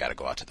said. Now you got to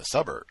go out to the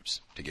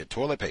suburbs to get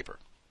toilet paper,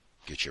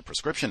 get your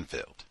prescription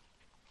filled.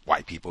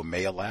 White people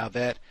may allow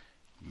that.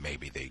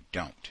 Maybe they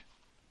don't.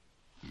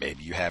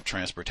 Maybe you have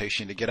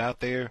transportation to get out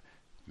there.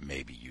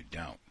 Maybe you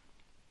don't.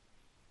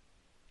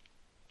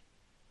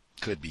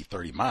 Could be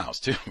 30 miles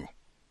too.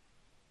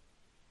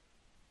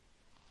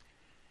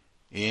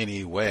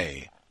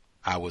 Anyway,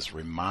 I was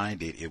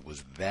reminded it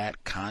was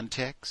that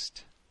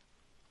context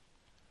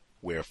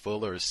where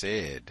Fuller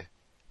said,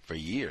 for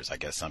years, I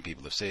guess some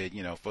people have said,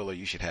 you know, Fuller,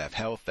 you should have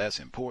health. That's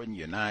important.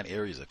 Your 9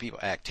 areas of people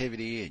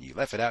activity, and you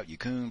left it out, you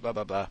coon, blah,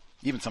 blah, blah.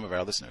 Even some of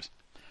our listeners.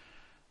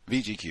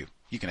 VGQ,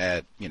 you can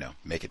add, you know,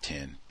 make it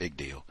 10, big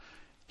deal.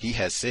 He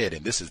has said,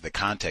 and this is the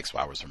context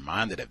why I was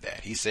reminded of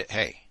that. He said,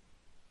 hey,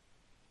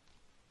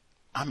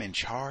 I'm in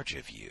charge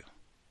of you.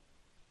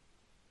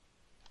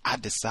 I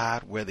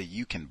decide whether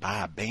you can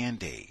buy a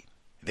Band-Aid.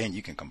 Then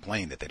you can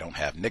complain that they don't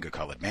have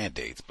nigger-colored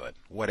Band-Aids, but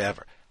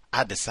whatever.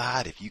 I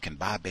decide if you can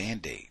buy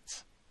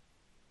Band-Aids.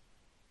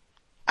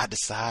 I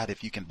decide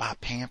if you can buy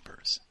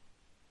Pampers.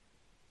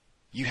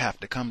 You have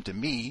to come to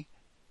me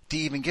to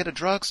even get a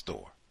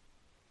drugstore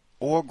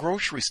or a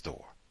grocery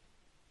store.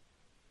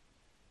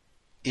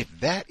 If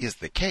that is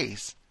the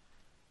case,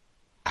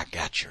 I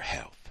got your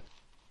health.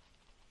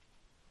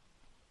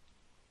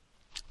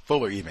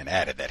 Fuller even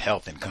added that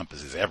health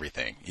encompasses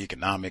everything: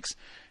 economics,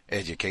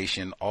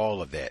 education,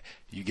 all of that.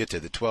 You get to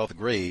the 12th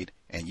grade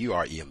and you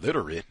are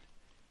illiterate,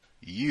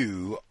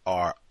 you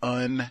are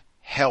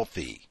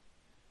unhealthy.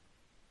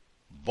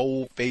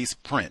 Boldface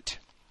print.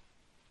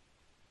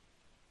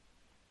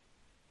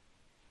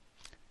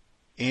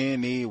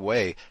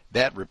 Anyway,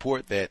 that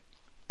report that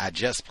I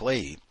just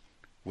played,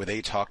 where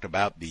they talked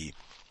about the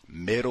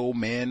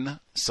middlemen,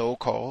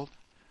 so-called,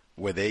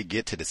 where they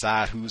get to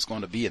decide who's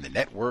going to be in the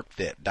network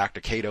that Dr.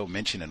 Qato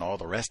mentioned and all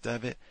the rest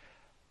of it,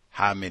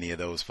 how many of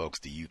those folks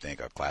do you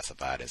think are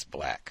classified as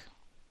black?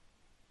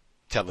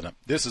 Telling them,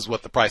 this is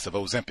what the price of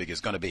Ozempic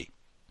is going to be.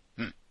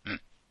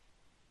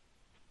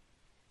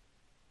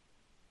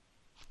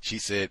 She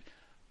said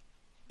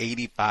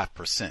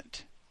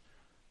 85%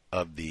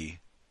 of the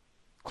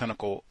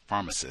clinical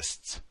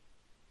pharmacists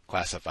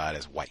classified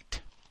as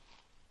white.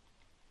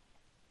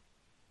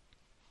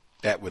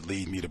 That would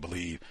lead me to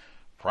believe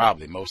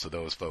probably most of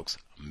those folks,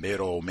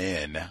 middle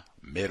men,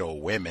 middle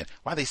women.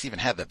 Why they even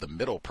have that, the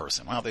middle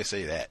person? Why don't they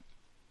say that?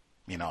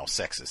 You know,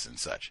 sexist and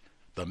such.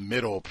 The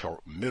middle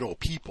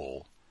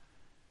people,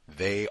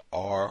 they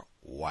are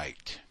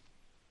white.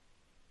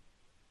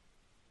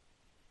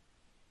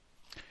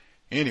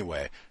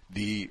 Anyway,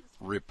 the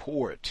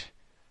report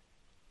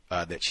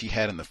that she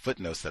had in the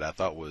footnotes that I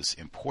thought was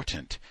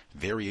important,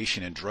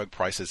 variation in drug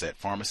prices at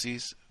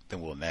pharmacies.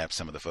 Then we'll nab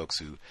some of the folks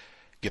who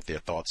get their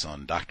thoughts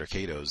on Dr.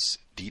 Cato's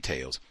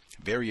details.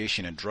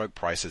 Variation in drug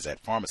prices at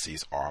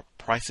pharmacies are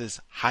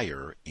prices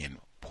higher in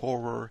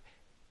poorer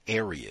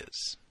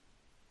areas.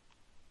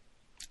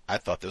 I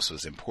thought this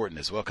was important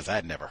as well because I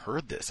had never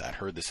heard this. I'd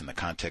heard this in the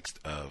context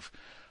of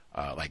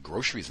like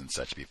groceries and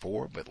such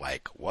before, but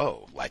like,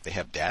 whoa, like they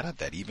have data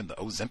that even the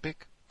Ozempic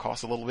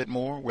costs a little bit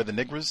more where the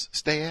niggers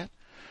stay at.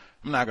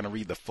 I'm not going to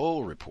read the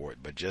full report,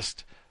 but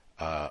just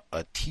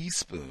a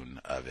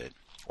teaspoon of it.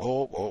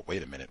 Oh,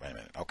 wait a minute.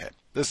 Okay,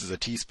 this is a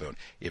teaspoon.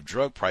 If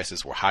drug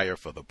prices were higher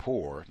for the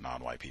poor,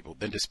 non-white people,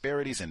 then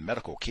disparities in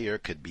medical care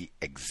could be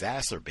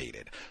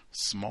exacerbated.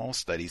 Small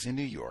studies in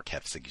New York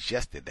have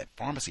suggested that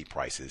pharmacy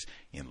prices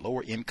in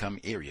lower income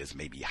areas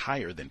may be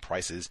higher than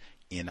prices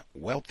in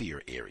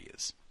wealthier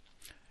areas.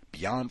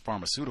 Beyond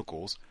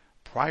pharmaceuticals,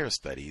 prior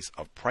studies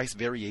of price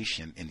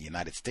variation in the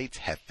United States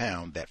have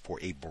found that for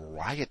a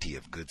variety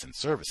of goods and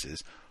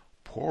services,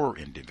 poorer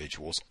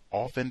individuals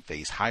often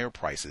face higher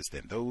prices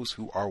than those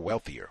who are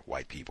wealthier.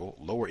 White people,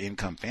 lower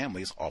income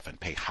families often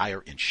pay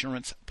higher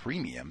insurance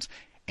premiums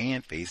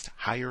and face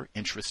higher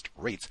interest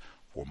rates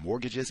for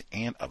mortgages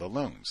and other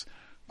loans.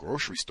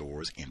 Grocery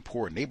stores in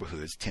poor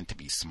neighborhoods tend to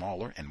be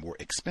smaller and more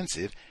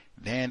expensive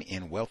than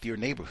in wealthier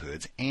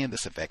neighborhoods, and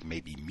this effect may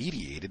be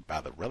mediated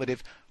by the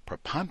relative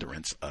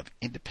preponderance of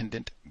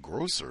independent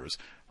grocers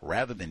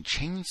rather than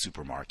chain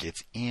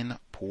supermarkets in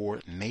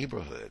poor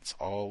neighborhoods,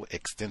 all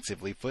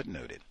extensively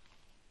footnoted.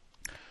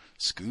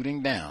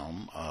 Scooting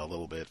down a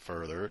little bit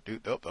further.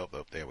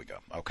 There we go.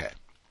 Okay.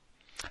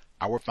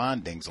 Our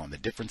findings on the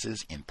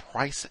differences in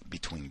price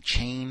between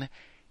chain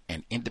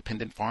and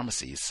independent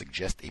pharmacies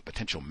suggest a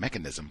potential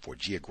mechanism for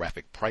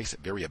geographic price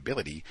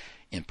variability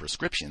in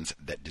prescriptions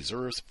that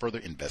deserves further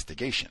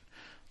investigation.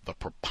 The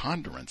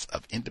preponderance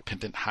of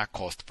independent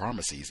high-cost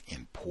pharmacies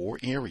in poor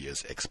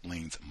areas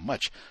explains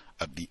much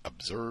of the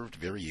observed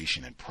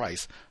variation in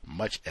price,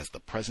 much as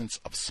the presence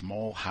of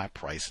small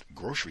high-priced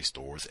grocery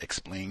stores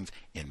explains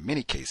in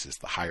many cases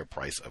the higher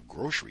price of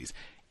groceries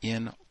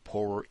in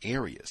poorer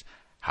areas.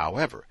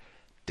 However,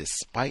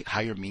 despite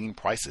higher mean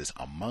prices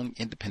among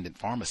independent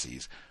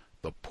pharmacies,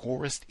 the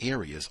poorest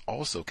areas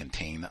also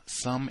contain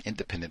some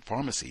independent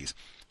pharmacies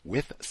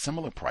with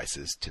similar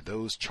prices to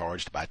those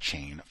charged by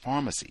chain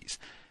pharmacies.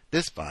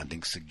 This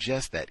finding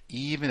suggests that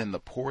even in the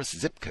poorest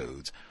zip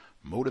codes,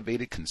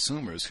 motivated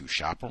consumers who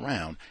shop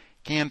around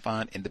can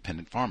find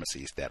independent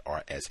pharmacies that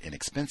are as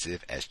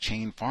inexpensive as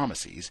chain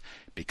pharmacies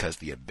because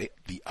the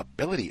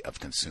ability of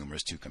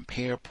consumers to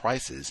compare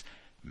prices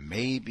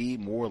may be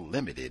more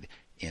limited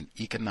in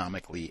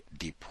economically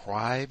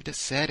deprived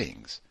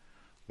settings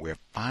where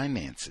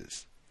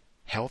finances,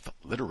 health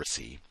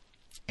literacy,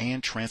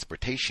 and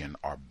transportation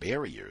are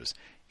barriers.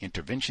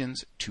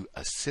 Interventions to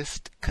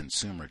assist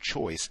consumer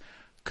choice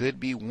could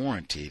be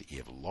warranted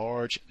if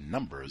large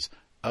numbers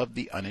of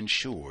the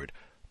uninsured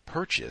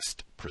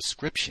purchased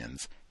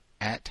prescriptions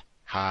at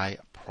high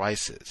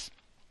prices.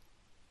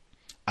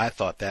 I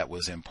thought that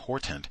was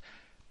important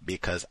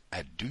because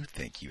I do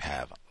think you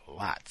have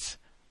lots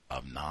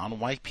of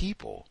non-white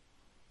people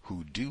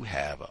who do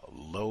have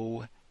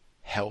low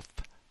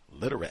health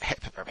literacy.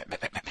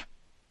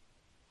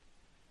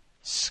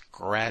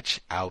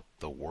 Scratch out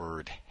the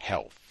word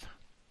health.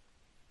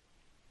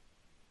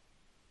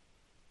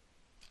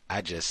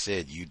 I just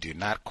said you do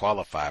not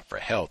qualify for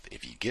health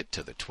if you get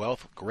to the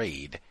 12th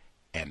grade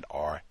and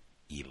are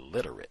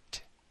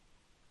illiterate.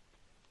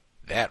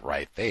 that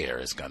right there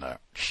is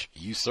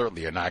you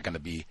certainly are not going to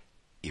be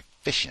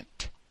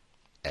efficient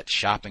at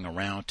shopping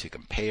around to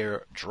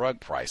compare drug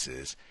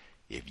prices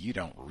if you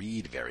don't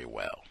read very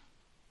well.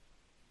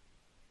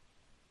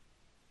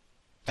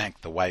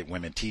 Thank the white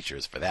women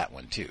teachers for that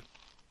one too.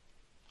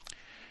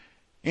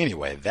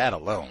 Anyway, that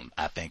alone,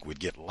 I think, would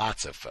get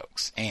lots of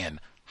folks, and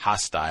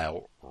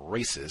hostile,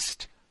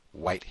 racist,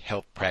 white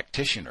health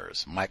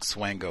practitioners, Mike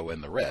Swango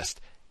and the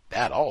rest,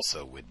 that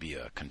also would be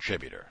a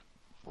contributor.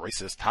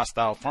 Racist,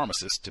 hostile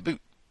pharmacists to boot.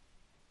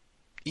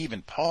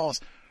 Even Paul's,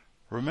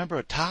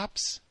 remember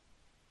Tops?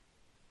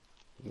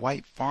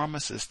 White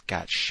pharmacist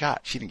got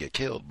shot. She didn't get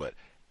killed, but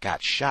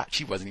got shot.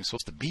 She wasn't even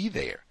supposed to be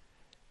there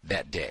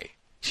that day.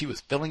 She was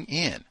filling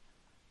in.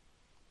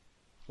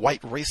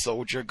 White race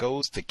soldier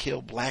goes to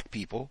kill black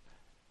people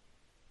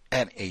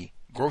at a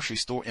grocery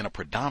store in a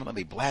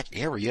predominantly black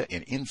area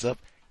and ends up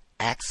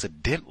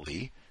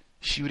accidentally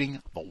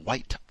shooting the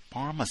white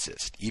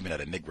pharmacist. Even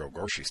at a Negro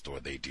grocery store,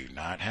 they do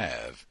not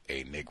have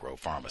a Negro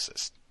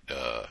pharmacist.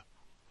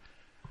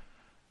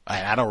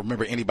 I don't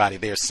remember anybody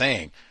there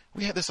saying,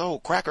 we had this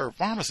old cracker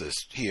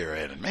pharmacist here,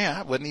 and man,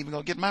 I wasn't even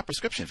going to get my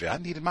prescription filled. I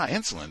needed my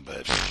insulin,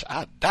 but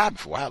I'd die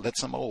before I let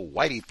some old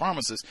whitey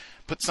pharmacist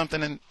put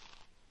something in.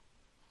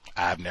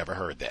 I've never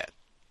heard that.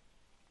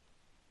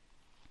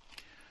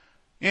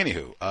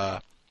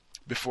 Anywho,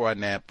 before I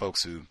nab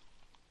folks who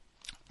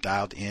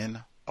dialed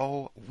in,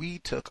 we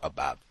took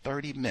about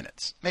 30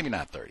 minutes, maybe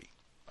not 30,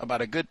 about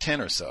a good 10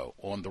 or so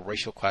on the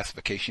racial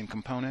classification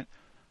component.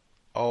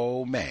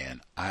 Oh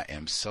man, I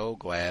am so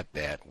glad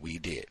that we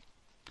did.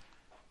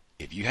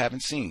 If you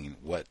haven't seen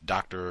what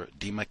Dr.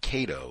 Dima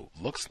Qato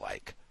looks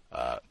like,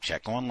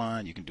 check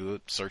online. You can do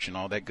a search and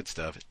all that good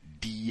stuff.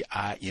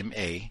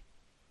 D-I-M-A,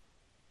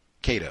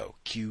 Qato,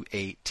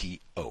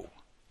 Q-A-T-O,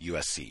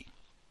 USC,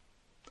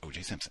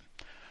 O.J. Simpson.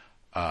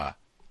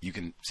 You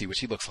can see what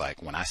she looks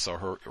like. When I saw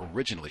her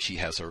originally, she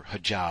has her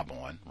hijab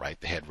on,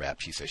 right? The head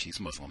wrap. She says she's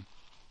Muslim.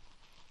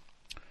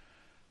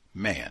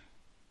 Man,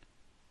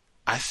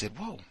 I said,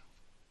 whoa,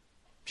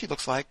 she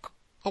looks like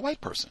a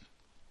white person.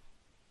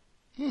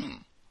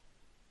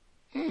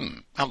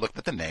 I looked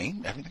at the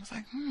name. Everything was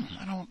like,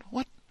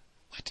 what?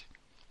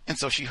 And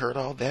so she heard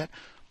all that.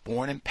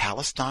 Born in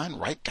Palestine,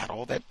 right? Got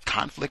all that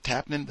conflict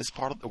happening in this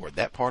part of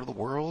that part of the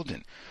world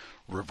and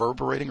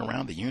reverberating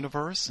around the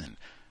universe and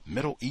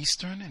Middle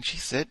Eastern. And she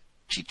said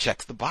she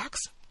checks the box.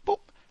 Boop.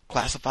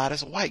 Classified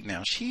as white.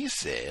 Now, she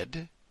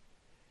said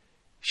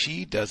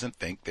she doesn't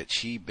think that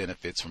she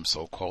benefits from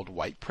so-called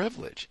white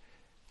privilege.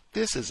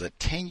 This is a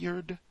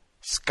tenured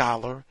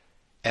scholar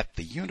at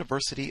the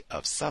University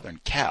of Southern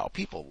Cal.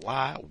 People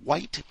lie.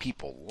 White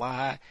people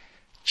lie,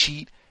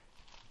 cheat,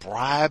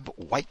 bribe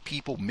white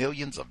people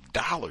millions of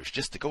dollars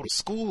just to go to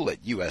school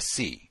at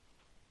USC.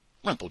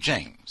 Renthal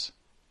James,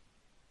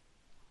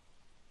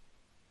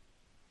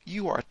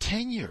 you are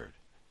tenured.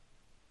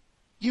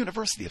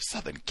 University of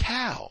Southern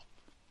Cal.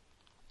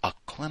 A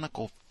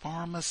clinical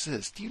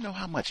pharmacist. Do you know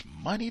how much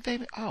money they...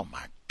 Oh,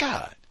 my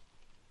God.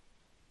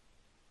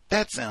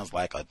 That sounds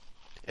like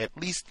at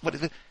least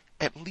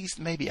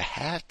maybe a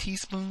half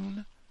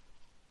teaspoon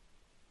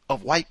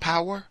of white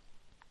power.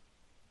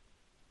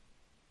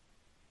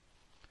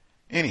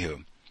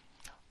 Anywho,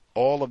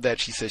 all of that,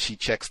 she says she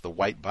checks the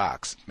white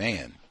box.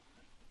 Man,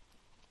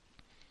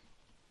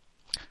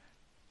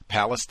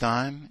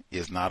 Palestine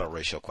is not a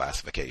racial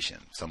classification.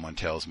 Someone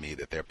tells me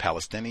that they're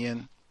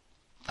Palestinian.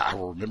 I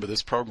will remember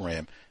this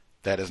program.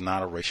 That is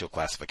not a racial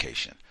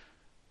classification.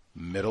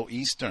 Middle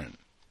Eastern,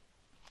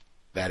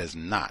 that is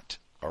not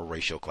a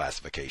racial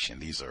classification.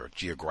 These are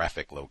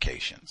geographic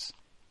locations.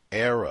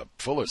 Arab,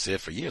 Fuller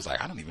said for years,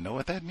 I don't even know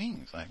what that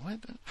means.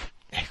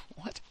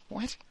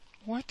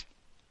 What?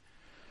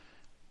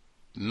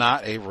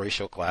 Not a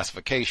racial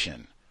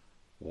classification.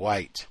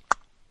 White,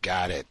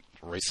 got it.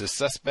 Racist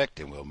suspect,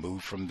 and we'll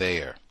move from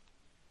there.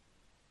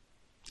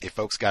 If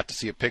folks got to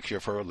see a picture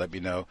of her, let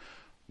me know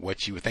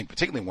what you would think,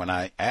 particularly when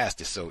I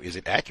asked, is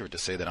it accurate to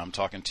say that I'm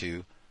talking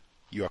to,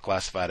 you are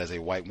classified as a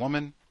white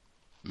woman,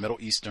 Middle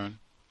Eastern,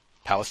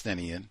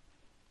 Palestinian,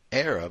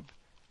 Arab,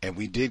 and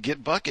we did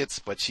get buckets,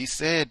 but she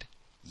said,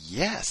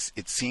 yes,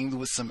 it seemed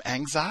with some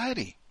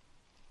anxiety.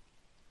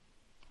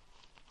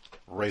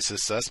 Racist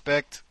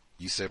suspect,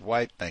 you said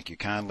white, thank you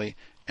kindly.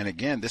 And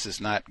again, this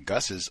is not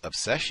Gus's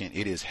obsession.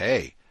 It is,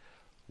 hey,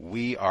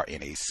 we are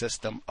in a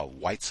system of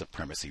white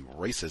supremacy,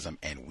 racism,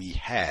 and we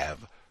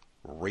have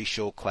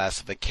racial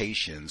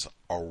classifications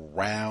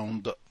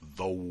around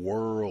the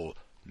world.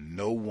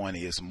 No one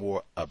is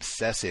more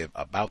obsessive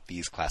about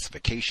these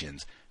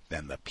classifications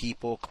than the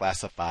people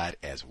classified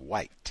as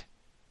white.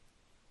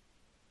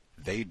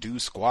 They do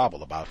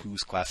squabble about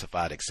who's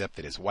classified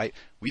accepted as white.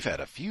 We've had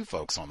a few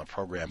folks on the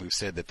program who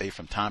said that they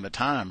from time to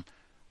time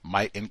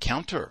might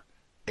encounter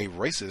a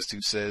racist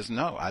who says,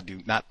 no, I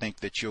do not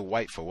think that you're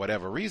white for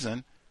whatever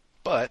reason,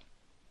 but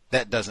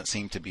that doesn't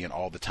seem to be an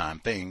all the time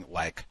thing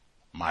like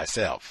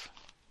myself.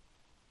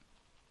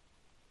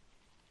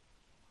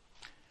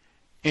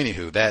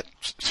 Anywho, that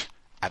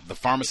the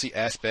pharmacy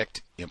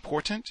aspect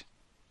important,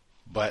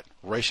 but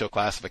racial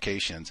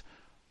classifications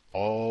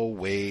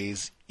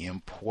always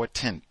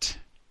important.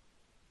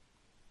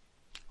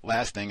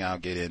 Last thing I'll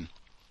get in,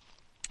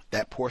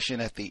 that portion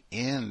at the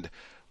end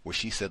where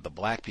she said the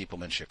black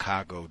people in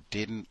Chicago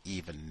didn't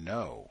even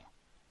know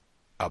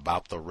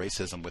about the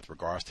racism with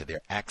regards to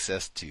their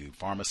access to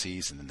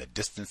pharmacies and then the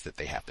distance that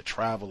they have to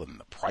travel and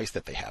the price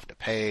that they have to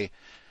pay.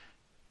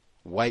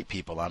 White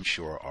people, I'm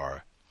sure,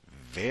 are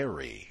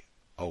very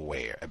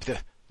aware.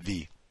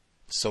 The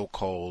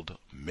so-called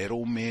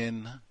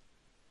middlemen,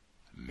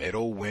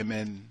 middle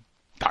women.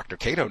 Dr.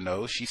 Qato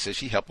knows. She says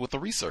she helped with the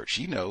research.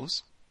 She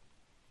knows.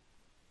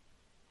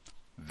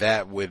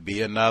 That would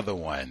be another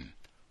one.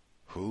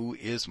 Who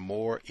is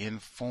more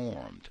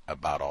informed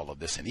about all of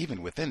this? And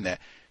even within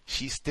that,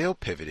 she still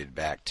pivoted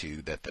back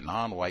to that the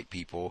non-white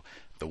people,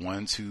 the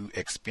ones who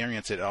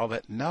experience it, all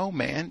that. No,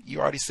 man, you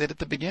already said at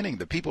the beginning,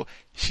 the people,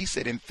 she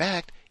said, in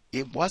fact,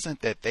 it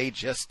wasn't that they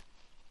just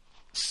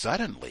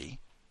suddenly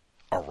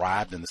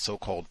arrived in the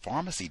so-called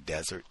pharmacy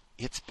desert.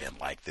 It's been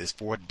like this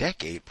for a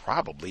decade,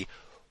 probably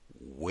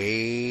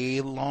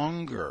way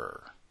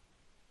longer.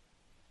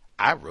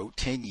 I wrote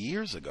 10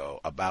 years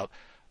ago about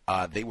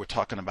they were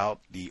talking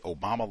about the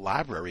Obama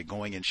Library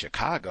going in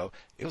Chicago.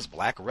 It was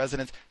black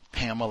residents.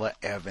 Pamela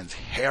Evans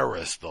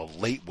Harris, the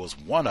late, was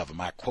one of them.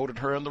 I quoted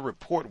her in the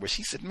report where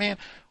she said, man,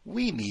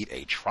 we need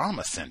a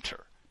trauma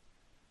center.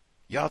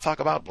 Y'all talk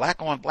about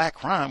black on black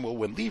crime. Well,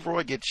 when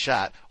Leroy gets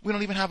shot, we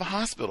don't even have a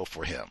hospital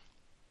for him.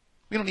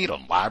 We don't need a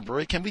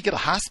library. Can we get a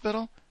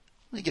hospital?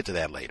 Let me get to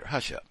that later.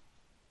 Hush up.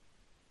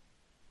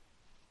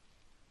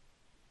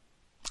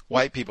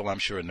 White people, I'm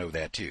sure, know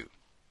that too.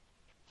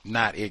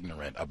 Not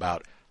ignorant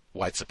about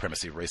white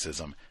supremacy,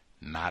 racism,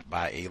 not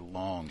by a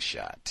long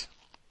shot.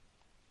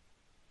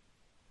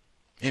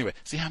 Anyway,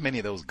 see how many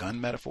of those gun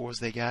metaphors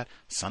they got?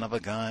 Son of a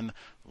gun,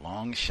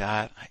 long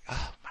shot. Like,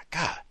 oh my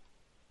God.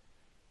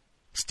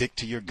 Stick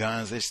to your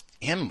guns. It's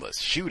endless.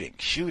 Shooting.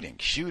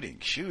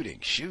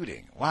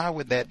 Why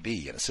would that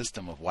be in a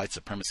system of white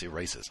supremacy,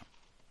 racism?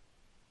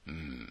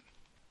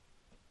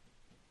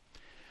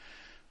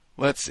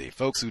 Let's see.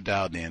 Folks who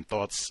dialed in,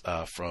 thoughts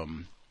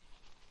from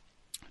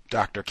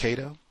Dr.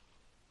 Qato,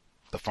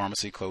 the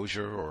pharmacy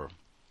closure, or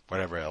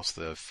whatever else,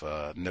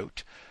 the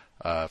note.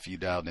 If you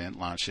dialed in,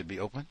 line should be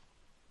open.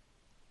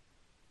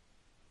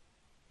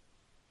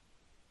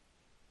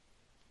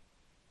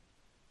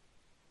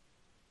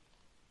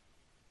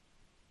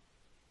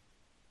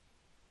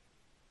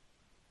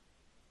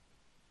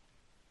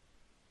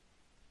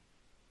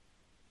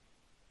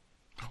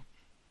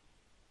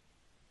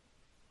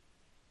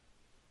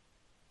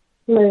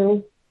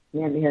 Hello.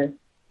 Yeah, I'm here.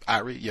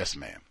 Irie, yes,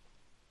 ma'am.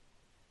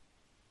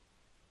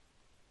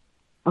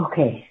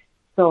 Okay,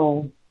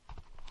 so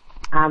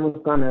I'm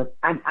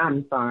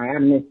sorry, I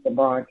missed the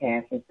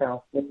broadcast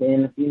itself with the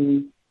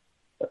interview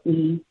with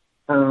me.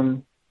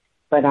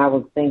 But I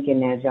was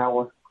thinking as y'all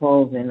was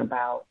closing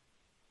about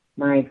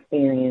my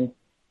experience,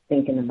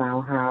 thinking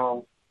about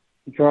how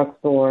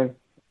drugstores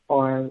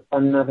are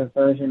another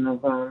version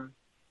of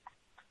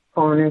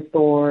corner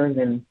stores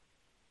and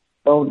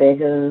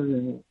bodegas,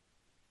 and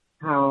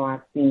how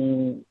I've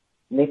seen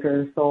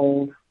liquor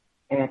sold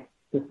at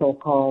the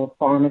so-called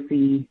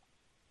pharmacy,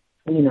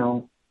 you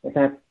know,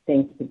 that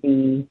seems to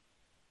be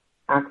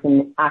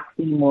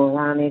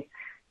oxymoronic.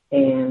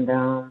 And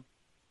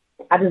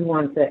I just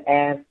wanted to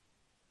ask,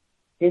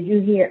 did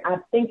you hear, I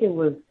think it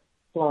was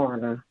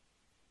Florida,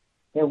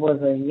 there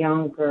was a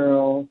young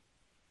girl,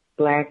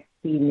 black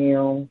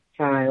female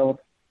child,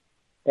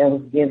 that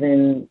was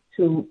given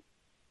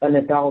an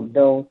adult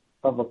dose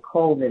of a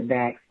COVID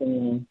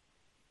vaccine,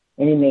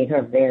 and it made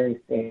her very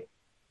sick.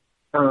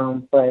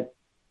 But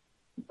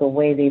the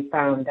way they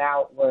found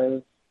out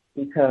was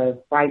because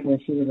right when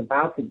she was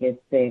about to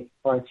get sick,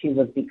 or she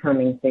was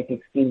becoming sick,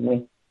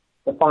 the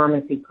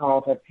pharmacy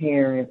called her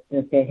parents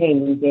and said, hey,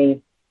 we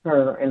gave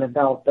her an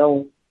adult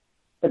dose,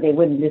 but they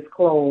wouldn't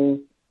disclose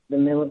the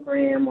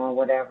milligram or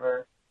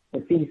whatever, the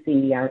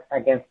CC, I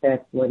guess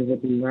that's what it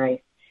would be,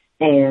 right?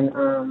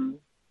 And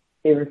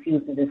they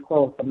refused to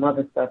disclose some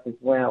other stuff as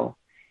well.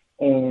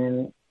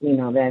 And, you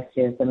know, that's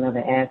just another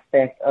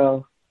aspect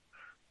of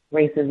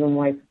racism,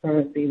 white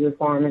supremacy with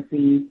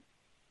pharmacies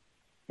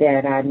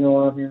that I know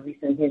of in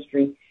recent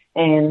history.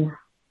 And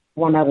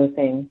one other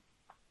thing,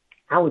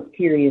 I was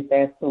curious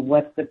as to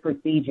what's the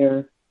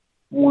procedure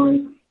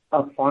once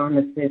a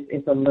pharmacist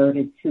is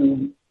alerted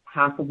to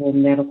possible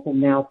medical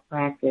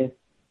malpractice.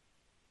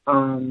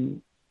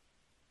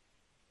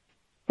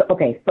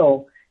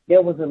 So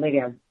there was a lady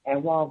at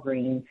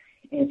Walgreens,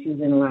 and she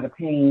was in a lot of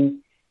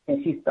pain,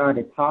 and she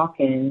started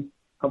talking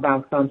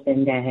about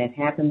something that had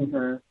happened to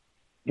her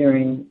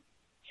during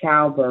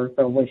childbirth,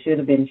 or what should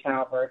have been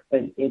childbirth,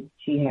 but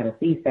she had a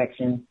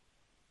C-section.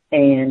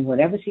 And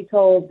whatever she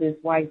told this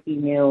white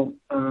female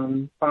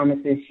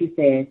pharmacist, she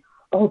said,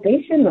 oh,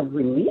 they shouldn't have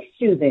released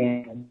you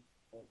then.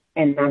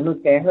 And I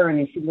looked at her, and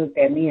then she looked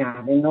at me.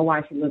 I didn't know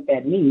why she looked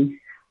at me.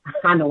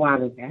 I know why I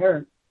looked at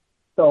her.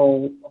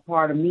 So a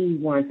part of me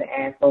wanted to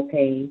ask,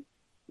 okay,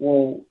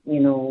 well, you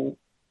know,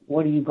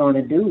 what are you going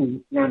to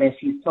do now that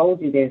she's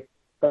told you this?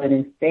 But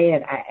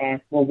instead I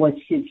asked, well, what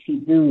should she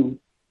do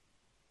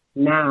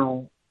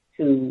now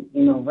to,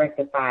 you know,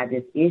 rectify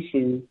this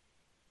issue.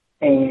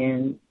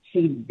 And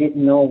she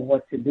didn't know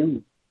what to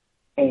do.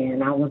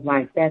 And I was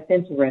like, that's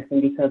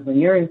interesting, because when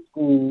you're in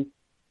school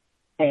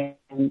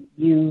and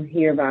you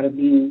hear about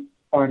abuse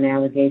or an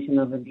allegation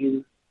of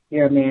abuse,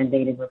 you're a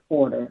mandated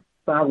reporter.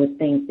 So I would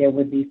think there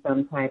would be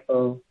some type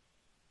of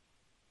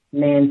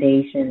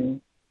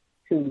mandation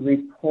to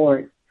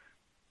report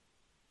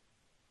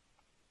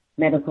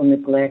medical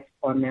neglect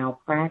or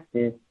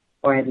malpractice,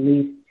 or at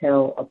least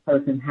tell a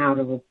person how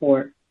to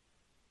report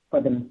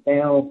for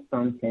themselves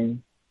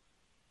something.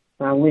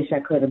 So I wish I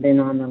could have been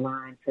on the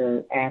line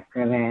to ask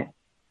her that.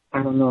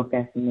 I don't know if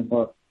that's in the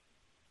book,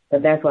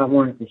 but that's what I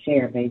wanted to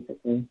share,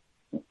 basically.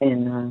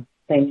 And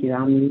thank you.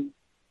 I'll mute.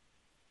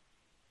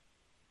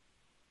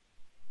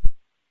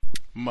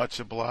 Much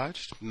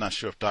obliged. I'm not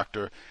sure if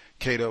Dr.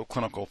 Qato,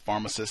 clinical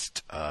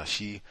pharmacist,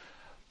 she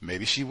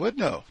would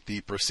know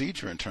the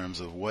procedure in terms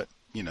of what,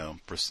 you know,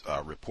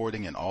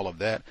 reporting and all of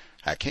that.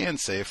 I can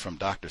say from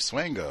Dr.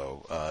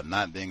 Swango,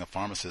 not being a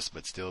pharmacist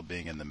but still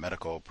being in the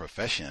medical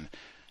profession,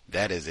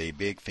 that is a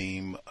big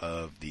theme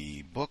of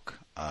the book,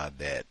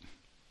 that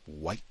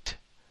white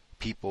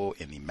people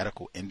in the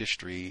medical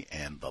industry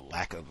and the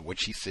lack of, what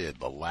she said,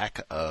 the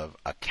lack of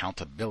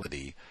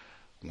accountability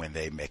when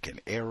they make an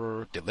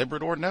error,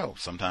 deliberate or no.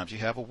 Sometimes you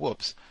have a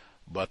whoops,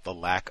 but the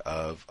lack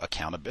of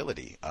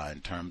accountability in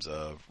terms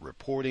of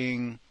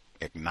reporting,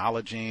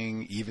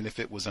 acknowledging, even if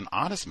it was an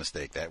honest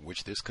mistake, that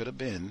which this could have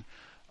been,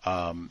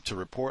 to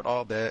report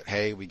all that.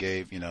 Hey, we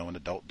gave, you know, an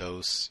adult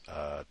dose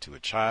to a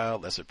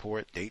child. Let's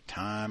report date,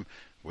 time,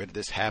 where did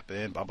this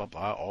happen, blah, blah,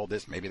 blah, all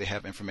this. Maybe they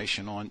have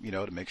information on, you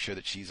know, to make sure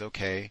that she's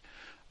okay,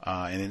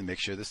 and then make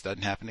sure this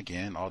doesn't happen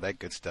again, all that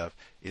good stuff.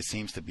 It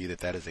seems to be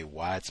that is a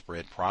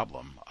widespread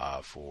problem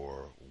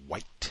for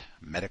white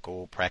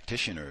medical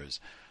practitioners,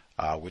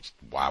 which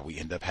why we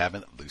end up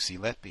having Lucy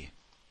Letby,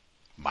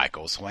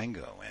 Michael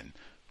Swango, and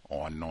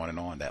on and on and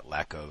on. That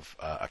lack of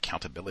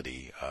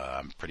accountability.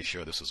 I'm pretty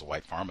sure this was a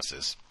white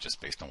pharmacist,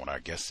 just based on what our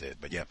guest said.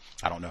 But yeah,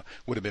 I don't know.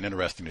 Would have been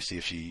interesting to see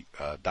if she,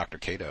 Dr.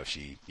 Qato, if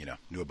she, you know,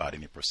 knew about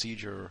any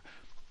procedure,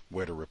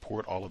 where to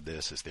report all of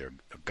this. Is there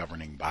a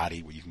governing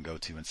body where you can go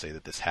to and say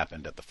that this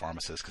happened at the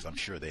pharmacist? Because I'm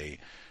sure they,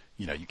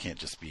 you know, you can't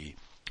just be,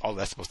 all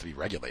that's supposed to be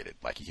regulated.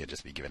 Like, you can't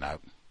just be giving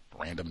out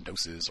random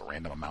doses or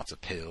random amounts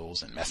of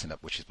pills and messing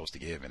up what you're supposed to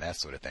give and that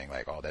sort of thing.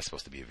 Like, all that's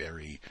supposed to be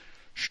very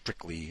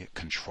strictly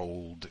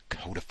controlled,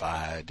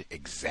 codified,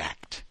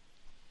 exact.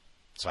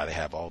 That's why they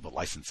have all the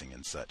licensing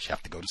and such. You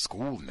have to go to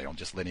school, and they don't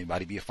just let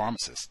anybody be a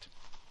pharmacist.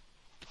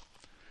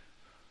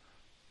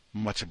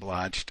 Much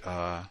obliged,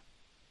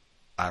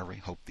 Irie.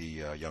 Hope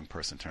the young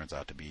person turns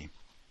out to be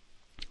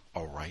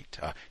all right.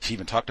 She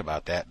even talked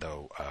about that,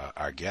 though,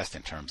 our guest,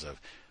 in terms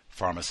of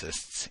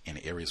pharmacists in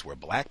areas where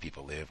black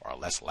people live are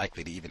less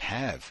likely to even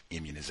have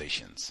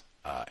immunizations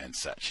and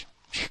such.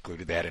 She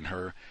included that in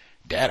her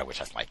data, which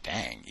I was like,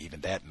 dang,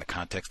 even that in the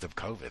context of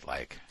COVID,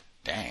 like,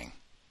 dang.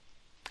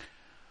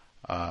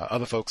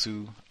 Other folks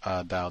who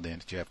dialed in,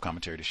 did you have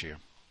commentary to share?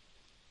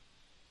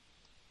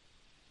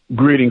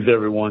 Greetings,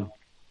 everyone.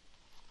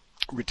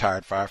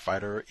 Retired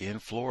firefighter in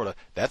Florida.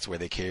 That's where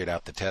they carried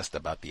out the test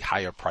about the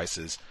higher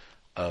prices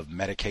of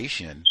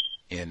medication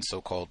in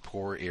so-called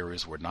poor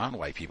areas where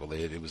non-white people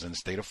live. It was in the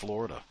state of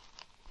Florida.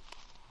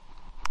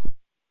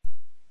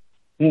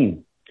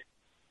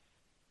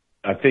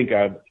 I think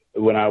as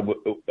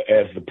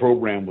the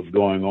program was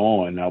going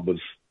on, I was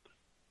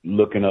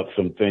looking up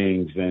some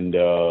things, and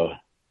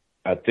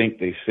I think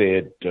they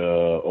said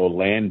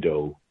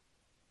Orlando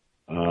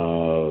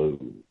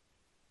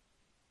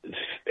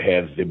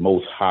has the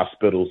most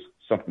hospitals,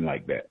 something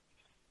like that.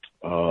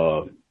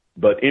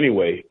 But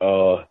anyway,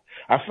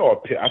 I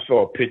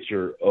saw a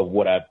picture of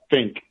what I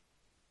think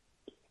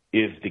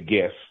is the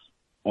guest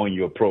on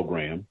your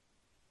program.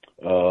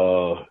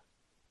 For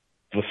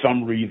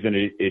some reason,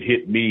 it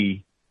hit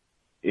me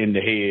in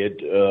the head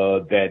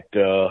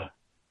that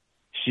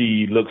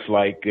she looks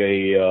like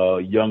a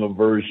younger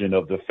version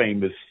of the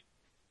famous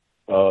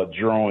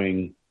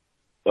drawing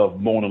of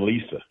Mona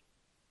Lisa.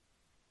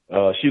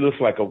 She looks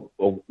like a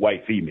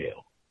white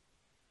female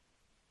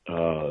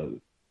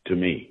to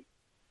me.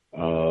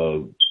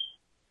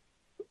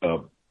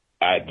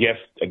 I guess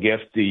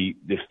the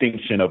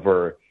distinction of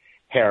her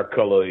hair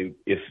color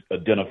is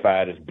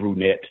identified as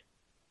brunette.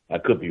 I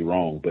could be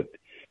wrong, but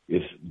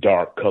it's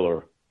dark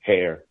color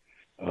hair.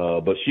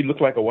 But she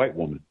looked like a white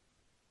woman.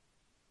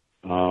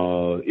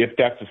 If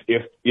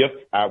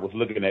I was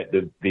looking at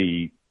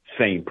the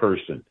same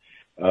person,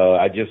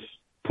 I just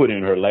put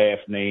in her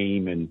last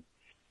name and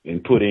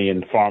put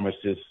in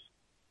pharmacist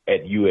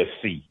at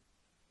USC.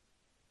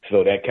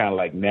 So that kind of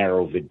like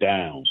narrows it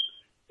down.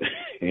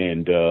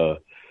 And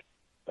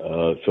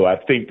so I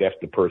think that's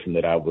the person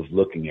that I was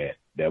looking at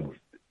that was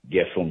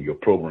guest on your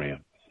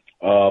program.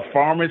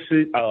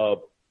 Pharmacies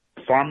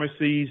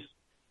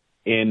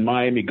in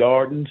Miami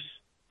Gardens.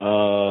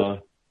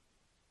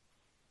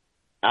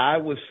 I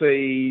would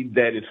say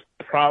that it's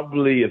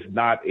probably is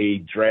not a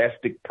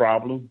drastic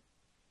problem,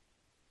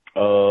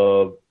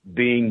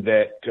 being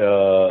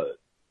that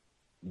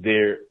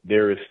there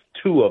is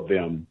two of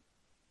them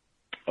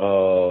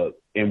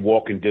in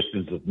walking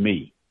distance of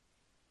me.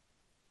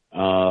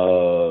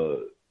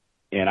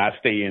 And I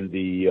stay in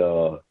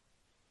the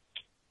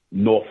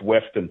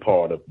northwestern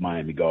part of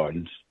Miami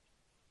Gardens.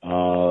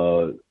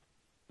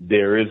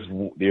 There is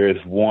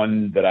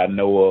one that I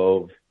know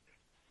of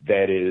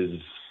that is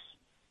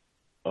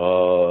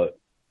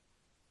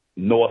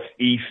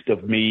northeast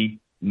of me,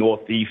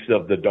 northeast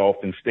of the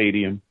Dolphin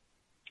Stadium.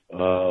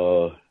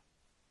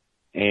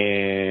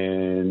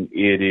 And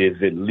it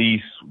is at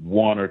least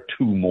one or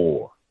two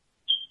more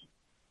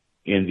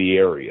in the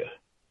area.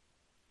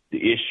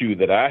 The issue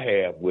that I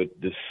have with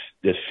the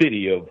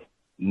city of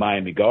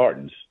Miami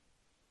Gardens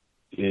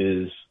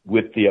is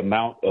with the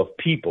amount of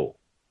people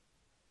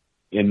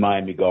in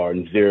Miami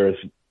Gardens, there's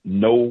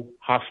no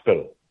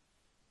hospital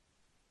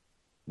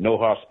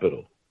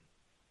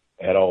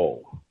at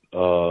all.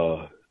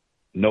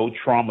 No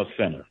trauma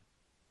center,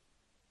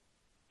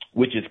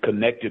 which is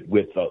connected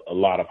with a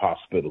lot of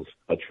hospitals,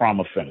 a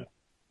trauma center.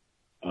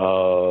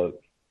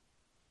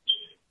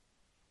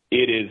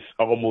 It is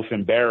almost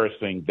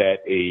embarrassing that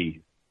a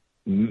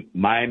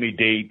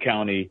Miami-Dade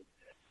County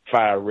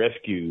Fire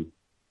Rescue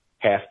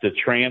has to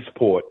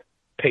transport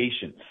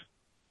patients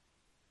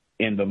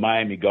in the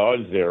Miami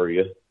Gardens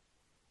area,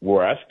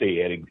 where I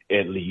stay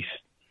at least,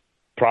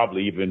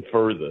 probably even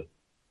further,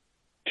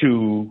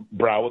 to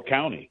Broward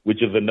County,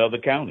 which is another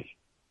county.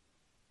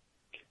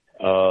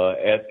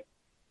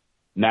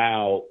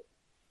 Now,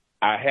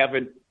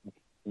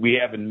 we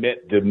haven't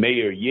met the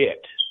mayor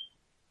yet,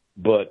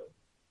 but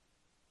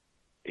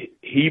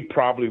he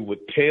probably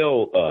would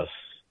tell us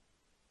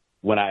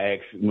when I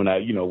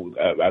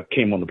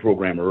came on the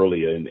program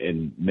earlier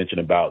and mentioned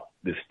about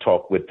this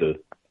talk with the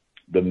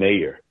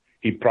mayor.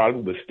 He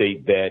probably would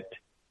state that,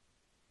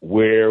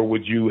 where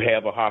would you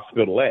have a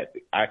hospital at?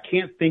 I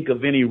can't think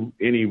of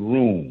any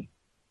room,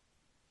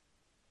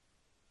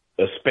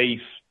 a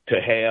space to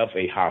have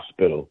a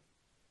hospital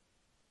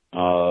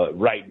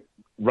right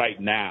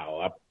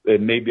now.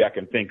 Maybe I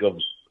can think of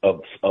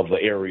the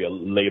area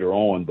later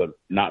on, but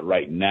not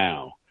right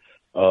now.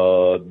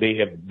 They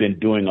have been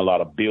doing a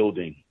lot of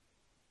building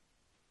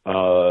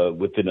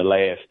within the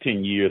last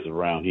 10 years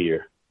around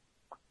here,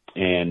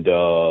 and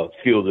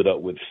filled it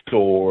up with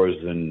stores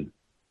and,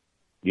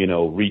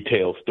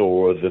 retail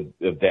stores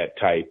of that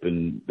type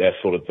and that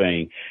sort of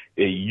thing.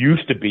 It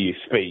used to be a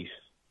space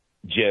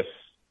just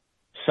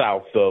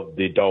south of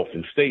the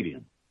Dolphin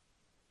Stadium,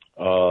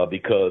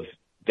 because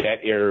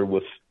that area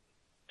was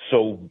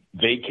so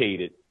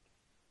vacated.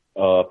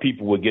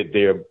 People would get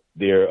their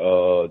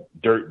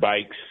dirt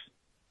bikes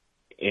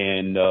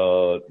and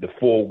the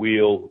four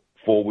wheel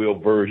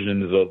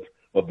versions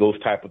of those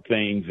type of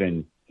things,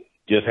 and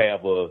just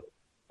have a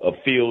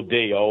field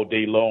day all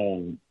day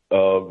long,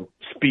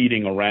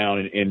 speeding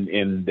around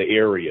in the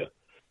area.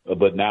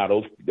 But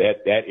now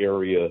that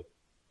area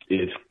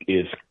is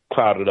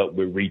clouded up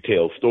with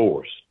retail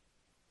stores.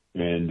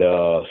 And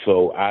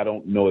so I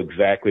don't know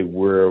exactly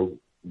where,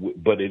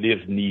 but it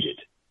is needed.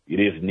 It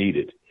is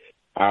needed.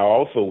 I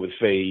also would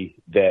say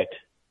that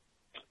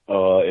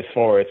as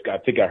far as, I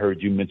think I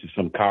heard you mention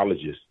some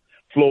colleges,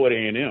 Florida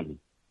A&M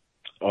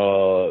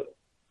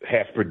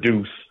has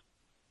produced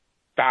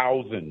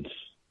thousands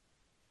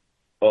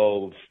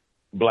of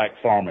black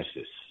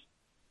pharmacists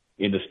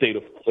in the state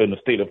of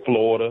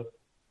Florida,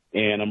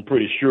 and I'm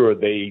pretty sure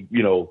they,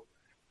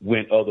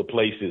 went other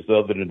places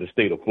other than the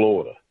state of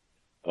Florida.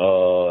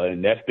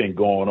 And that's been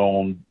going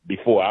on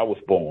before I was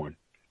born,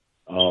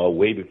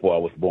 way before I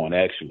was born,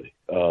 actually,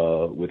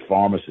 with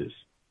Pharmaces.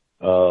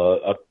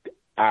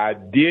 I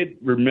did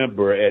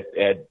remember at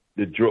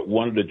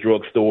one of the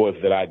drug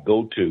stores that I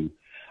go to,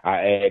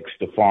 I asked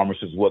the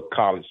pharmacist what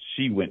college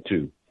she went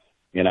to,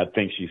 and I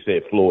think she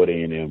said Florida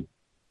A&M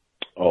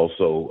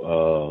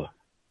also.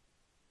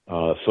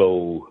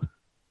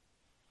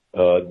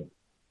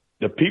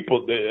 The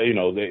people,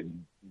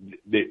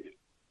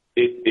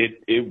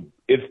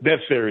 it's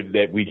necessary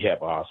that we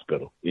have a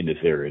hospital in this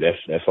area.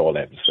 That's all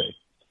I have to say.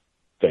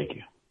 Thank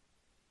you.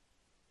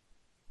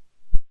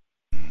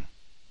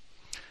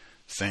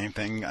 Same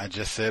thing I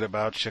just said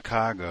about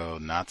Chicago.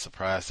 Not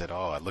surprised at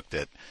all. I looked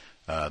at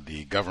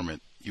the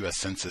government U.S.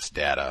 Census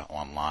data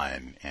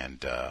online,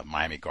 and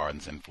Miami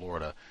Gardens in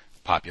Florida,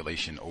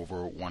 population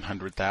over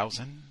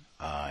 100,000,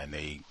 and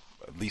they,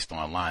 at least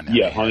online,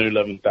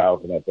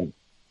 111,000, I think.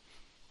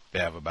 They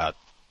have about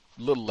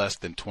a little less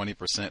than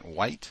 20%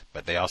 white,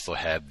 but they also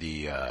have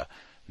the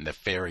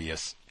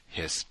nefarious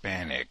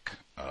Hispanic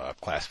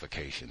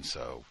classification.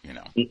 So,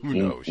 who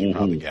knows? You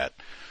probably got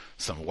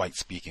some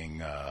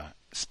white-speaking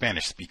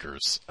Spanish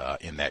speakers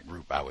in that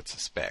group, I would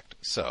suspect.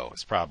 So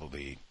it's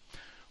probably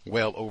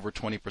well over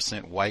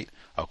 20% white.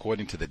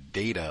 According to the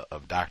data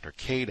of Dr.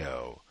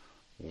 Qato,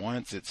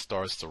 once it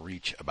starts to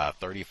reach about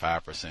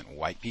 35%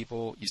 white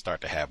people, you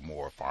start to have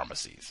more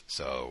pharmacies.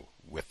 So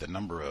with the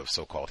number of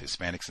so-called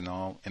Hispanics and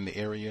all in the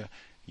area,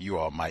 you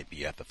all might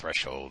be at the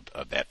threshold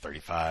of that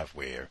 35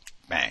 where,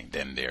 bang,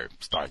 then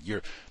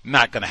you're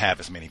not going to have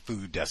as many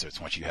food deserts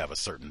once you have a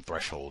certain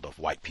threshold of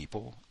white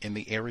people in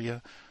the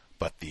area.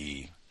 But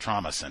the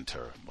trauma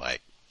center,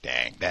 like,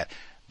 dang,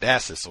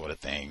 that's the sort of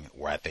thing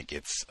where I think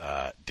it's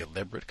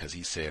deliberate, because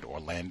he said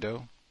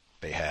Orlando,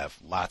 they have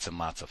lots and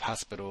lots of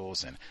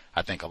hospitals, and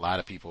I think a lot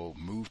of people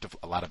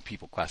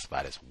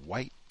classified as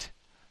white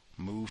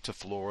move to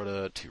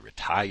Florida to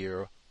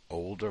retire,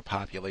 older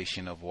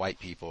population of white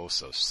people,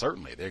 so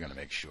certainly they're going to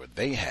make sure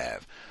they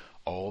have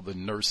all the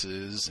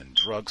nurses and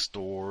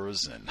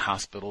drugstores and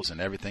hospitals and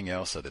everything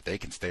else so that they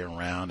can stay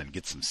around and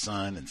get some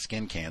sun and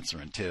skin cancer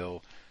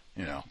until,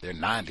 they're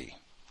 90,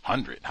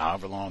 100,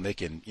 however long they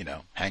can,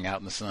 hang out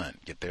in the sun,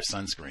 get their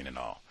sunscreen and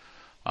all.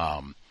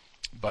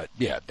 But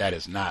yeah, that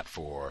is not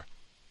for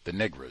the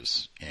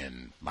niggers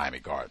in Miami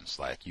Gardens.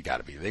 Like,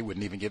 they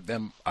wouldn't even give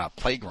them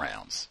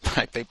playgrounds.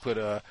 Like, they put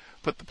the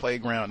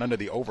playground under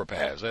the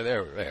overpass.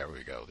 There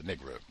we go. The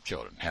Negro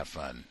children have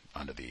fun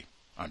under the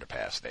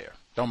underpass there.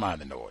 Don't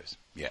mind the noise.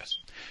 Yes.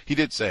 He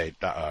did say,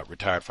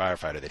 retired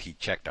firefighter, that he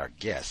checked our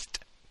guest,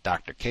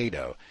 Dr.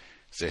 Qato,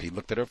 said he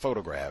looked at her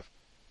photograph,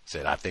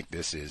 said, I think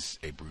this is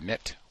a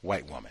brunette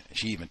white woman. And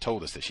she even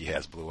told us that she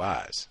has blue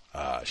eyes.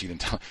 She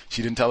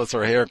didn't tell us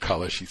her hair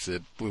color. She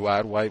said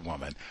blue-eyed white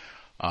woman.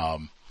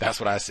 That's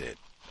what I said.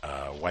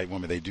 White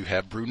women, they do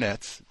have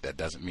brunettes. That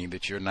doesn't mean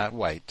that you're not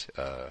white.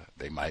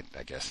 They might,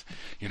 I guess,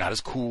 you're not as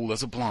cool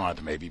as a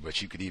blonde maybe,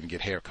 but you could even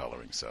get hair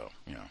coloring. So,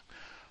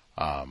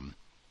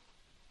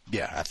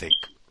 yeah, I think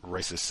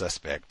racist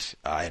suspect.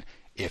 And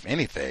if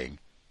anything,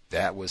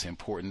 that was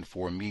important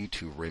for me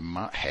to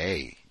remind,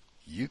 hey,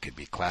 you could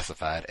be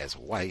classified as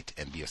white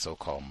and be a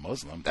so-called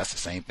Muslim. That's the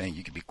same thing.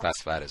 You could be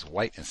classified as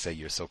white and say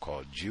you're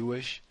so-called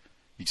Jewish.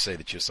 You say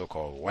that you're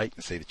so-called white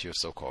and say that you're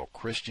so-called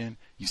Christian.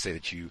 You say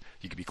that you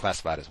could be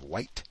classified as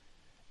white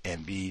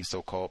and be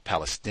so-called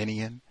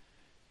Palestinian.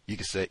 You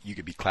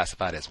could be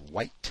classified as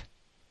white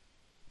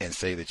and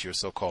say that you're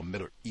so-called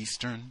Middle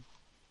Eastern.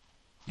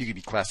 You could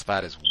be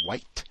classified as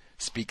white,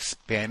 speak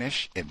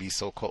Spanish, and be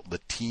so-called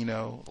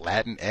Latino,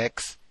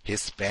 Latinx,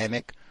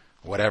 Hispanic,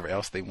 whatever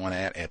else they want to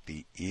add. At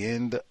the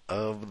end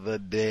of the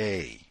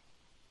day,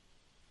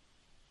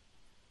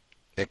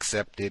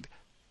 accepted,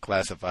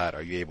 classified,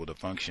 are you able to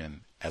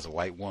function as a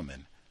white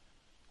woman,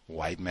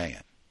 white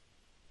man?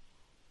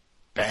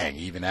 Bang,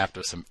 even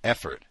after some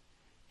effort,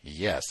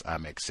 yes,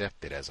 I'm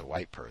accepted as a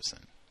white person.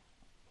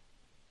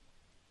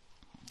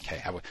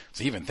 Okay, I was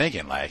even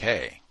thinking like,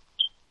 hey,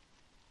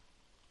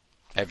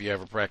 have you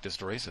ever practiced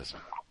racism?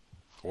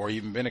 Or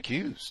even been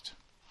accused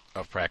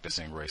of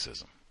practicing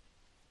racism?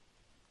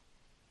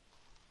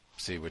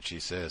 See what she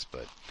says,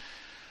 but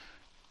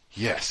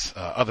yes,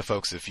 other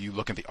folks, if you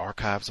look at the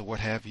archives or what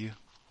have you,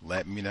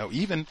 let me know.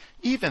 Even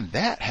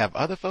that, have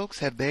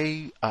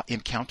they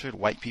encountered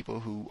white people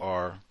who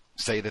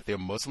say that they're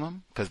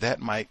Muslim? Because that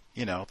might,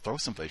 throw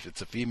some fish.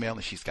 It's a female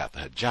and she's got the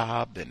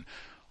hijab and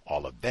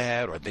all of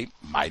that, or they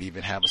might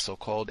even have a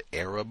so-called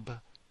Arab,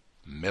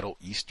 Middle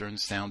Eastern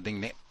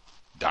sounding name.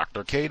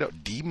 Dr. Qato,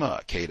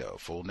 Dima Qato,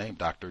 full name,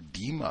 Dr.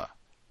 Dima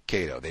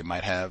Qato. They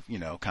might have,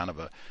 kind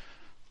of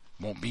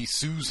won't be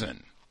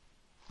Susan,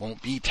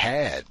 won't be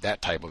Tad,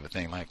 that type of a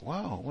thing. Like,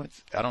 whoa,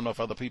 I don't know if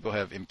other people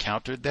have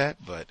encountered that,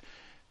 but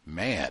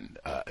man,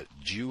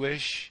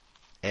 Jewish,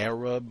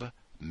 Arab,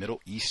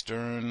 Middle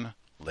Eastern,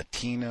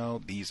 Latino,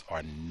 these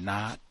are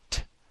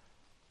not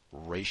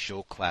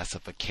racial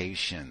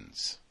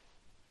classifications.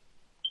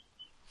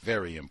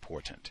 Very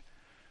important.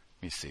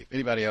 Let me see. If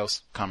anybody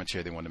else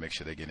commentary they want to make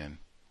sure they get in.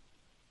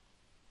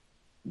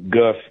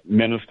 Gus,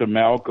 Minister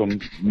Malcolm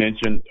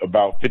mentioned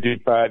about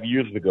 55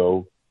 years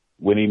ago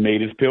when he made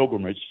his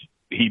pilgrimage,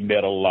 he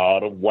met a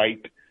lot of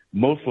white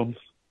Muslims.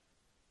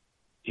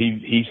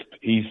 He's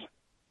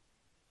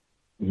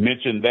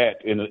mentioned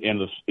that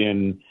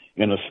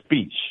in a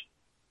speech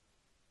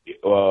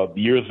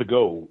years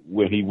ago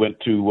when he went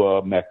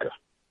to Mecca.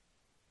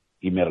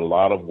 He met a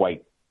lot of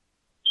white,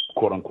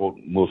 quote unquote,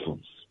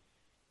 Muslims,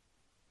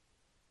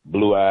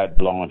 blue-eyed,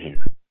 blonde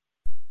hair.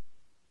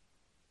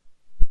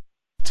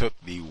 Took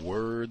the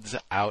words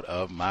out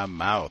of my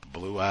mouth.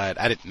 Blue-eyed.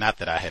 Not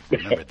that I had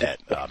remembered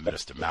that.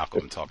 Minister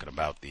Malcolm talking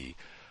about the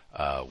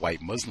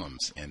white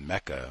Muslims in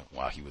Mecca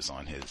while he was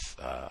on his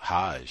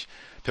Hajj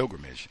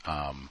pilgrimage.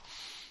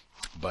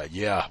 But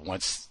yeah,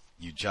 once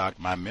you jogged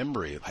my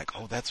memory, like,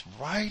 oh, that's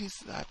right. It's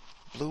that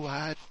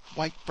blue-eyed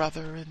white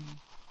brother, and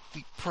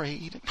we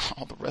prayed and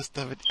all the rest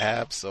of it.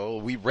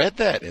 Absolutely. We read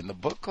that in the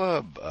book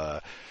club,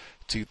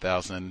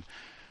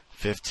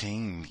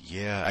 2015.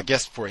 Yeah, I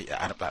guess for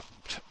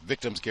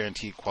Victims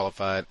Guaranteed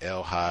qualified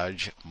El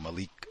Hajj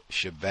Malik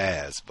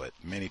Shabazz, but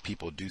many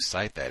people do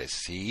cite that as,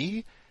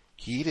 see,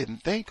 he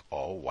didn't think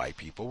all white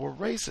people were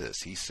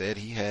racist. He said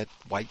he had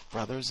white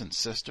brothers and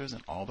sisters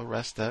and all the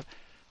rest of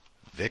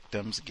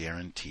Victims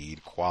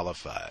Guaranteed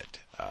qualified.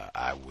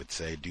 I would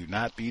say do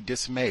not be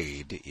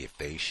dismayed if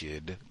they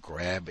should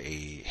grab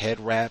a head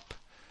wrap,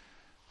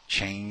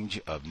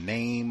 change of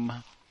name,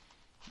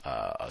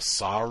 a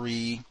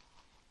sorry,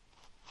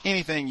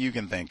 anything you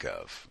can think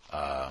of.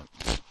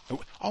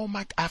 Oh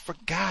my! I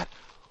forgot.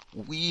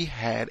 We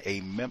had a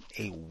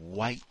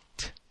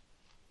white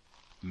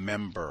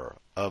member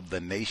of the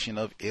Nation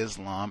of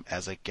Islam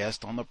as a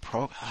guest on the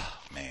program. Oh,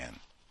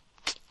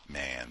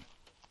 man.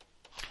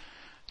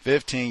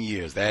 15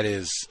 years. That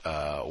is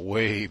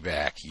way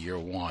back, year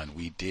one.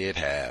 We did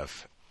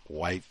have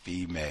white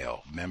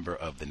female member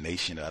of the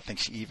Nation. I think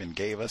she even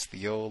gave us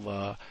the old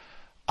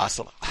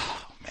Asala.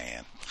 Oh,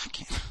 man. I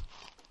can't.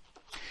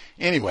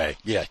 Anyway,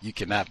 yeah, you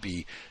cannot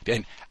be.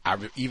 Then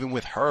even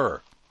with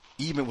her,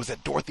 even was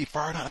that Dorothy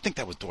Fardon? I think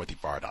that was Dorothy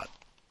Fardon.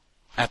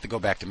 I have to go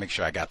back to make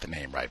sure I got the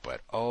name right,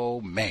 but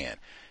oh man,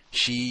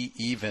 she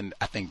even,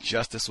 I think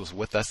Justice was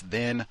with us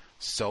then.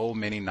 So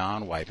many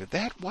non-white.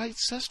 That white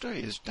sister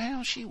is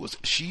down.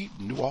 She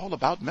knew all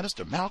about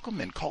Minister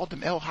Malcolm and called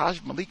him El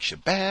Haj Malik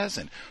Shabazz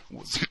and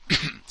was,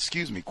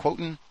 excuse me,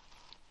 quoting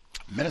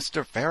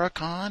Minister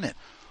Farrakhan and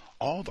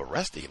all the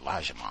rest of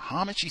Elijah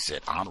Muhammad. She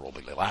said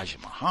Honorable Elijah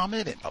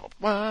Muhammad and blah, blah,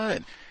 blah.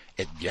 And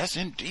yes,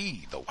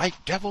 indeed, the white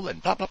devil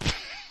and blah, blah,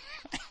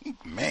 blah.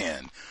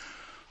 Man,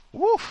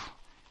 woof.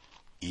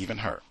 Even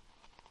her.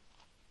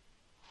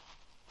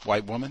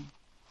 White woman,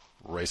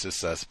 racist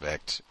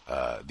suspect.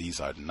 These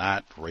are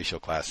not racial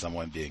class.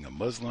 Someone being a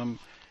Muslim.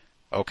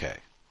 Okay.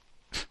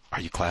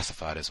 Are you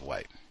classified as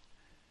white?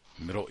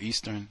 Middle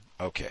Eastern?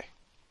 Okay.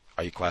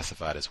 Are you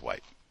classified as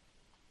white?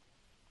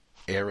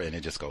 Arab, and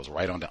it just goes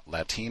right on down.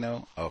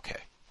 Latino? Okay.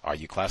 Are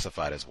you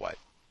classified as white?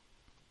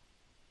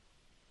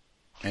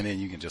 And then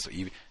you can just,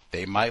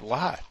 they might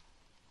lie.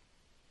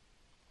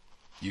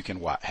 You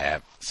can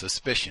have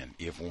suspicion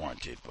if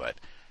warranted, but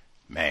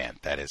man,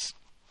 that is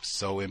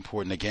so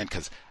important again,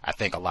 because I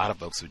think a lot of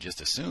folks would just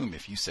assume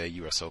if you say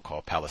you're a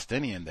so-called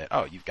Palestinian that,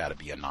 oh, you've got to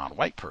be a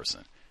non-white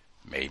person.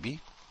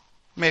 Maybe,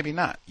 maybe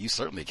not. You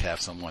certainly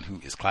have someone who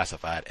is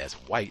classified as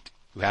white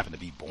who happen to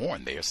be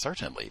born there,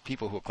 certainly.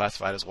 People who are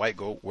classified as white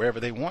go wherever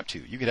they want to.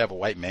 You could have a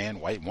white man,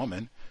 white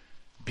woman,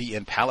 be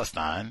in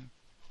Palestine,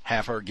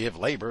 have her give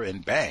labor,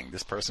 and bang,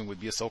 this person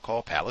would be a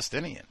so-called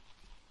Palestinian.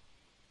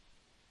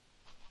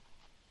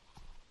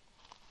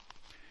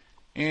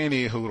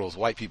 Any hoodles,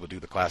 white people do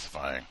the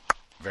classifying.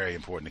 Very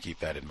important to keep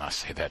that in mind. I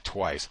say that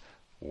twice.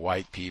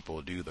 White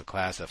people do the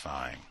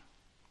classifying.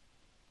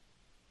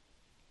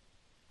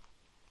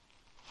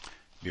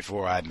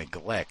 Before I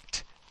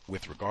neglect,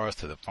 with regards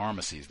to the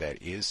pharmacies,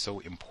 that is so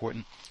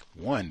important.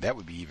 One, that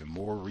would be even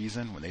more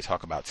reason when they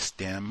talk about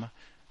STEM.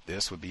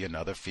 This would be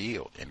another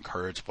field.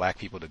 Encourage black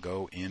people to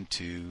go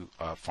into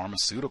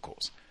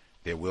pharmaceuticals.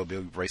 There will be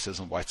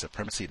racism, white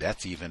supremacy.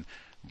 That's even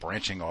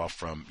branching off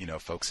from,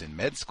 folks in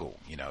med school.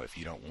 If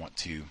you don't want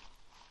to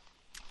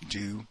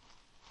do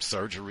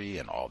surgery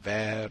and all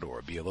that,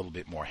 or be a little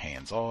bit more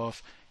hands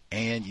off,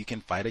 and you can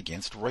fight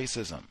against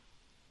racism.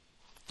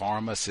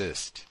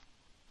 Pharmacist,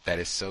 that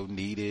is so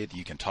needed.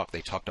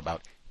 They talked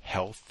about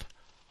health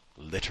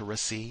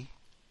literacy,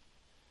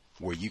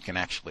 where you can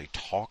actually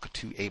talk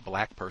to a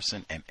black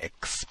person and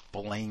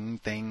explain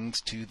things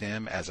to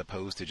them as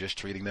opposed to just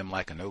treating them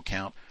like a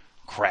no-count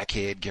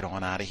crackhead, get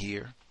on out of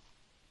here.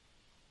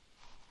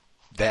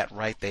 That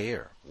right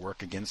there,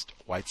 work against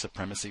white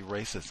supremacy,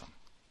 racism.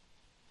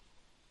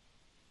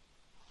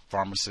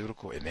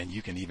 Pharmaceutical, and then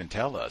you can even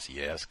tell us,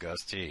 yes,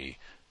 Gus T,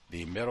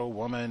 the middle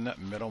woman,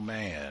 middle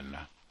man,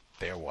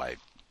 they're white.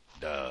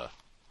 Duh.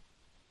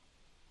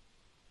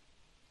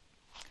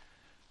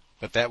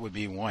 But that would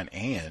be one.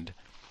 And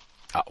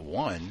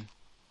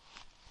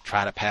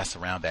try to pass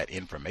around that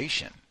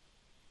information.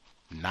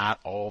 Not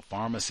all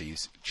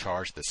pharmacies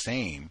charge the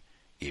same.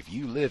 If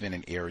you live in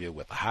an area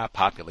with a high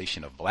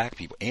population of black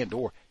people and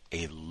or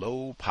a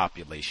low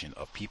population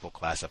of people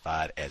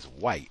classified as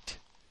white,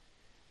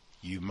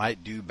 you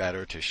might do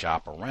better to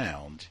shop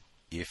around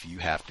if you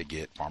have to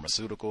get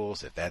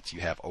pharmaceuticals. If you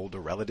have older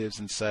relatives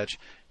and such,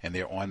 and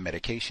they're on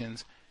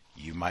medications,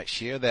 you might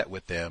share that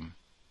with them.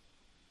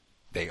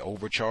 They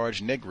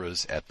overcharge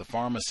niggers at the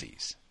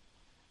pharmacies.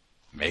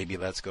 Maybe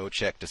let's go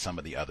check to some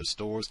of the other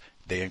stores.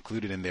 They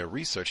included in their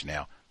research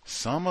now,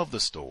 some of the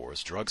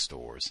stores,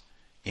 drugstores,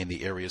 in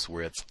the areas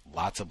where it's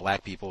lots of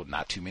black people,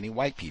 not too many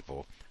white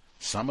people,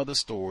 some of the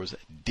stores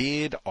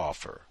did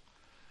offer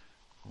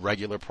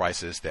regular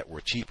prices that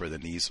were cheaper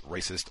than these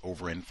racist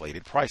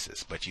overinflated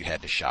prices, but you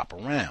had to shop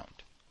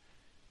around.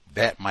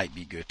 That might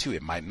be good too.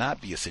 It might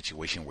not be a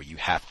situation where you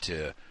have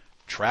to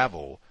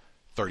travel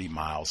 30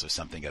 miles or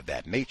something of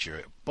that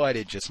nature, but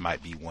it just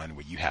might be one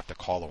where you have to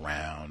call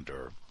around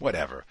or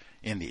whatever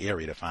in the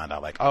area to find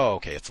out, like, oh,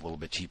 okay, it's a little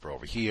bit cheaper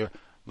over here.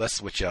 Let's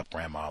switch up,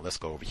 Grandma. Let's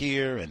go over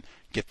here and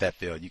get that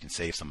filled. You can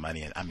save some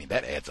money. And I mean,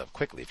 that adds up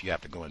quickly. If you have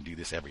to go and do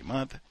this every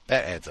month,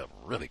 that adds up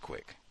really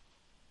quick.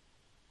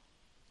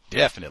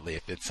 Definitely,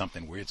 if it's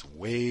something where it's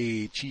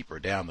way cheaper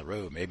down the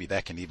road, maybe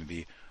that can even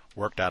be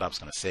worked out. I was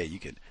going to say you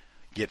could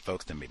get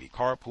folks to maybe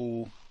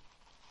carpool.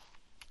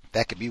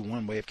 That could be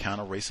one way of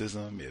counter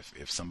racism.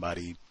 If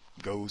somebody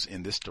goes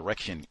in this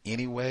direction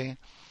anyway,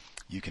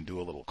 you can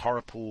do a little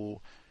carpool,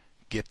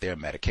 get their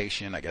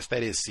medication. I guess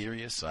that is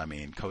serious. So, I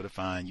mean,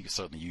 codifying, you can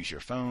certainly use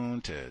your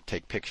phone to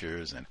take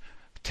pictures and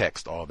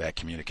text, all that,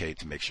 communicate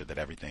to make sure that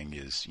everything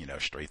is,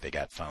 straight. They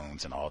got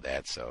phones and all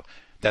that. So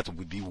that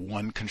would be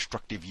one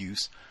constructive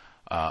use.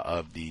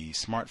 of the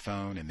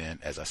smartphone. And then,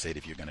 as I said,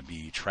 if you're going to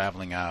be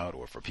traveling out,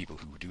 or for people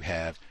who do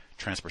have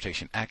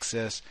transportation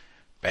access,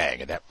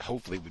 bang, and that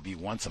hopefully would be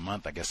once a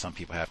month. I guess some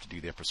people have to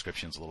do their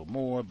prescriptions a little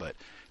more, but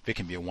if it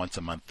can be a once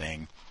a month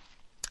thing,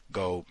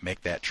 go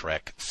make that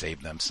trek,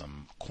 save them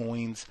some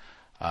coins,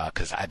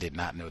 because I did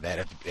not know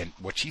that. And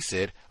what she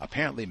said,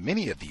 apparently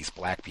many of these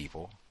black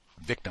people,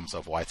 victims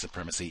of white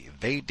supremacy,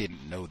 they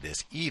didn't know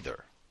this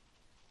either.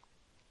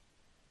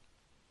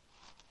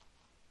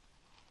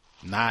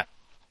 Not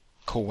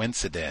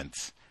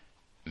coincidence,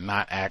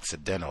 not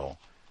accidental,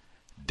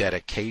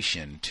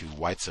 dedication to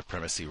white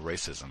supremacy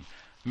racism.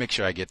 Make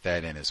sure I get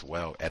that in as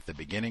well. At the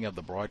beginning of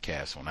the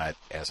broadcast, when I,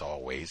 as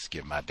always,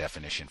 give my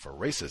definition for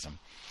racism,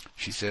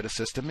 she said a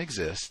system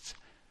exists.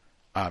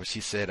 She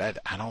said,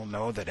 I don't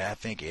know that I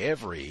think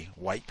every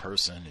white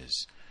person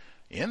is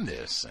in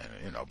this.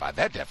 And, by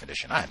that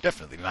definition, I am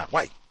definitely not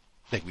white.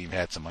 I think we've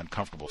had some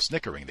uncomfortable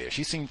snickering there.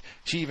 She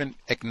even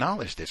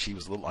acknowledged that she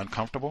was a little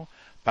uncomfortable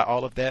by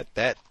all of that.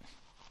 That,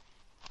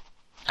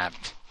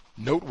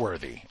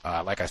 noteworthy.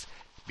 Like I said,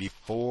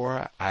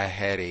 before I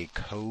had a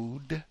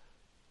code,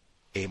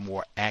 a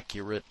more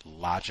accurate,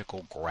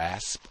 logical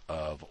grasp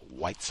of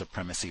white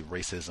supremacy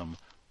racism,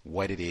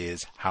 what it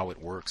is, how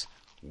it works,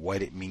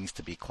 what it means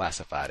to be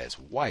classified as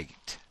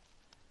white.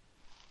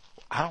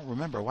 I don't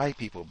remember white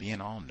people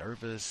being all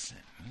nervous.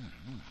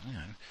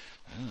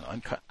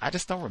 I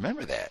just don't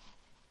remember that.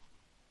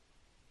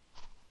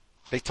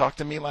 They talked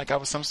to me like I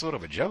was some sort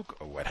of a joke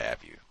or what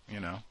have you,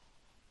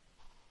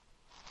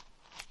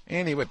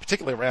 Anyway,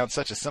 particularly around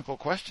such a simple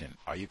question,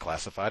 are you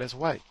classified as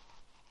white?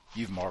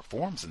 You've marked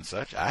forms and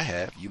such. I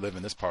have. You live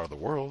in this part of the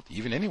world,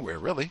 even anywhere,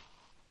 really.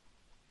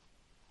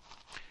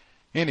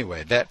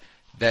 Anyway, that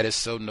is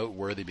so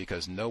noteworthy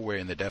because nowhere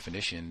in the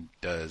definition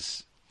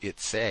does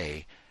it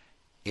say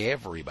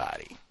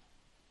everybody.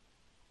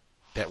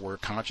 That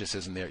word conscious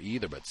isn't there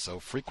either, but so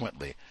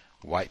frequently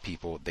white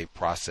people, they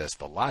process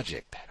the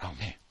logic that, oh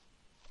man,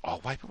 all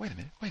white people, wait a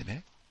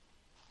minute.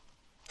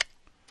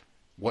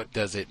 What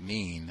does it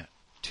mean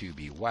to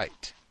be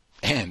white?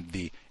 And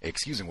the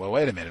excusing, well,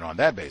 wait a minute, on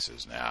that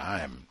basis, now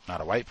I am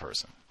not a white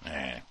person.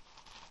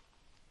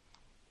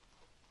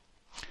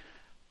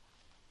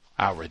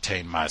 I'll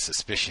retain my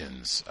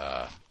suspicions.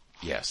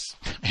 Yes.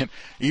 And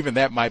even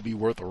that might be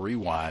worth a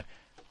rewind.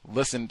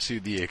 Listen to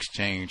the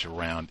exchange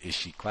around, is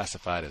she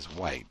classified as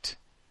white?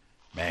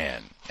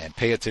 Man, and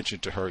pay attention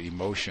to her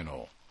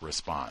emotional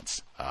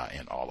response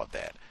in all of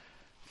that.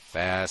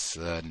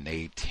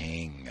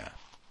 Fascinating.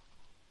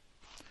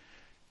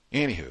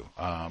 Anywho,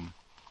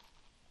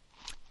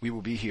 we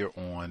will be here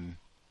on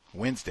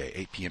Wednesday,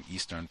 8 p.m.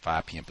 Eastern,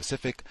 5 p.m.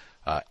 Pacific.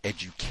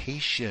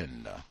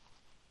 Education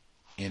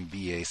in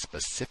VA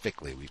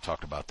specifically. We've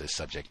talked about this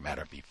subject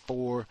matter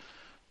before.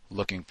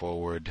 Looking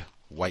forward,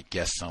 white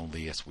guests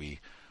only as we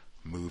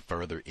move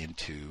further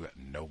into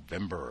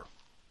November.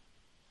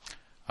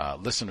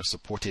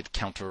 Listener-supported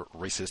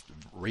counter-racist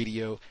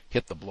radio.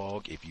 Hit the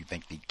blog if you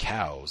think the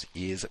cows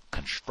is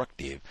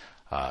constructive.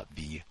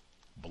 The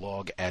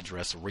blog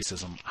address,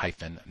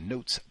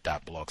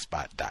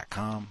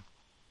 racism-notes.blogspot.com.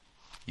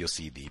 You'll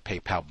see the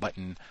PayPal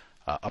button,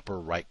 upper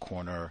right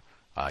corner.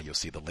 You'll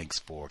see the links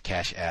for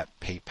Cash App,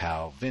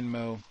 PayPal,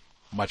 Venmo.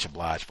 Much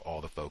obliged for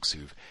all the folks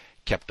who've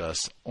kept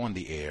us on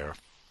the air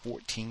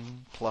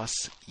 14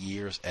 plus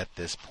years at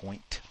this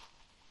point.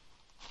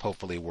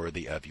 Hopefully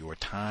worthy of your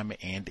time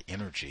and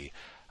energy.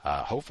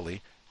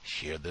 Hopefully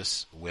share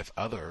this with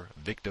other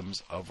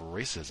victims of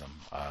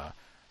racism.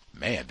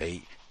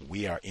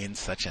 We are in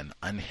such an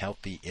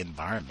unhealthy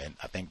environment.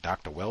 I think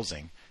Dr.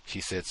 Welsing,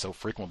 she said so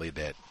frequently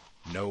that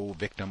no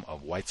victim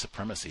of white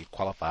supremacy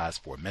qualifies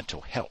for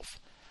mental health.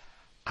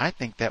 I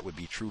think that would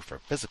be true for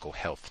physical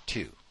health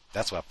too.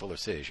 That's why Fuller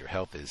says your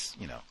health is,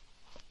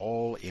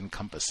 all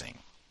encompassing.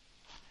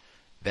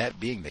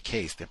 That being the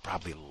case, there are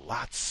probably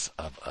lots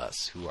of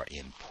us who are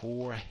in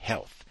poor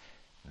health.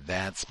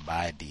 That's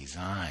by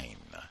design.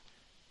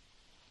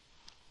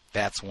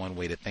 That's one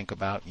way to think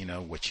about,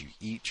 what you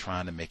eat,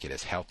 trying to make it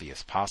as healthy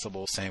as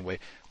possible. Same way,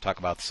 talk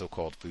about the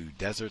so-called food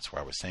deserts,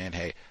 where I was saying,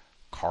 hey,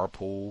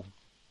 carpool,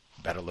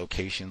 better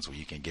locations where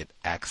you can get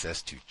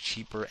access to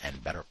cheaper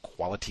and better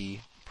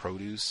quality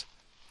produce,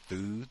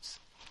 foods,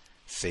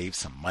 save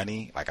some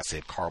money. Like I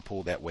said,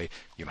 carpool, that way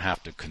you don't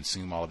have to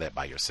consume all of that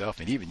by yourself.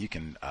 And even you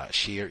can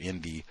share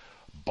in the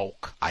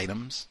bulk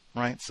items,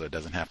 right? So it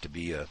doesn't have to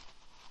be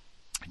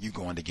you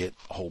going to get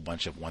a whole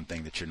bunch of one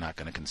thing that you're not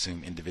going to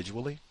consume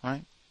individually,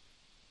 right?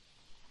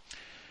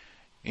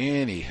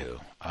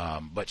 Anywho,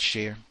 but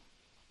share.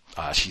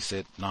 She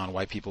said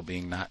non-white people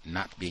being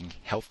not being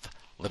health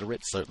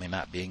literate, certainly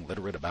not being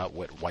literate about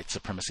what white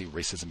supremacy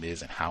racism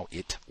is and how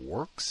it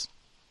works.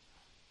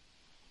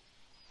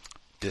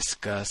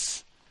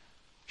 Discuss,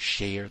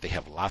 share. They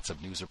have lots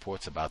of news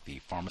reports about the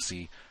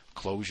pharmacy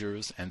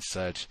closures and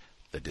such,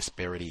 the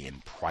disparity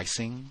in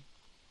pricing,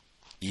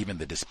 even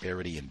the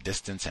disparity in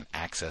distance and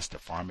access to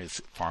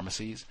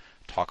pharmacies.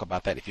 Talk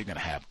about that. If you're going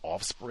to have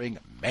offspring,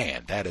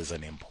 man, that is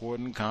an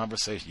important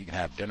conversation. You can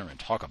have dinner and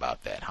talk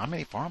about that. How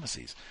many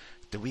pharmacies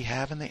do we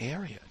have in the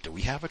area? Do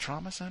we have a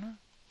trauma center?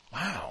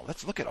 Wow,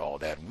 let's look at all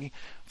that.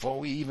 Before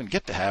we even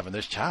get to having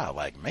this child,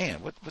 like,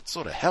 man, what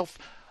sort of health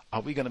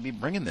are we going to be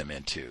bringing them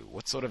into?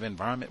 What sort of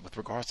environment with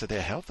regards to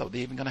their health are they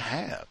even going to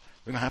have?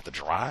 We're going to have to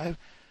drive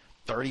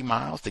 30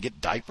 miles to get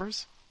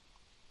diapers?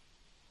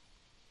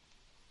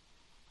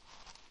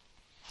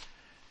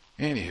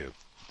 Anywho,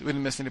 did we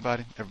miss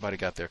anybody? Everybody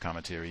got their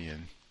commentary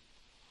in.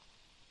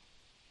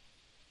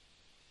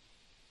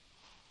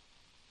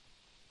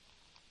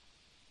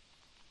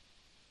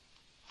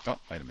 Oh,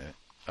 wait a minute.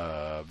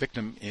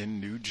 Victim in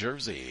New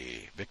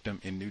Jersey. Victim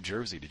in New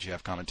Jersey. Did you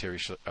have commentary,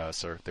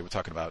 sir? They were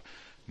talking about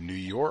New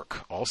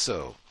York,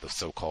 also the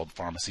so-called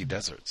pharmacy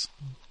deserts.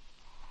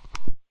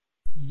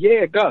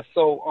 Yeah, Gus.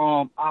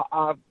 So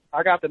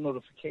I got the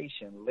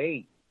notification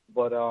late,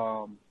 but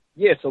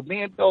yeah. So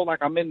being though, like,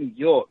 I'm in New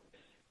York,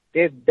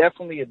 there's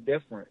definitely a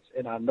difference,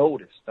 and I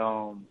noticed.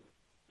 So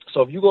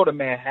if you go to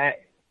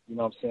Manhattan, you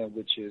know what I'm saying,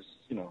 which is,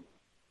 you know,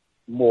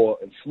 more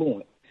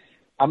affluent,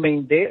 I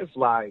mean, there's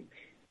like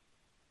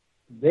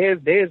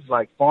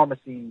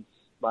pharmacies,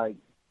 like,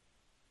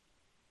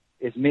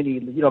 as many, you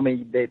know what I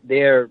mean,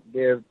 they're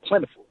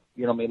plentiful,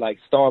 you know what I mean, like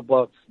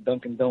Starbucks,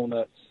 Dunkin'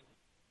 Donuts,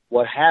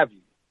 what have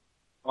you.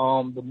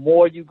 The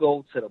more you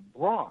go to the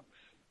Bronx,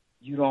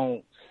 you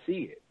don't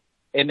see it.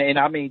 And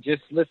I mean,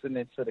 just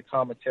listening to the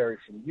commentary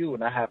from you,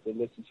 and I have to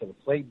listen to the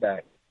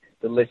playback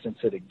to listen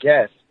to the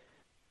guests,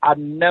 I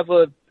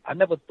never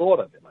thought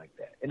of it like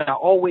that. And I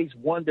always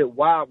wondered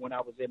why when I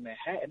was in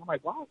Manhattan. I'm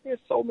like, why is there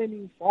so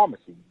many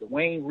pharmacies?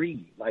 Dwayne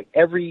Reed, like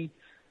every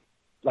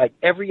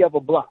other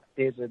block,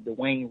 there's a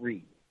Dwayne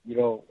Reed, you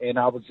know. And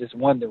I was just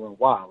wondering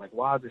why. Like,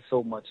 why is there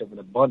so much of an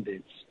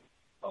abundance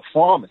of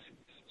pharmacies?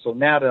 So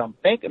now that I'm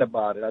thinking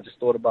about it, I just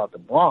thought about the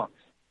Bronx.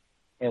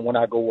 And when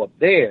I go up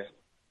there,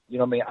 you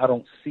know what I mean, I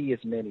don't see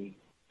as many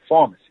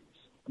pharmacies.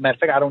 Matter of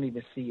fact, I don't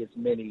even see as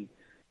many,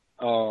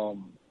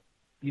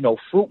 you know,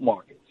 fruit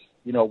markets,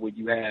 you know, where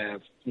you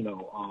have,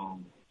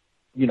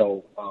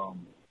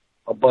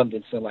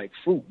 abundance in, like,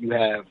 fruit. You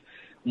have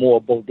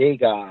more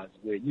bodegas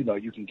where, you know,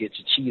 you can get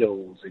your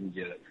Cheetos and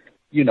your,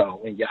 you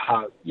know, and your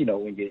high, you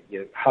know, and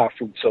your high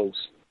fructose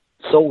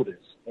sodas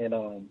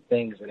and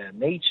things of that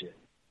nature.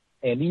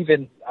 And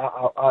even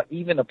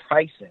the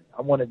pricing.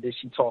 I wanted to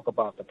talk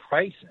about the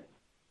pricing,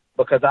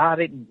 because I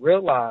didn't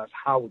realize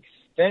how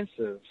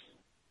expensive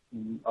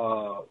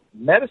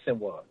medicine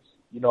was.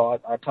 You know,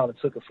 I kind of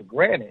took it for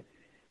granted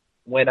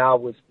when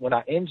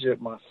I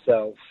injured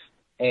myself,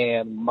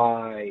 and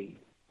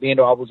being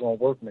though I was on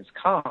workman's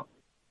comp,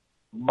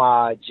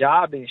 my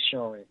job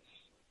insurance,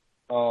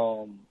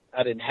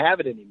 I didn't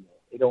have it anymore.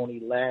 It only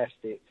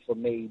lasted for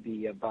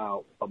maybe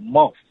about a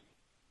month.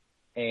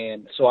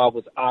 And so I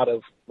was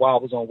while I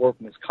was on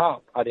workman's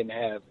comp, I didn't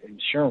have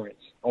insurance,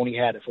 only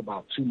had it for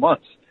about 2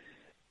 months.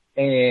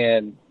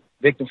 And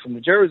victim from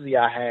New Jersey,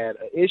 I had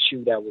an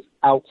issue that was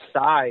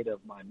outside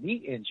of my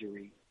knee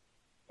injury.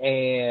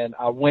 And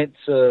I went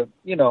to,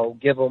 you know,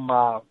 give them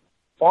my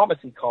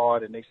pharmacy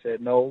card, and they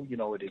said, no, you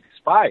know, it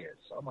expired.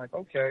 So I'm like,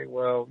 okay,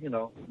 well, you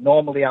know,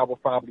 normally I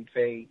would probably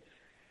pay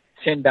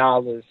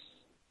 $10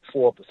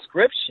 for a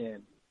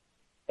prescription,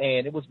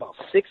 and it was about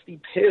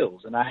 60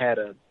 pills, and I had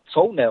a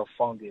toenail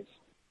fungus,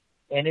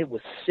 and it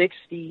was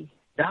 $60,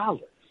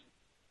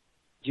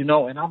 you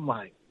know, and I'm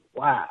like,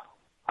 wow,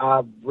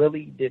 I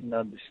really didn't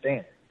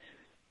understand.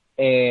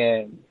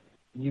 And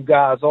you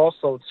guys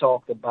also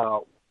talked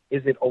about,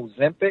 is it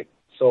Ozempic?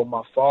 So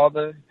my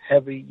father,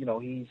 heavy, you know,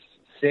 he's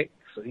sick,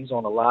 so he's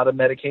on a lot of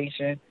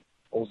medication.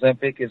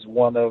 Ozempic is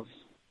one of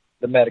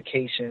the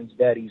medications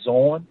that he's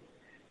on.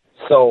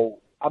 So,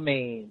 I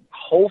mean,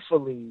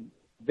 hopefully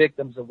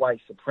victims of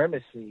white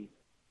supremacy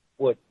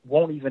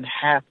won't even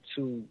have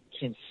to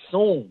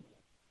consume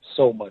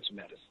so much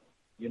medicine,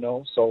 you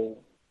know? So,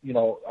 you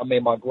know, I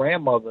mean, my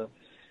grandmother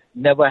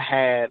never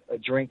had a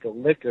drink of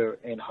liquor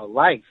in her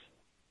life,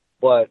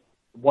 but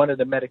one of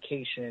the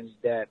medications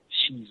that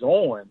she's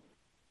on,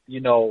 you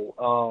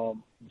know,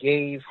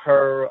 gave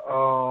her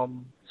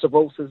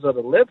cirrhosis of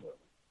the liver.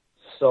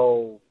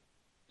 So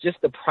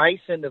just the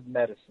pricing of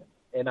medicine.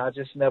 And I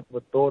just never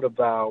thought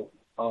about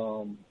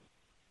when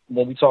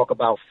we talk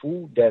about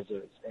food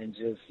deserts and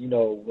just, you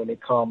know, when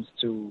it comes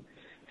to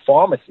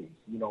pharmacies,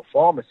 you know,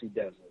 pharmacy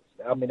deserts.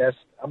 I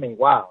mean,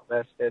 wow,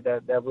 that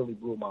really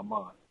blew my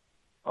mind,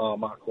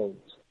 my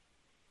quotes.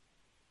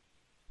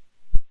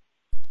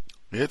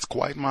 It's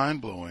quite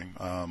mind-blowing.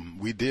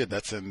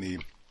 That's in the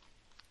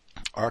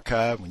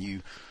archive. When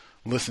you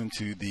listen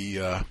to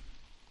the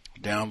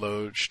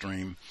download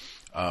stream,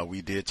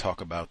 we did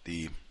talk about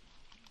the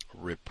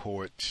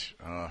report,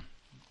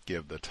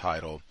 give the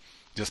title,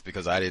 just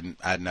because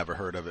I'd never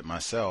heard of it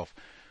myself.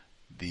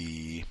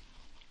 There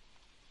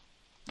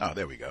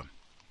we go.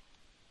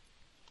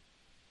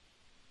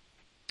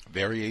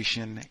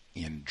 Variation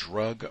in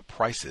drug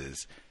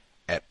prices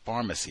at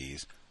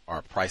pharmacies.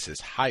 Are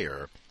prices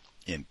higher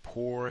in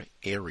poor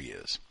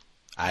areas?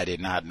 I did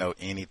not know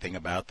anything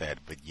about that,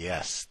 but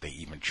yes, they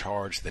even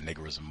charge the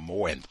niggers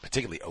more, and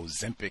particularly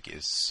Ozempic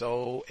is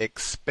so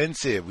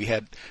expensive. We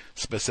had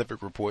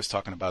specific reports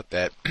talking about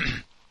that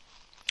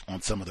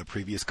on some of the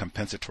previous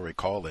compensatory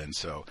call-ins.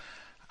 So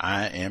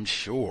I am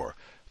sure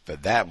for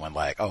that one,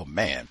 like, oh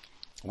man,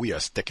 we are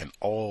sticking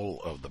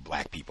all of the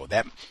black people.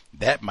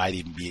 That might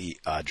even be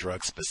a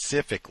drug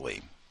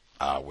specifically,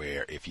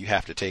 where if you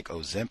have to take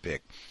Ozempic,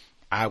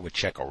 I would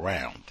check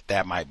around.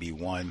 That might be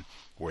one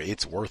where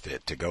it's worth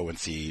it to go and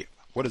see,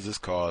 what does this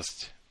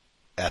cost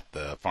at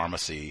the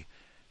pharmacy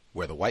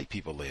where the white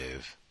people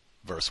live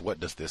versus what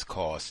does this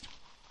cost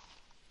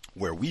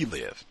where we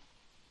live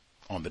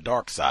on the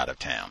dark side of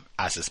town.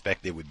 I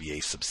suspect there would be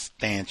a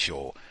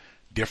substantial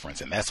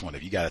difference, and that's one,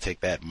 if you got to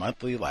take that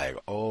monthly, like,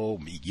 oh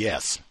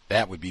yes,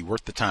 that would be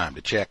worth the time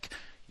to check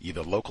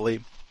either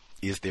locally,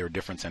 is there a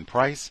difference in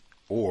price,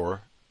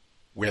 or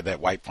where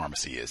that white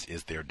pharmacy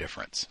is there a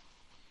difference?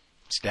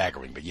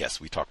 Staggering. But yes,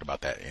 we talked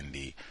about that in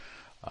the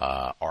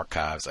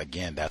archives.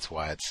 Again, that's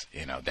why it's,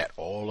 that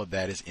all of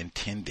that is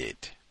intended.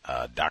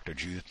 Dr.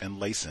 Judith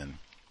Finlayson,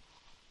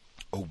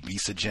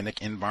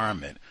 obesogenic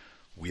environment.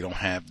 We don't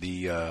have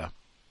the,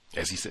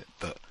 as he said,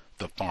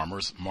 the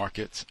farmers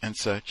markets and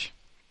such.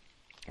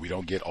 We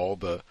don't get all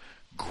the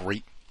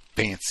great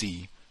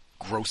fancy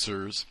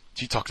grocers.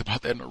 She talked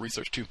about that in her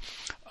research too,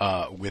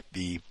 with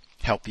the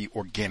healthy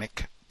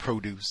organic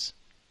produce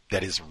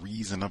that is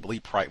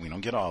reasonably priced. We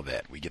don't get all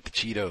that. We get the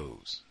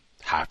Cheetos,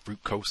 high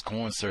fructose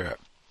corn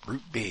syrup,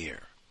 root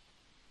beer,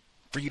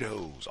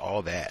 Fritos,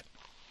 all that.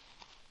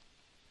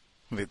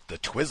 The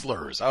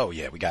Twizzlers. Oh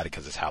yeah, we got it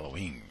because it's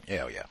Halloween.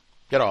 Yeah, yeah.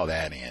 Get all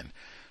that in,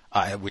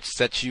 which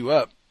sets you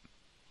up.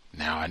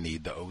 Now I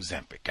need the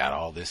Ozempic. Got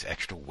all this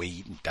extra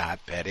weight and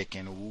diabetic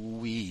and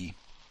ooh-wee.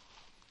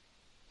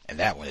 And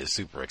that one is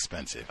super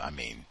expensive. I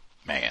mean,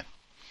 man.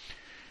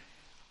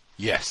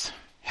 Yes,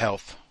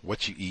 health,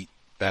 what you eat,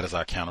 that is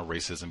our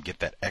counter-racism. Get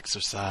that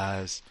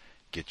exercise.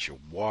 Get your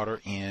water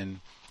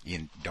in.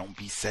 Don't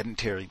be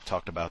sedentary.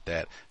 Talked about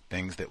that.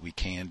 Things that we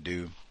can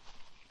do.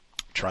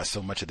 Try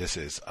so much of this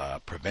is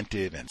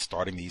preventive and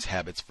starting these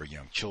habits for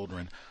young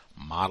children,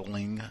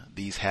 modeling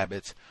these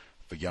habits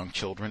for young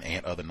children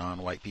and other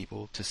non-white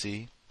people to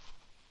see,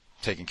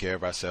 taking care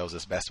of ourselves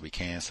as best we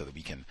can so that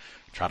we can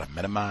try to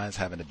minimize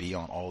having to be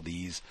on all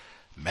these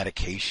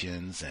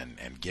medications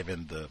and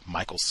given the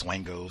Michael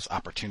Swangos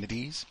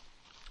opportunities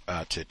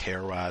to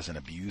terrorize and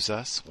abuse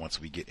us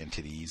once we get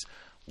into these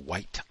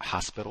white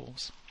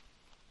hospitals.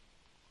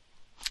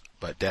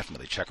 But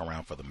definitely check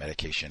around for the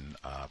medication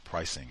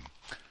pricing.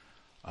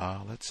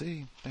 Let's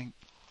see. I think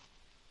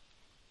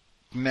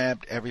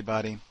nabbed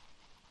everybody.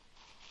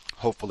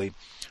 Hopefully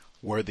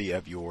worthy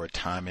of your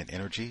time and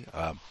energy.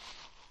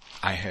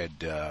 I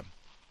had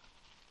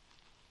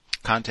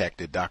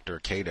contacted Dr.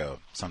 Qato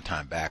some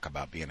time back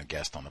about being a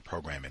guest on the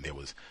program, and there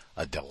was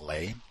a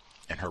delay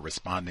in her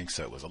responding,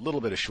 so it was a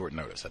little bit of short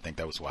notice. I think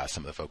that was why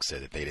some of the folks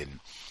said that they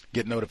didn't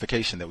get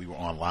notification that we were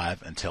on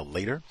live until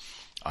later.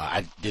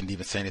 I didn't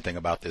even say anything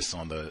about this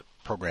on the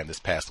program this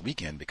past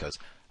weekend because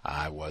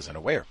I wasn't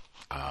aware.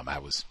 I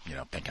was,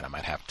 thinking I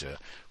might have to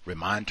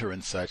remind her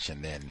and such,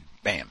 and then,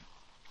 bam,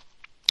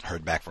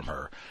 heard back from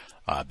her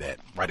that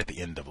right at the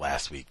end of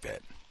last week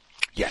that,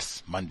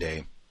 yes,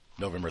 Monday,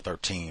 November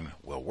 13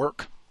 will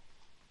work.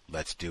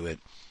 Let's do it.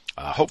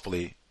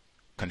 Hopefully,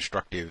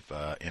 constructive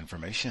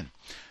information.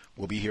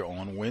 We'll be here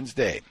on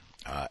Wednesday.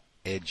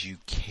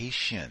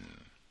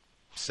 Education,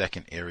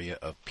 second area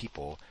of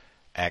people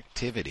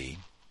activity.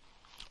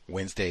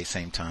 Wednesday,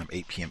 same time,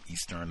 8 p.m.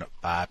 Eastern,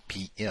 5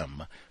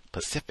 p.m.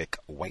 Pacific,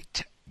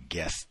 white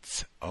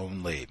guests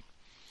only.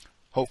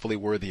 Hopefully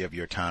worthy of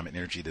your time and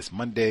energy this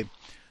Monday.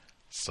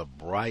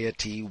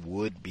 Sobriety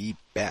would be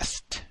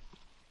best.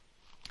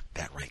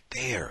 That right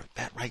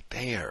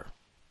there.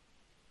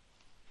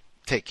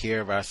 Take care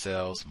of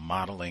ourselves,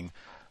 modeling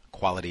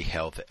quality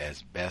health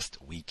as best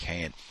we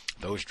can.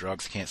 Those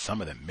drugs can't,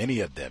 some of them, many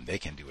of them, they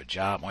can do a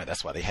job.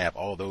 That's why they have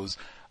all those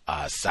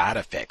side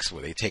effects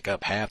where they take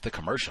up half the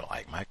commercial,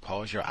 like might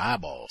cause your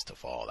eyeballs to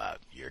fall out,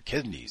 your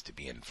kidneys to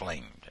be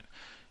inflamed, and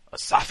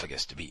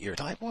esophagus to be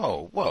irritated.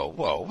 Like,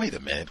 whoa, wait a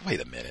minute.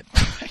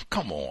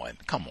 Come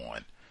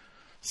on.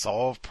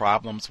 Solve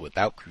problems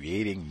without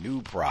creating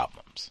new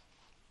problems.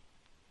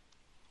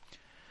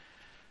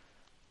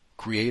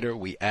 Creator,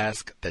 we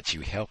ask that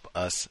you help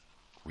us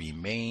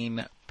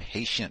remain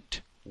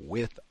patient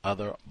with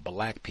other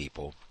black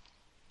people,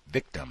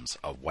 victims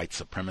of white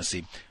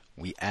supremacy.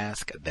 We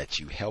ask that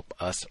you help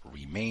us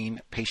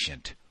remain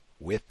patient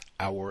with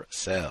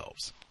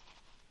ourselves.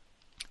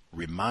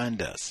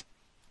 Remind us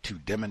to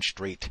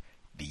demonstrate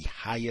the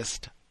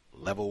highest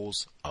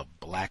levels of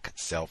black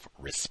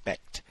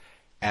self-respect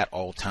at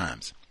all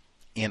times,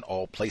 in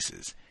all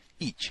places,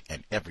 each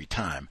and every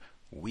time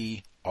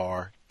we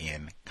are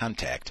in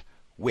contact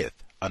with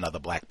another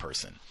black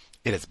person.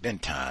 It has been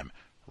time.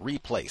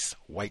 Replace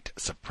white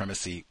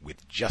supremacy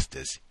with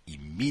justice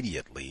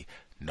immediately.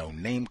 No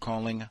name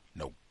calling,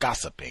 no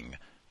gossiping,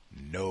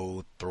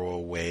 no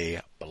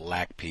throwaway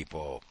black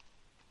people.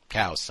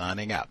 Cal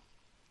signing out.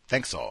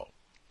 Thanks all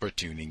for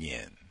tuning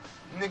in.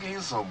 Nigga,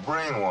 you so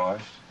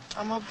brainwashed.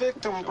 I'm a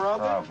victim,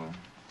 brother. Problem.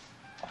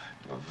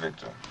 You're a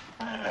victim.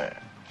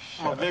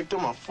 I'm a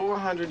victim of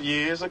 400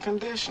 years of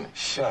conditioning.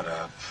 Shut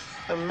up.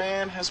 The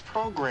man has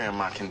programmed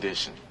my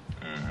condition.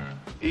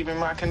 Even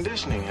my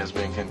conditioning has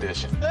been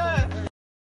conditioned.